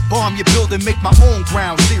 Bomb your building, make my own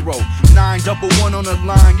ground zero. 911 on the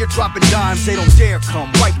line, you're dropping dimes, they don't dare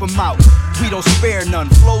come. Wipe them out, we don't spare none.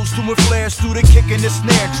 Flows doing flares through the kick and the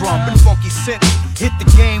snare drum. And funky synth, hit the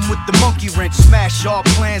game with the monkey wrench. Smash all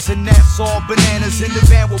plans and that's all bananas. In the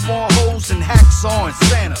van with more hoes and hacksaw and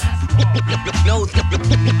Santa. Know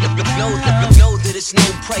that it's no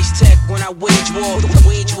price tag when I wage war. I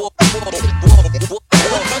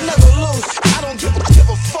never lose, I don't give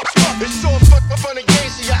a fuck. It's so fucking funny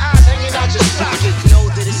games to your eyes hanging out your sockets. Know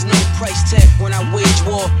that it's no price tag when I wage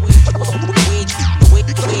war. I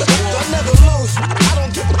never lose, I don't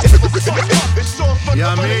give a fuck. It's so fucking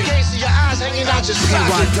funny games to your eyes hanging out your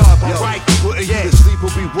sockets. Alright, putting you to sleep will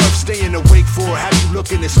be worth staying awake for. Have you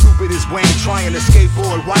looking as stupid as Wayne, trying to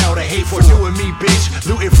skateboard wild to hate for doing me, bitch.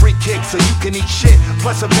 Looting free kicks so you can eat shit,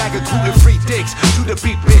 plus a bag of gluten-free dicks. To the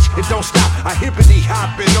beat, bitch, it don't stop. I hippity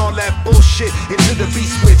hopping all that bullshit into the beat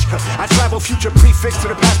switch. I travel future prefix to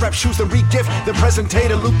the past rap shoes, the re-gift, the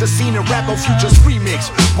presentator, loop the scene and rap on futures remix.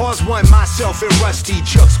 Pause one, myself and Rusty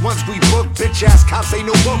Jooks. Once we book, bitch ass cops ain't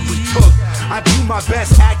no book we took. I do my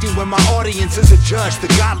best acting when my audience is a judge. The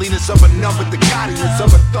godliness of a number, the godliness of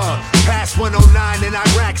a thug. Past 109 in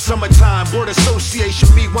Iraq, summertime. Word association,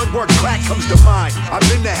 me, one word crack comes to mind. I've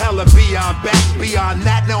been to hell and beyond, back beyond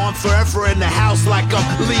that. Now I'm forever in the house like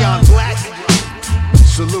I'm Leon Black.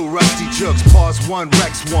 Salute Rusty Jooks, pause one,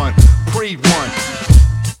 Rex one, pre one.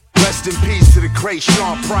 Rest in peace to the great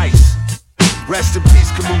Sean Price. Rest in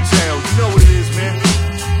peace, Kamutel. You know what it is, man.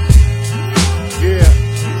 Yeah.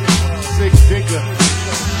 Six Digger.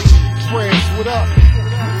 Friends, what up?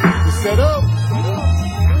 You set up?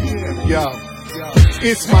 Yeah.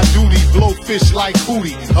 It's my duty, blow fish like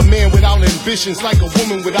Hootie. A man without ambitions like a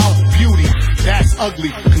woman without beauty. That's ugly,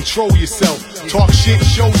 control yourself. Talk shit,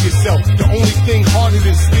 show yourself. The only thing harder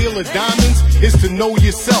than steel or diamonds is to know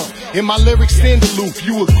yourself. In my lyrics, stand aloof.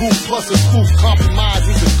 You a goof plus a spoof. Compromise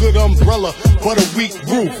is a good umbrella, but a weak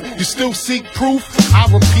roof. You still seek proof? I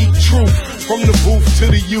repeat truth. From the booth to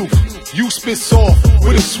the youth. You spit soft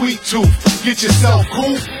with a sweet tooth. Get yourself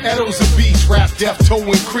cool. Eddles and beats, rap depth, toe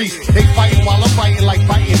increase. They fighting while I'm biting like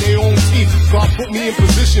biting their own teeth. God put me in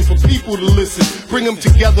position for people to listen. Bring them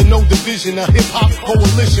together, no division. A hip-hop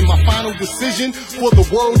coalition. My final decision for the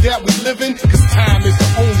world that we live in. Cause time is the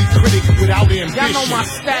only critic without ambition. Y'all know my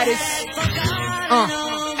status.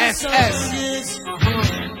 SS.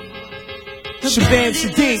 Shabam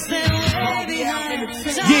Sadiq.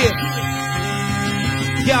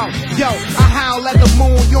 Yeah. Yo, I howl at the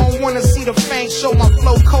moon, you don't wanna see the fang show. My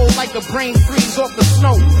flow cold like the brain freeze off the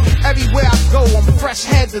snow. Everywhere I go, I'm fresh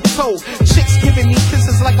head to toe. Chicks giving me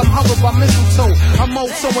kisses like I'm hovered by mistletoe. I'm oh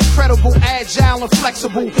so incredible, agile and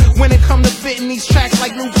flexible. When it come to fitting these tracks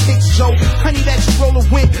like new kicks, Joe. Honey that you rollin'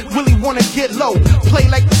 with, really wanna get low. Play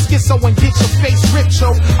like the schizo and get your face ripped,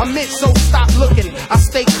 Joe. I'm it, so stop looking, I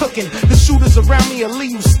stay cooking. The shooters around me will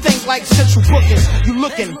leave you stink like central bookings. You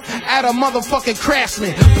looking at a motherfucking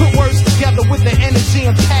craftsman. Put words together with the energy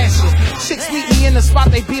and passion. Chicks meet me in the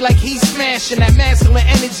spot, they be like he's smashing. That masculine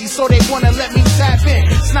energy, so they wanna let me tap in.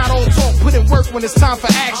 It's not all talk, put in work when it's time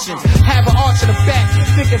for action. Have an arch in the back,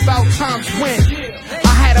 think about times when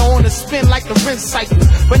I had her on the spin like the rinse cycle.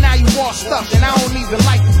 But now you all stuck and I don't even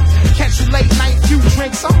like you. Catch you late night, few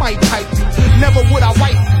drinks, I might pipe you. Never would I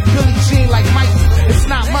wipe Billie Jean like Mike. It's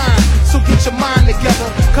not mine, so get your mind together.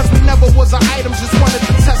 Cause we never was an item, just wanted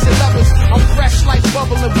to test it others. I'm fresh like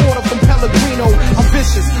bubbling water from Pellegrino. I'm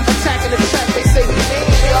vicious, attacking the track, they say we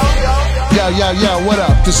Yo, what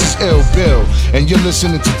up? This is Ill Bill, and you're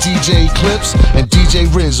listening to DJ Eclipse and DJ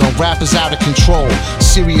Riz on Rappers Out of Control,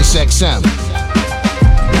 Sirius XM.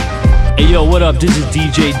 Hey yo, what up? This is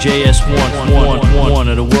DJ JS111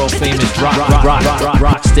 of the world famous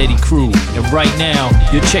Rocksteady crew. And right now,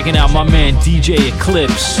 you're checking out my man DJ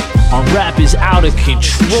Eclipse on Rap is Out of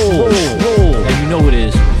Control. And you know it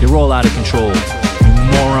is. You're all out of control. You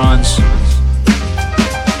morons.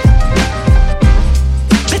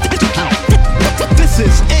 This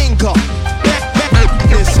is anger.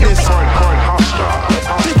 This is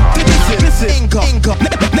anger.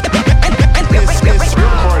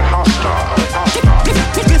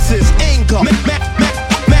 This is anger.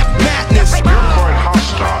 Madness.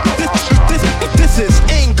 This is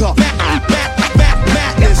anger.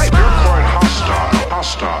 Madness.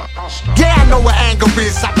 Yeah, I know what anger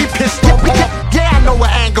is. I be pissed off. Yeah, I know what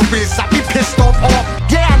anger is. I be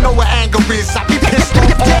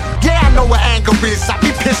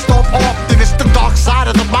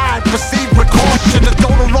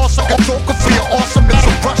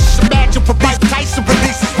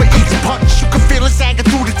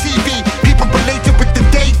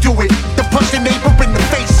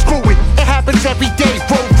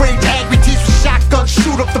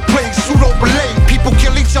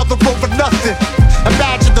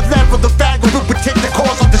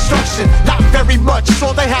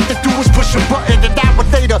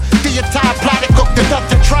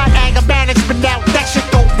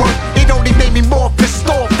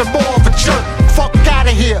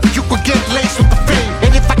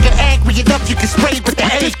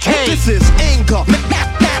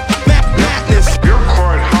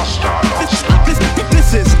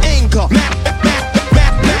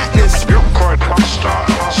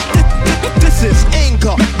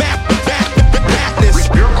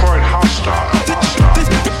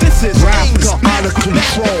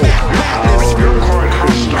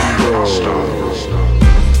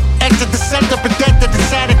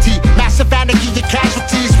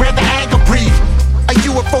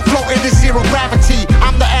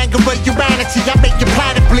Santi, I make your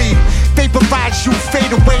planet bleed. Vaporize you,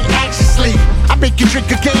 fade away anxiously. I make you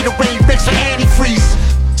drink a Gatorade, mix with antifreeze.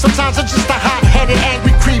 Sometimes I'm just a hot-headed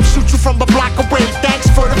angry creep. Shoot you from a block away, thanks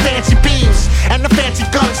for the fancy beams. And the fancy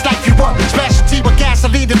guns light you up. Smash your team with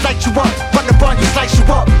gasoline to light you up. Run the bun, you slice you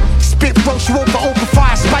up. Spit roast you over open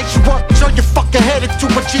fire, spice you up. Turn your fucking head into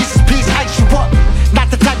a Jesus piece, ice you up. Not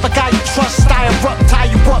the type of guy you trust, tie you up, tie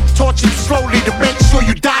you up. Torture you slowly to make sure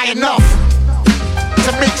you die enough.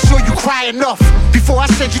 To make sure you cry enough. Before I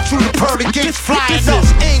send you to the pearly gates, fly enough. This is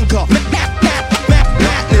anger,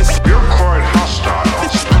 madness. You're quite hostile.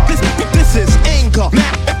 This is anger,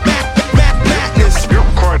 madness. You're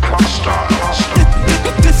quite hostile.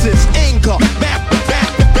 This is anger,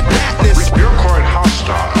 madness. You're quite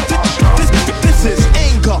hostile. This is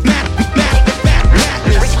anger,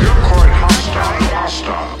 madness. You're quite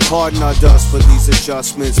hostile. Pardon our dust, but these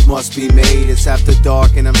adjustments must be made. It's after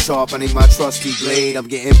dark and I'm sharpening my trusty blade. I'm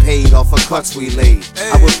getting paid off of cuts we laid.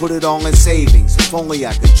 I would put it all in savings, if only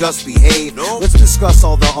I could just behave. Let's discuss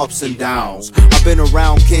all the ups and downs. I've been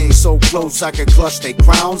around kings so close I could clutch their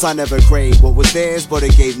crowns. I never craved what was theirs, but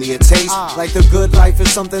it gave me a taste. Like the good life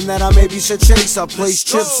is something that I maybe should chase. I placed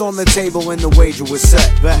chips on the table when the wager was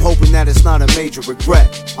set. I'm hoping that it's not a major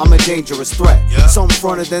regret. I'm a dangerous threat. Some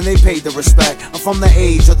fronted, then they paid the respect. I'm from the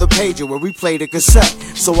age of the pager where we played a cassette.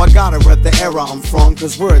 So I gotta rep the era I'm from,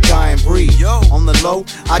 cause we're a dying breed. On the low,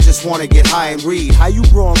 I just wanna get high and read. How you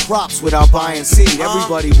growing crops without buying seed?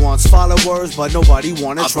 Everybody wants followers, but nobody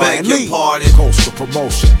wanna try and lead. Coastal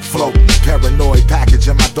promotion, floating, paranoid,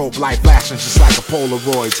 packaging my dope life flashing just like a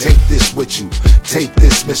Polaroid. Take this with you, take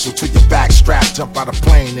this missile to your back strap, jump out a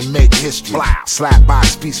plane and make history. Slap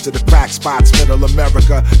box, piece to the crack spots, middle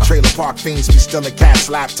America. Trailer park fiends be stealing cats'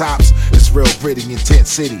 laptops. It's real gritty, intense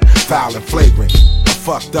city, foul and flagrant. A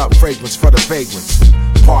fucked up fragrance for the vagrants.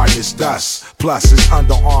 Pardon is dust, plus his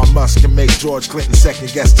underarm musk can make George Clinton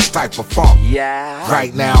second guess this type of funk.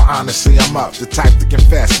 Right now, honestly, I'm up, the type to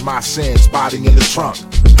confess my sins, body in the trunk.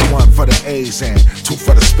 One for the A's and two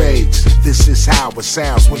for the spades. This is how it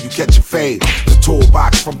sounds when you catch a fade. The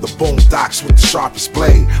toolbox from the boondocks with the sharpest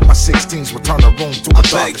blade. My 16s will turn a room to a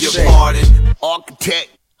darker shade. Pardon, architect.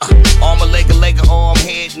 Arm a leg, arm,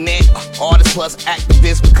 head, neck. Artist plus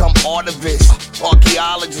activist become artivists.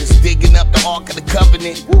 Archaeologists digging up the Ark of the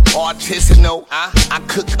Covenant. Artisanal, I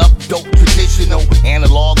cook up dope traditional.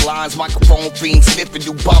 Analog lines, microphone fiends sniffing,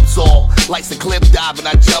 do bumps off. Likes the clip dive and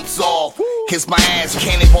I jumps off. Kiss my ass,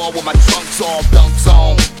 cannonball with my trunks off, dunks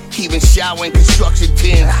on. Even showering construction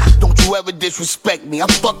tin. Don't you ever disrespect me, I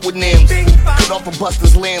fuck with Nims. Cut off a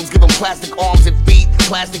buster's limbs, give him plastic arms and feet.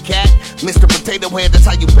 Plastic hat, Mr. Potato Head, that's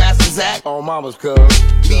how you bastards act. On mama's cuz.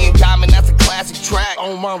 Me and Diamond, that's a classic track.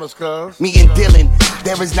 On mama's cuz. Me and Dylan,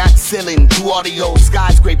 there is not ceiling. Do audio,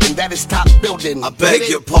 skyscraping, that is top building. I beg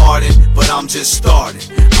your pardon, but I'm just starting.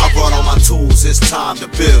 I brought all my tools, it's time to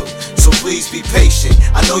build. So please be patient,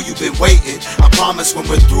 I know you've been waiting. I promise when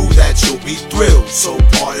we're through that you'll be thrilled. So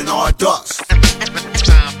pardon our dust.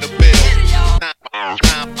 Time to build.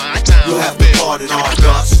 You'll have to pardon our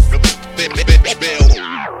dust.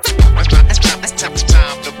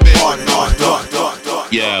 Pardon our dust.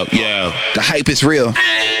 Yo, the hype is real.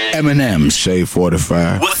 Eminem, Shade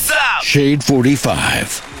 45. What's up? Shade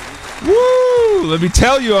 45. Woo! Let me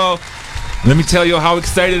tell you how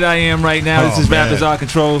excited I am right now. This is Rappers Out of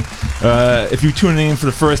Control. If you're tuning in for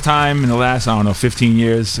the first time in the last, 15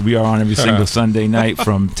 years, we are on every single Sunday night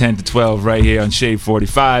from 10 to 12 right here on Shade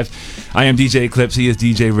 45. I am DJ Eclipse. He is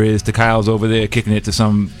DJ Riz. The Kyle's over there kicking it to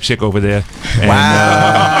some chick over there.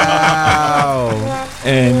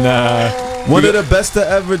 And, one of the best to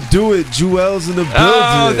ever do it, Jewel's in the building.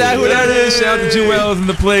 Oh, that's who that is. Shout out to Jewel's in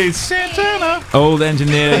the place. Santana. Old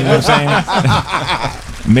engineer, you know what I'm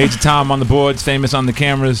saying? Major Tom on the boards, famous on the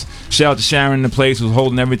cameras. Shout out to Sharon in the place who's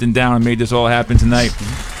holding everything down and made this all happen tonight.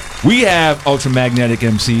 We have Ultramagnetic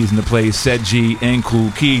MCs in the place, Set G and Kool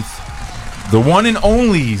Keith. The one and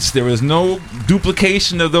onlys. There is no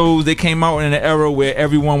duplication of those. They came out in an era where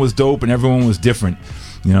everyone was dope and everyone was different.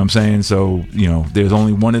 You know what I'm saying? So, there's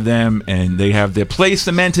only one of them, and they have their place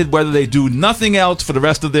cemented. Whether they do nothing else for the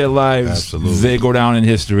rest of their lives, absolutely, they go down in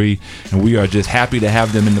history, and we are just happy to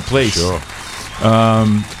have them in the place. Sure.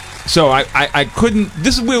 So I couldn't.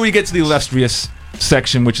 This is where we get to the illustrious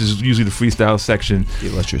section, which is usually the freestyle section. The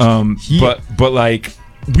illustrious. But like,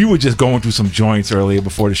 we were just going through some joints earlier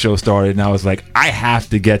before the show started, and I was like, I have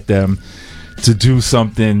to get them to do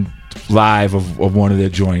something live of one of their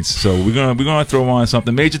joints. So we're gonna throw on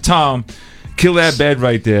something. Major Tom, kill that bed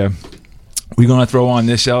right there. We're gonna throw on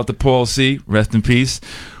this. Shout out to Paul C. Rest in peace.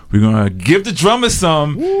 We're gonna give the drummer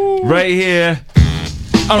some right here.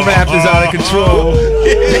 Our rap is out of control.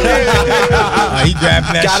 He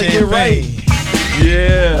grabbing that Gotta get right.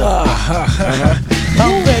 Yeah.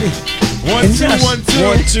 I'm ready. 1 2 1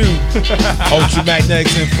 2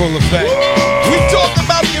 Ultramagnetics in full effect. We talked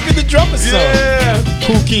about giving the drummer some. Yeah.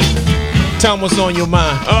 Kool Keith, tell me what's on your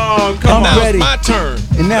mind. Oh, come I'm on. ready. It's my turn.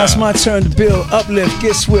 And now it's my turn to build, uplift,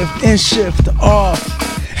 get swift, and shift off.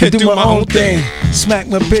 And do my own thing. Smack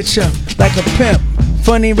my bitch up like a pimp.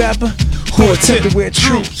 Funny rapper who attempt to wear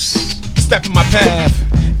troops. Step in my path.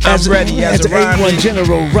 I'm ready as a A1 rhyming.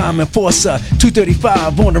 general, rhyme enforcer.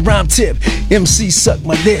 235 on the rhyme tip. MC suck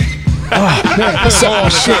my dick. Oh man, suck my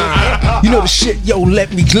shit. You know the shit, yo,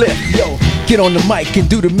 let me glip. Yo, get on the mic and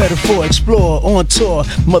do the metaphor. Explore on tour.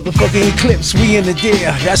 Motherfucking Eclipse, we in the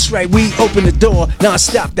there. That's right, we open the door.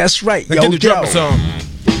 Non-stop, that's right, Now yo, give the drummer some.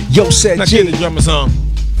 Yo, said Now G. give the drummer some.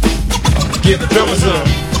 Give the drummer some.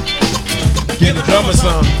 Give the drummer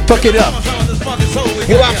some. Fuck it up.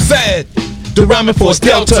 Well, I'm sad. The rhyming force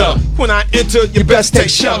Delta. When I enter, you best take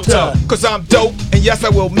shelter. Cause I'm dope, and yes, I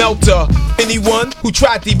will melt her. Anyone who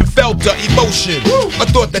tried to even felt the emotion, I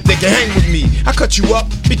thought that they could hang with me. I cut you up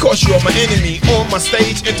because you're my enemy. On my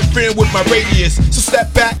stage, interfering with my radius. So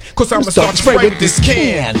step back, cause I'ma start to spray with this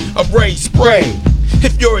can of ray spray.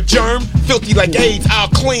 If you're a germ, filthy like AIDS, I'll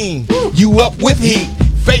clean you up with heat.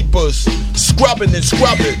 Vapors, scrubbing and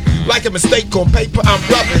scrubbing. Like a mistake on paper, I'm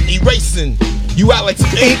rubbing, erasing you out like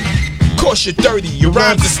some ink. Course you're dirty, your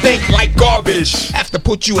rhymes stink like garbage. Have to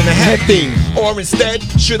put you in a head thing. Or instead,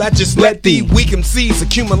 should I just let the weak MCs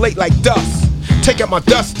accumulate like dust? Take out my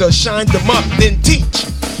duster, shine them up, then teach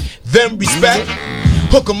them respect.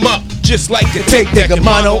 Hook them up, just like a tape deck, a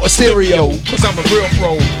mono or stereo. Cause I'm a real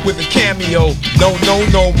pro with a cameo. No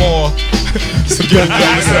more. So give the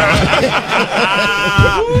drummer some.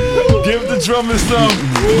 Give the drummer some.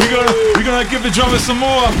 We're gonna give the drummer some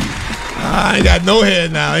more. I ain't got no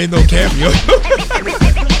head now. Ain't no cameo.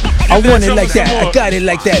 I want it like that. I got it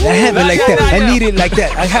like that. I have it like that. I need it like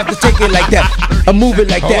that. I have to take it like that. I move it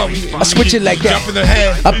like that. I switch it like that. Jump in the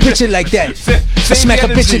head. I pitch it like that. I smack a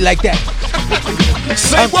bitch it like that.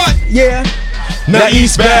 Say what? Yeah. Now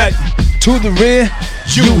east back. To the rear.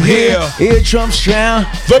 You hear. Eardrums drown.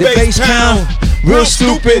 The The bass pound. Real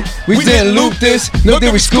stupid. We didn't loop this. No,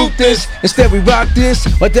 did we scoop this? Instead we rock this.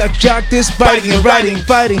 Or duck jock this. Biting and writing.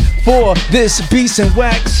 Fighting for this beats and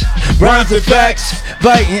wax. Rhymes and facts.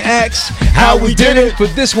 Biting axe. How we did it. For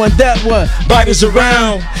this one, that one. Biters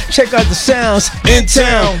around. Check out the sounds in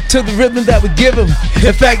town. To the rhythm that we give them.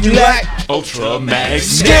 In fact, you lack Ultramagnetic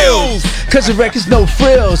skills. Cause the record's no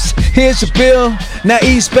frills. Here's your bill. Now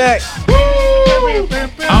ease back.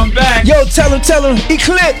 I'm back. Yo, tell him,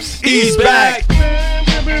 Eclipse. Ease back.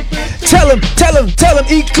 Tell him,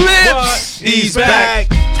 Eclipse. Ease back.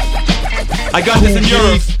 I got this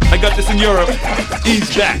in Europe.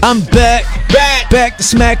 Ease back. I'm back to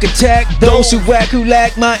smack attack those who whack, who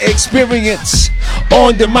lack my experience.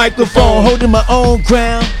 On the microphone, holding my own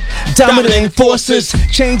ground. Dominating forces,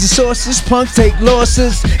 changing sources, punks take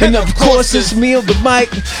losses. And of course it's me on the mic,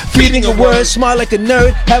 feeding a word, smart like a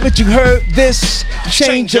nerd. Haven't you heard this?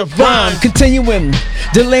 Change of rhyme, continuing,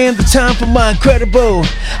 delaying the time for my incredible,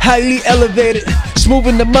 highly elevated,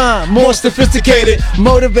 smoothing the mind, more sophisticated,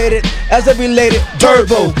 motivated as I related,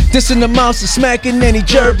 verbal, dissing the mouse and smacking any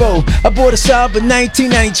gerbo. I bought a Saab in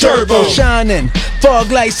 1990 turbo, shining,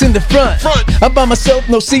 fog lights in the front. I'm by myself,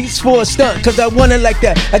 no seats for a stunt, cause I want it like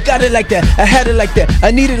that, I got it like that, I had it like that,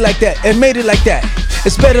 I need it like that, and made it like that.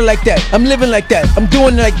 It's better like that, I'm living like that, I'm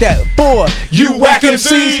doing it like that. For you whack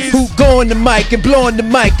MCs who go on the mic and blow on the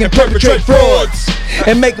mic and perpetrate frauds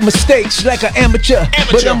and make mistakes like an amateur.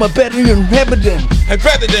 But I'm a veteran, And better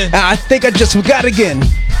than I think I just forgot again.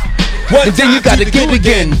 One And then you time gotta to get do it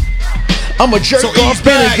again. I'm a jerk So off ease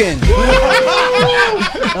back. again.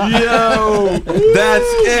 Yo,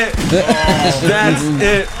 that's it. That's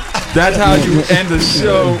it. That's how you end the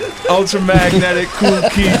show. Ultramagnetic, Kool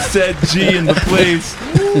Keith, Said G in the place.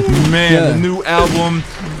 Man, the new album,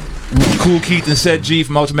 Kool Keith and Said G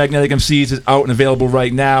from Ultramagnetic MCs, is out and available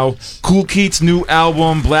right now. Kool Keith's new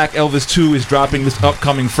album, Black Elvis 2, is dropping this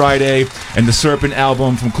upcoming Friday. And the Serpent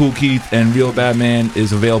album from Kool Keith and Real Bad Man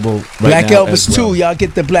is available right Black now. Elvis as well. 2, y'all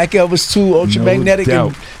get the Black Elvis 2, Ultramagnetic, No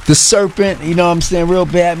and the Serpent, you know what I'm saying, Real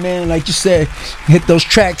Bad Man, like you said, hit those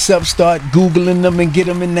tracks up, start Googling them and get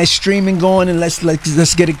them in that streaming going, and let's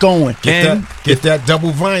get it going. Get that double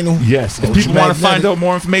vinyl. Yes. If people want to find out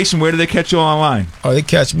more information, where do they catch you online? Oh, they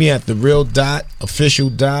catch me at the real dot, official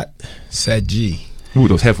dot, Said G. Ooh,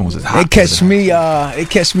 those headphones is hot. They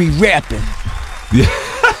catch me rapping. Yeah.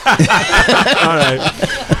 All right.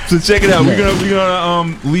 So check it out. We're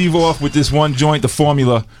gonna leave off with this one joint, The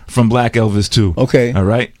Formula from Black Elvis 2. Okay. All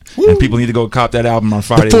right. Woo. And people need to go cop that album on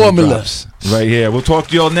Friday. The Formula. Right here. We'll talk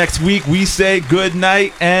to y'all next week. We say good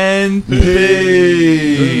night and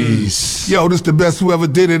peace. Yo, this the best who ever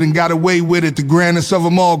did it and got away with it. The grandest of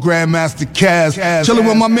them all, Grandmaster Caz. Chilling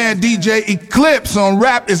with my man DJ Eclipse on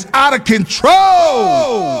Rap is Out of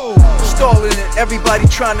Control. Stalling it, everybody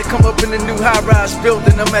trying to come up in a new high-rise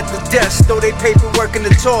building. I'm at the desk, throw they paperwork in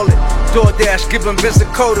the toilet. DoorDash, give them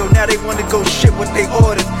Visicoto, now they wanna go shit what they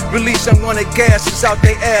ordered. Release unwanted gases out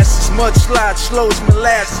they asses, mudslide, slows,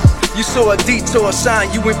 molasses. You saw a detour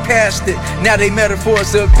sign, you went past it. Now they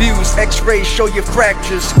metaphors of abuse, x-rays show your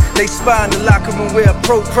fractures. They spy in the locker room where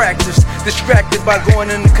pro practice. Distracted by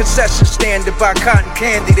going in the concession stand to buy cotton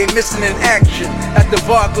candy, they missing in action. At the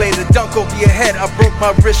Barclay, the dunk over your head, I broke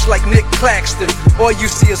my wrist like Nick Claxton. All you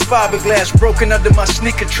see is fiberglass broken under my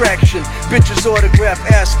sneaker traction. Bitches autograph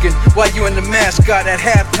asking, why you in the mascot at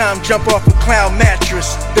halftime jump off a clown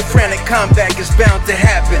mattress. The frantic comeback is bound to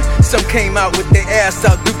happen. Some came out with their ass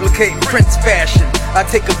out duplicating Prince fashion. I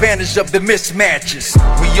take advantage of the mismatches.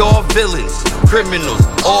 We all villains, criminals,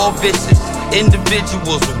 all vicious.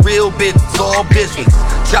 Individuals with real business, all business.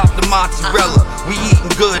 Chop the mozzarella, we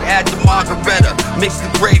eating good, add the margarita. Mix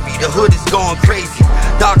the gravy, the hood is going crazy.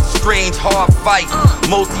 Doctor Strange, hard fight.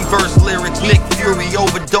 Multiverse lyrics, Nick Fury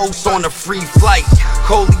overdose on a free flight.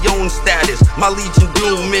 Corleone status, my Legion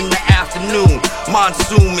Doom in the afternoon.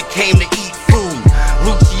 Monsoon, it came to eat food.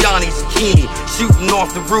 Luciani Zucchini, shooting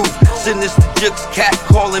off the roof. Sinister Jukes, cat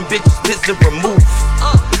calling bitches pissing remove.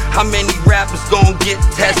 How many rappers gon' get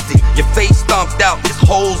tested? Your face stomped out, there's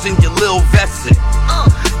holes in your lil vested.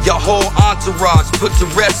 Your whole entourage put to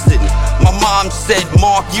resting. My mom said,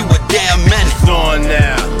 Mark, you a damn menace. It's on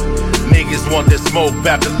now. Niggas want the smoke,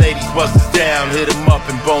 bout the ladies bust us down. Hit them up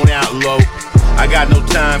and bone out low. I got no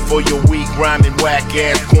time for your weak rhyming, whack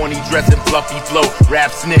ass, corny dressing, fluffy flow,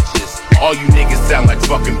 rap snitches. All you niggas sound like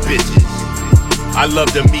fucking bitches. I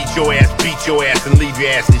love to meet your ass, beat your ass, and leave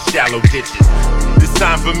your ass in shallow ditches. It's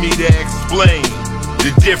time for me to explain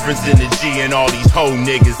the difference in the G and all these hoe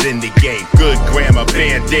niggas in the game. Good grammar,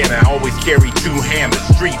 bandana, always carry 2 hammers.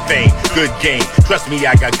 Street fame, good game, trust me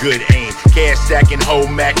I got good aim. Cash stacking, hoe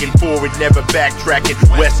macking, forward never backtracking.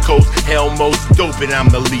 West Coast, hell most dope, and I'm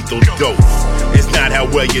the lethal dose. It's not how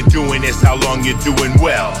well you're doing, it's how long you're doing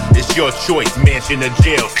well. It's your choice, mansion or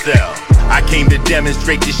jail cell. I came to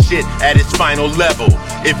demonstrate this shit at its final level.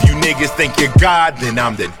 If you niggas think you're God, then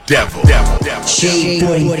I'm the devil. Shade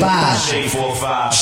 45. Shade 45.